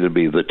seem to me to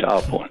be the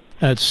top one.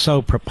 That's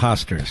so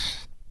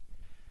preposterous.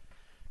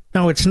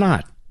 No, it's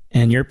not.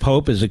 And your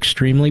Pope is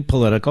extremely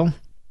political,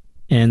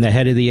 and the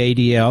head of the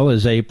ADL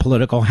is a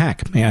political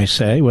hack, may I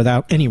say,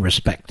 without any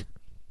respect.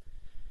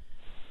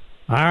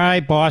 All right,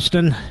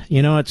 Boston.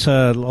 It's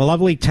a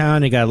lovely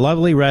town. You got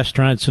lovely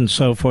restaurants and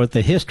so forth.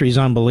 The history's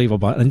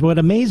unbelievable. And what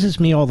amazes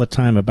me all the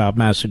time about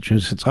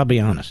Massachusetts, I'll be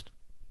honest,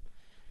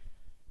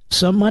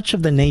 so much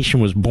of the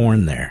nation was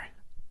born there.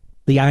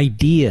 The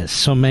ideas,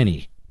 so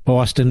many.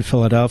 Boston,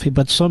 Philadelphia,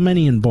 but so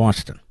many in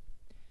Boston.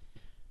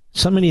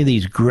 So many of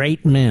these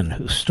great men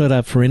who stood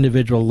up for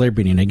individual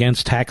liberty and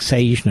against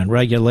taxation and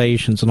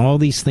regulations and all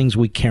these things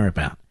we care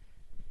about.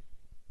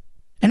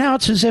 And now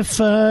it's as if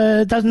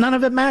none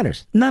of it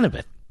matters. None of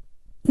it.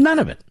 None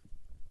of it.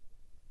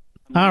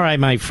 All right,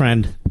 my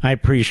friend. I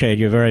appreciate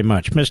you very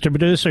much. Mr.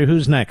 Producer,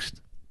 who's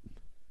next?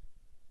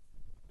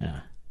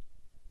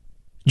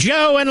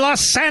 Joe in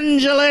Los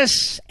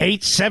Angeles,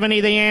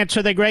 870 The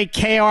Answer, the great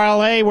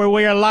KRLA, where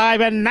we are live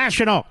and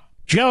national.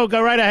 Joe,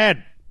 go right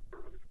ahead.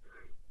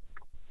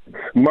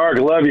 Mark,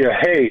 love you.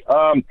 Hey,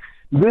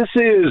 this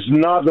is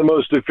not the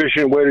most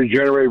efficient way to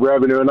generate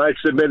revenue, and I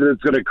submit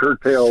it's going to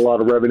curtail a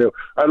lot of revenue.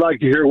 I'd like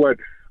to hear what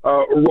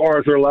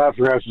Arthur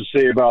Laffer has to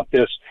say about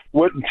this.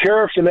 What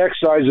tariffs and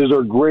excises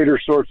are greater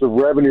source of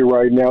revenue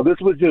right now. This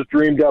was just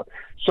dreamed up.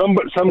 Some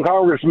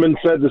congressman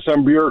said to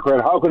some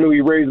bureaucrat, how can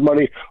we raise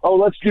money? Oh,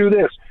 let's do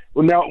this.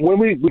 Well, now, when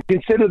we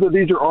consider that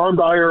these are armed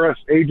IRS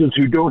agents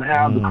who don't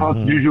have the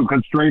constitutional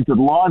constraints that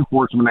law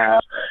enforcement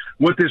has,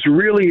 what this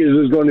really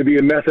is going to be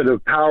a method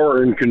of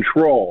power and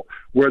control,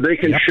 where they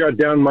can shut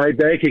down my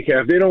bank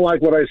account. If they don't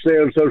like what I say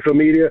on social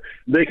media,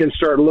 they can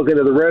start looking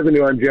at the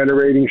revenue I'm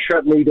generating,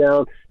 shut me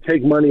down,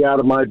 take money out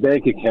of my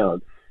bank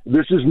account.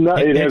 This is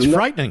not. It's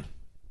frightening.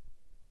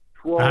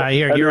 You're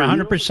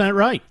 100%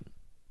 right.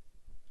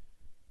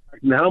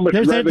 How much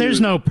there's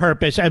no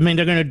purpose. I mean,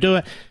 they're going to do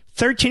it.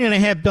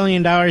 $13.5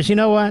 billion. You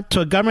know what?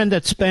 To a government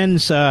that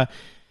spends $6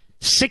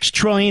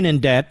 trillion in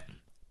debt,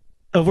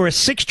 over a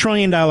 $6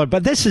 trillion.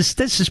 But this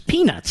is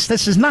peanuts.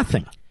 This is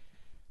nothing.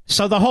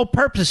 So the whole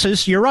purpose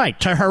is, you're right,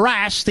 to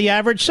harass the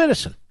average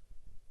citizen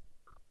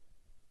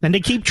and to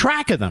keep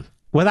track of them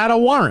without a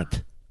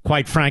warrant.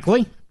 Quite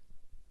frankly,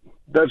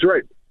 that's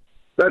right.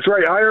 That's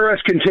right.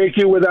 IRS can take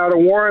you without a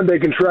warrant. They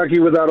can track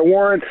you without a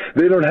warrant.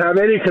 They don't have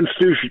any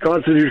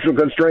constitutional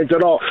constraints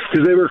at all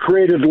because they were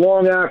created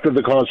long after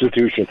the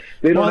Constitution.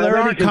 There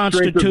are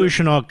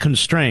constitutional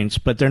constraints,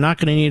 but they're not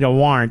going to need a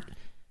warrant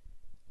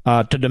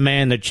to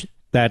demand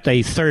that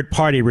a third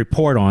party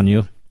report on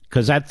you,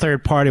 because that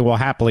third party will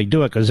happily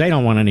do it because they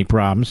don't want any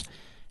problems,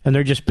 and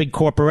they're just big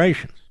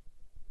corporations.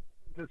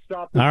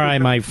 All right,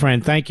 my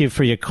friend. Thank you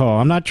for your call.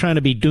 I'm not trying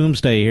to be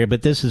doomsday here,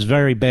 but this is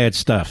very bad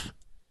stuff.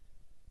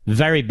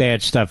 Very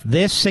bad stuff.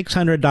 This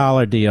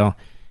 $600 deal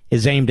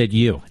is aimed at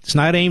you. It's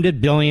not aimed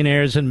at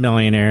billionaires and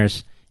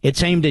millionaires.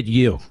 It's aimed at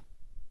you.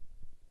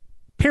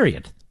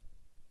 Period.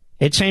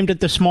 It's aimed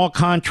at the small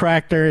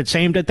contractor. It's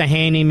aimed at the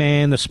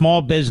handyman, the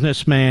small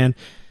businessman.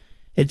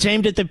 It's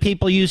aimed at the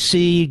people you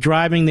see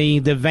driving the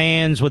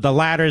vans with the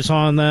ladders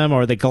on them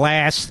or the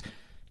glass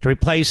to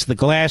replace the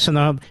glass in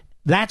the...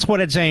 That's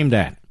what it's aimed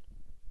at.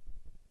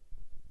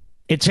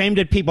 It's aimed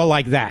at people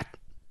like that.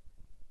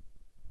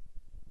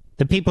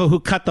 The people who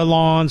cut the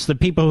lawns, the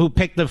people who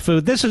pick the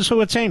food. This is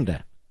who it's aimed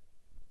at.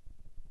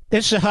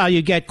 This is how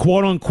you get,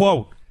 quote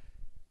unquote,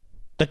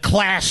 the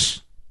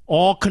class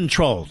all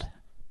controlled.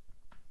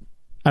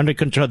 Under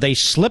control. They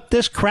slip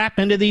this crap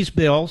into these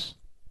bills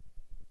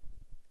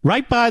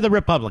right by the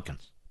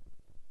Republicans.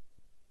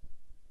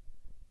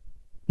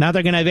 Now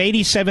they're going to have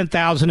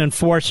 87,000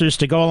 enforcers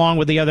to go along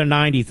with the other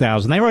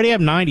 90,000. They already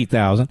have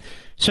 90,000.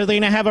 So they're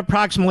going to have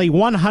approximately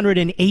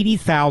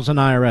 180,000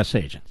 IRS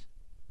agents.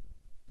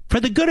 For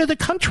the good of the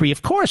country,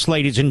 of course,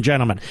 ladies and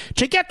gentlemen.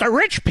 To get the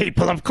rich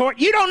people, of course.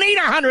 You don't need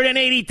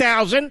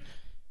 180,000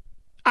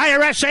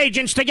 IRS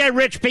agents to get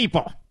rich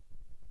people.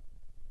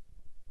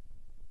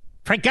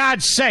 For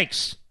God's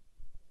sakes.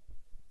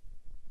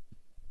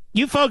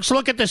 You folks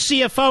look at the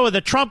CFO of the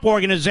Trump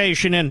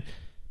organization in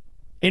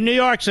New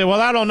York and say, well,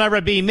 that'll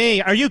never be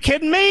me. Are you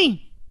kidding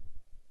me?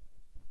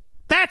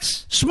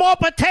 That's small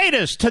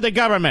potatoes to the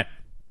government.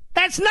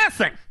 That's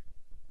nothing.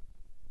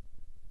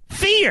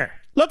 Fear.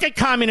 Look at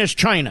communist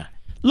China.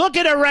 Look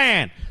at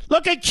Iran.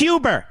 Look at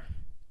Cuba.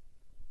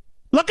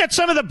 Look at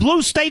some of the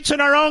blue states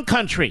in our own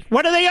country.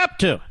 What are they up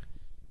to?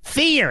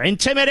 Fear,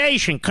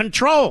 intimidation,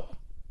 control.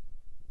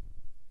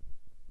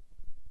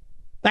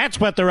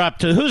 That's what they're up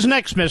to. Who's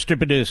next, Mr.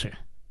 Producer?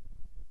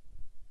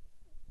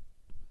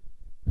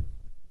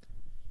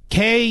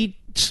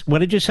 What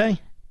did you say?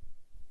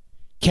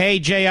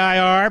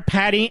 KJIR,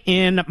 Patty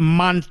in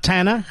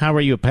Montana. How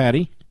are you,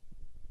 Patty?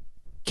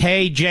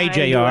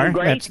 KJJR,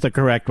 that's the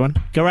correct one.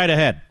 Go right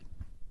ahead.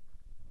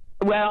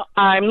 Well,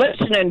 I'm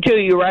listening to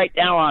you right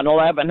now on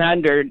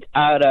 1100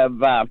 out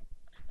of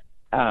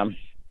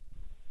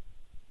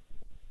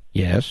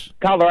yes,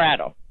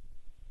 Colorado.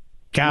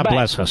 God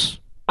bless us.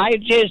 I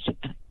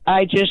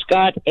just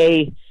got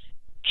a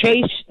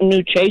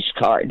new Chase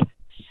card,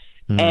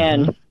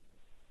 and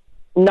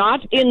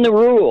not in the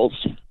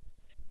rules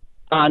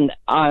on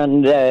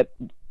the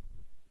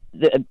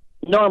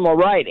normal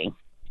writing,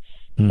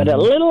 but a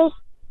little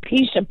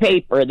piece of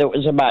paper that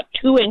was about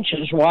 2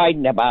 inches wide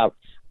and about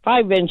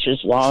 5 inches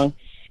long,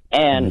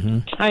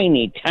 and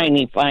tiny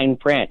fine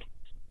print.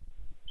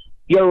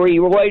 Your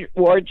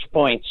rewards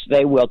points,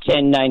 they will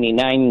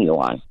 1099 you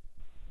on.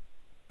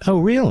 Oh,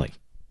 really?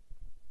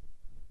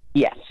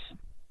 Yes.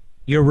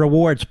 Your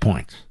rewards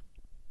points.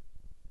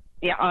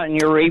 Yeah, on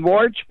your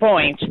rewards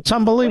points. It's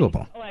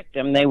unbelievable. Collect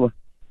them, they will.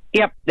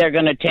 Yep, they're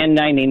going to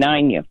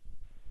 1099 you,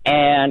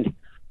 and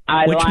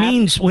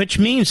which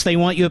means they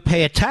want you to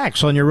pay a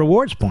tax on your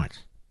rewards points.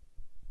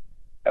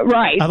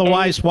 Right.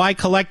 Otherwise, why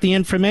collect the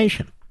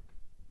information?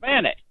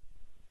 Man it.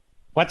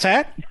 What's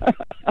that?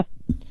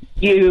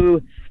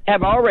 You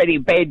have already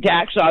paid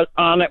tax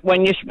on it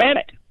when you spent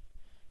it.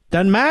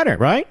 Doesn't matter,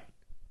 right?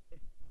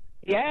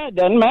 Yeah, it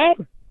doesn't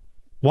matter.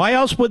 Why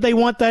else would they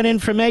want that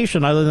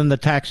information other than to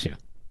tax you?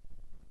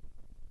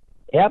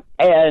 Yep,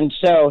 and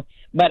so,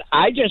 but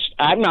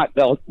I'm not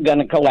going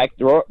to collect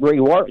the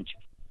rewards.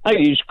 I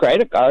use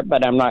credit card,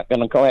 but I'm not going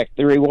to collect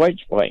the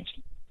rewards points.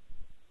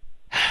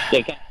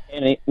 They can't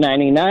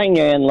 99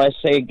 you unless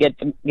they give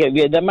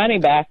you the money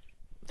back.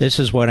 This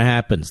is what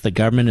happens. The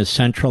government is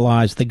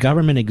centralized. The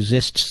government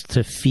exists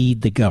to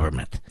feed the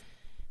government,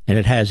 and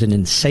it has an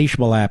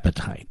insatiable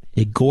appetite.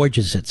 It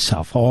gorges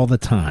itself all the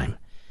time.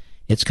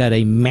 It's got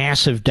a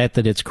massive debt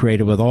that it's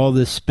created with all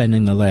this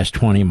spending the last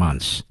 20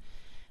 months.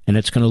 And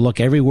it's going to look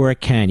everywhere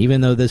it can.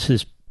 Even though this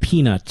is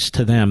peanuts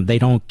to them, they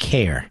don't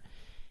care.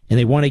 And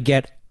they want to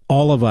get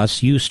all of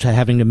us used to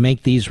having to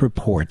make these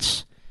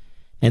reports.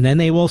 And then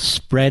they will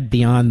spread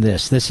beyond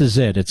this. This is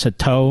it. It's a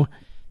toe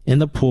in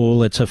the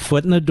pool. It's a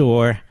foot in the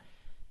door.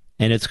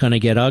 And it's going to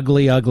get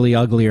ugly, ugly,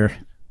 uglier.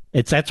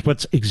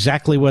 That's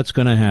exactly what's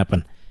going to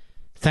happen.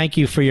 Thank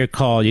you for your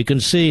call. You can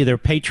see there are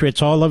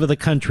patriots all over the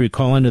country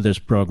call into this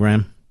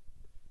program.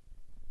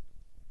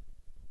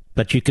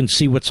 But you can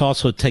see what's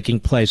also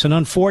taking place. And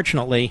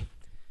unfortunately,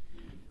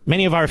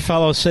 many of our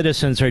fellow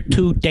citizens are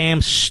too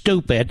damn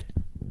stupid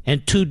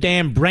and too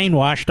damn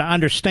brainwashed to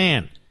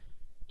understand.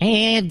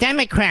 And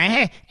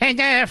Democrat,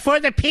 and for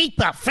the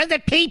people.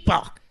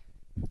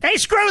 They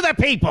screw the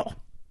people.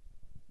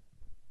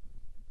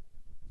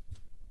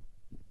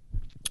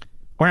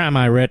 Where am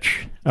I,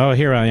 Rich? Oh,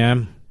 here I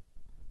am.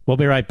 We'll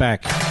be right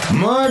back.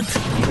 Mark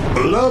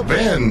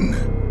Levin.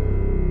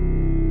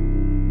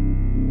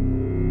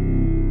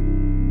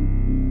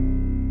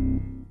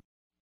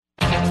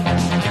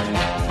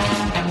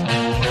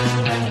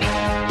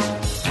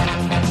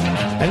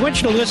 I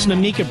want you to listen to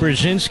Mika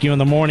Brzezinski on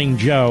The Morning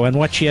Joe and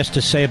what she has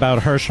to say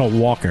about Herschel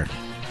Walker.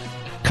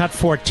 Cut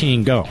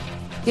 14, go.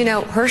 You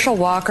know, Herschel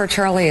Walker,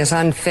 Charlie, is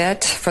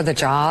unfit for the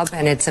job,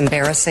 and it's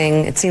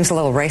embarrassing. It seems a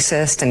little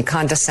racist and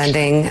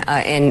condescending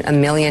in a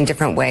million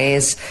different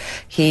ways.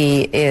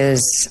 He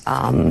is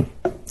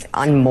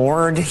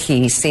unmoored.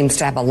 He seems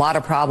to have a lot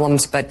of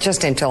problems, but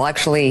just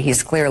intellectually,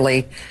 he's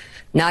clearly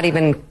not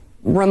even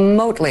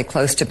remotely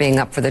close to being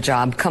up for the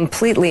job,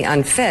 completely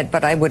unfit.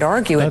 But I would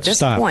argue at this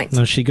point.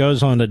 No, she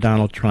goes on to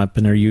Donald Trump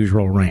in her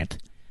usual rant.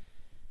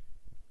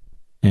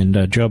 And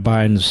Joe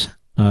Biden's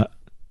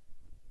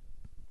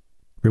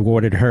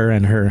rewarded her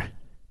and her,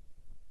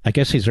 I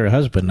guess he's her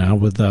husband now,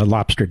 with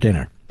lobster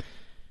dinner.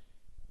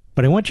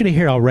 But I want you to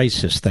hear how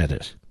racist that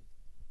is.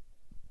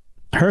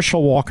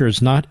 Herschel Walker is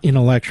not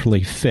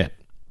intellectually fit.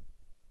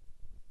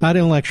 Not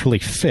intellectually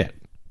fit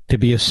to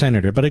be a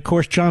senator. But of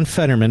course John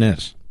Fetterman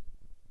is.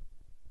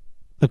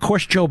 Of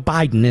course Joe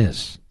Biden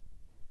is.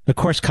 Of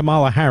course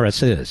Kamala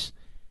Harris is.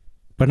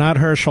 But not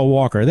Herschel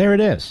Walker. There it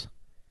is.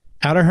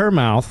 Out of her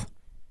mouth,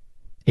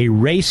 a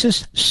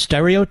racist,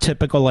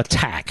 stereotypical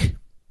attack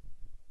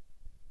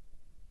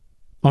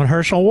on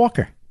Herschel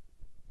Walker.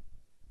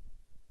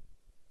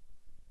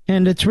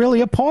 And it's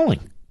really appalling.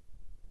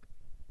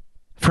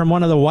 From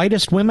one of the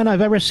whitest women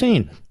I've ever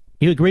seen.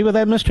 You agree with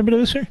that, Mr.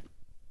 Producer?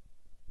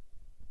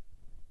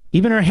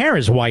 Even her hair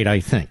is white, I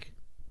think.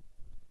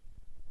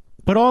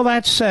 But all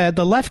that said,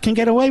 the left can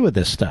get away with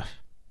this stuff.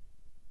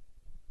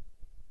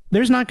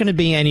 There's not going to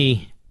be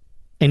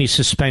any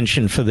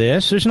suspension for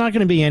this. There's not going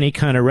to be any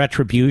kind of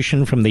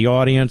retribution from the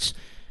audience.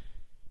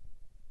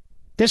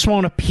 This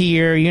won't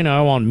appear,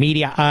 on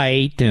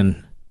Mediaite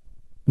and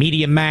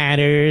Media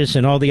Matters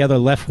and all the other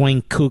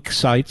left-wing kook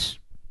sites.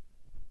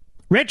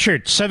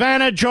 Richard,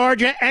 Savannah,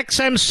 Georgia,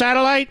 XM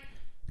Satellite.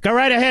 Go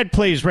right ahead,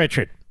 please,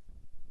 Richard.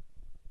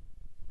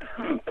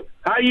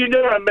 How you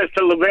doing,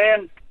 Mr.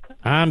 Levin?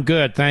 I'm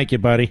good, thank you,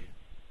 buddy.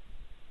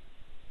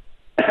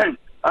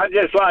 I'd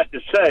just like to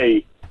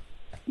say,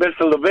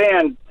 Mr.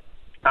 Levin,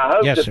 I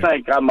hope to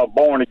think I'm a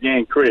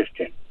born-again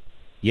Christian.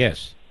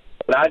 Yes.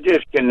 But I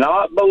just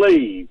cannot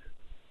believe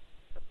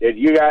that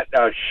you got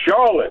a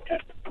charlatan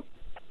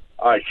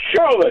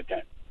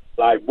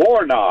like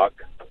Warnock.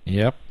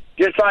 Yep.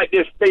 Just like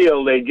this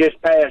bill they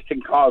just passed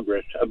in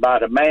Congress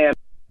about a man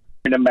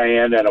marrying a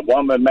man and a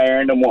woman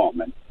marrying a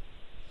woman.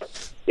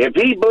 If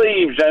he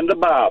believes in the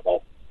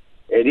Bible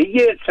and he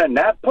gets in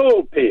that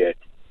pulpit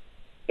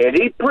and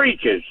he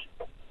preaches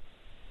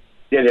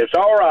that it's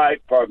all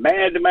right for a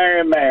man to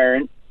marry a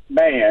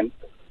man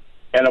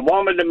and a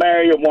woman to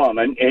marry a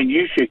woman, and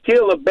you should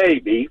kill a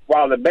baby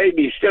while the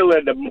baby's still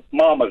in the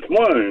mama's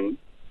womb,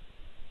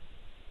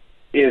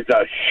 is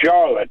a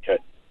charlatan.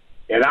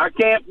 And I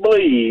can't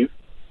believe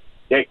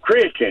that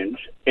Christians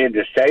in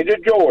the state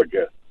of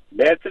Georgia,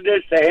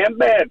 Methodists and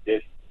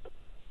Baptists,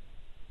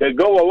 that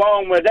go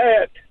along with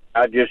that,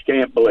 I just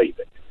can't believe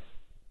it.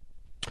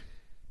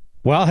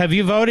 Well, have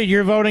you voted?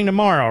 You're voting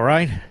tomorrow,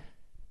 right?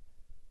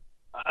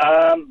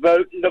 I'm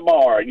voting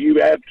tomorrow.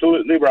 You're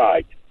absolutely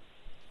right.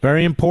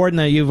 Very important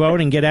that you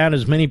vote and get out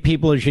as many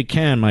people as you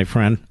can, my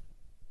friend.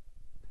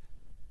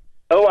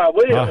 Oh, I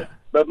will.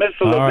 But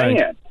Mr. Levin.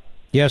 Right.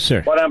 Yes,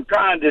 sir. What I'm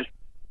trying to...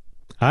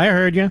 I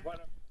heard you.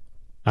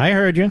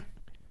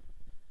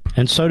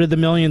 And so did the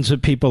millions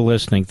of people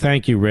listening.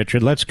 Thank you,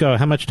 Richard. Let's go.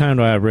 How much time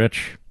do I have,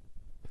 Rich?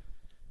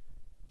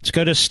 Let's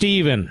go to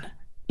Stephen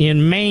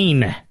in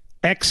Maine.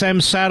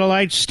 XM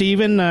Satellite.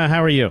 Stephen,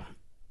 how are you?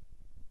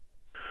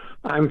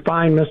 I'm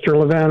fine, Mr.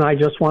 Levin. I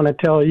just want to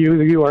tell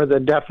you, you are the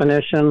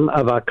definition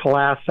of a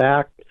class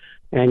act,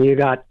 and you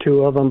got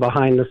two of them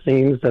behind the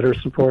scenes that are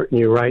supporting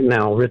you right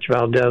now, Rich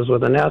Valdez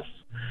with an S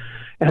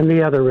and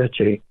the other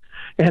Richie.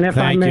 And if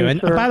thank I may, you.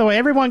 And sir, by the way,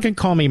 everyone can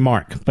call me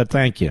Mark, but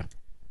thank you.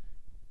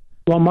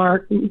 Well,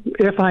 Mark,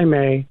 if I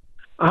may,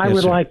 I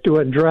would like to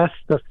address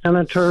the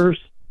senators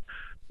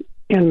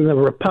in the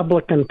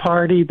Republican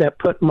Party that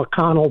put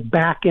McConnell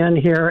back in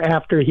here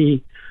after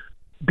he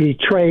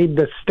betrayed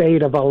the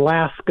state of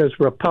Alaska's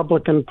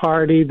Republican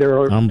Party,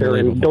 their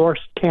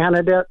endorsed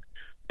candidate,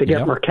 to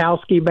get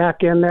Murkowski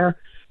back in there.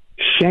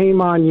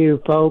 Shame on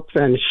you, folks,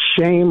 and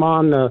shame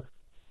on the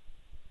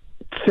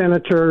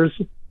senators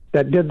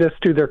that did this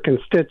to their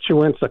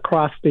constituents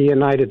across the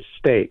United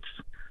States.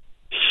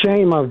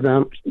 Shame of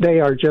them. They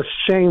are just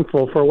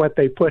shameful for what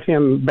they put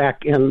him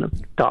back into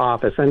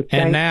office.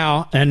 And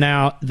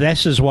now,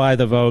 this is why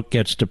the vote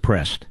gets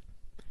depressed.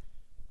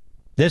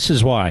 This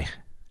is why.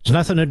 It's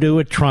nothing to do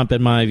with Trump,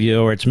 in my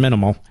view, or it's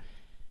minimal.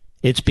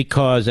 It's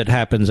because it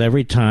happens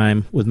every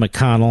time with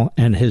McConnell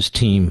and his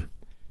team.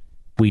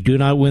 We do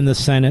not win the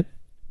Senate.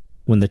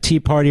 When the Tea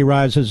Party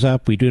rises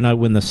up, we do not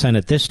win the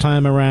Senate this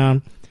time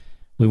around.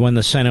 We won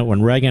the Senate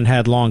when Reagan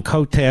had long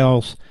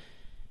coattails.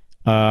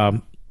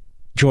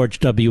 George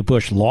W.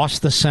 Bush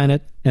lost the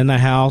Senate in the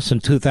House in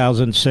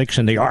 2006,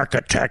 and the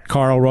architect,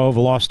 Karl Rove,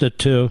 lost it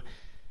too.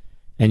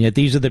 And yet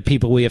these are the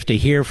people we have to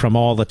hear from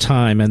all the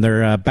time, and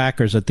they're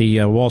backers at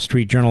the Wall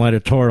Street Journal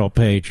editorial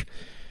page.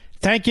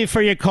 Thank you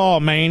for your call,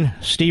 Maine.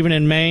 Stephen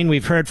in Maine.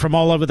 We've heard from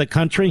all over the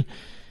country.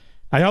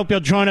 I hope you'll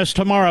join us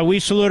tomorrow. We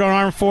salute our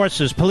armed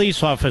forces,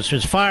 police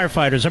officers,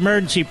 firefighters,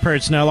 emergency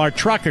personnel, our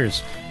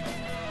truckers,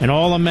 and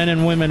all the men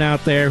and women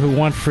out there who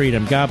want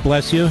freedom. God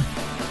bless you,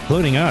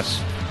 including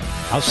us.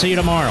 I'll see you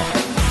tomorrow.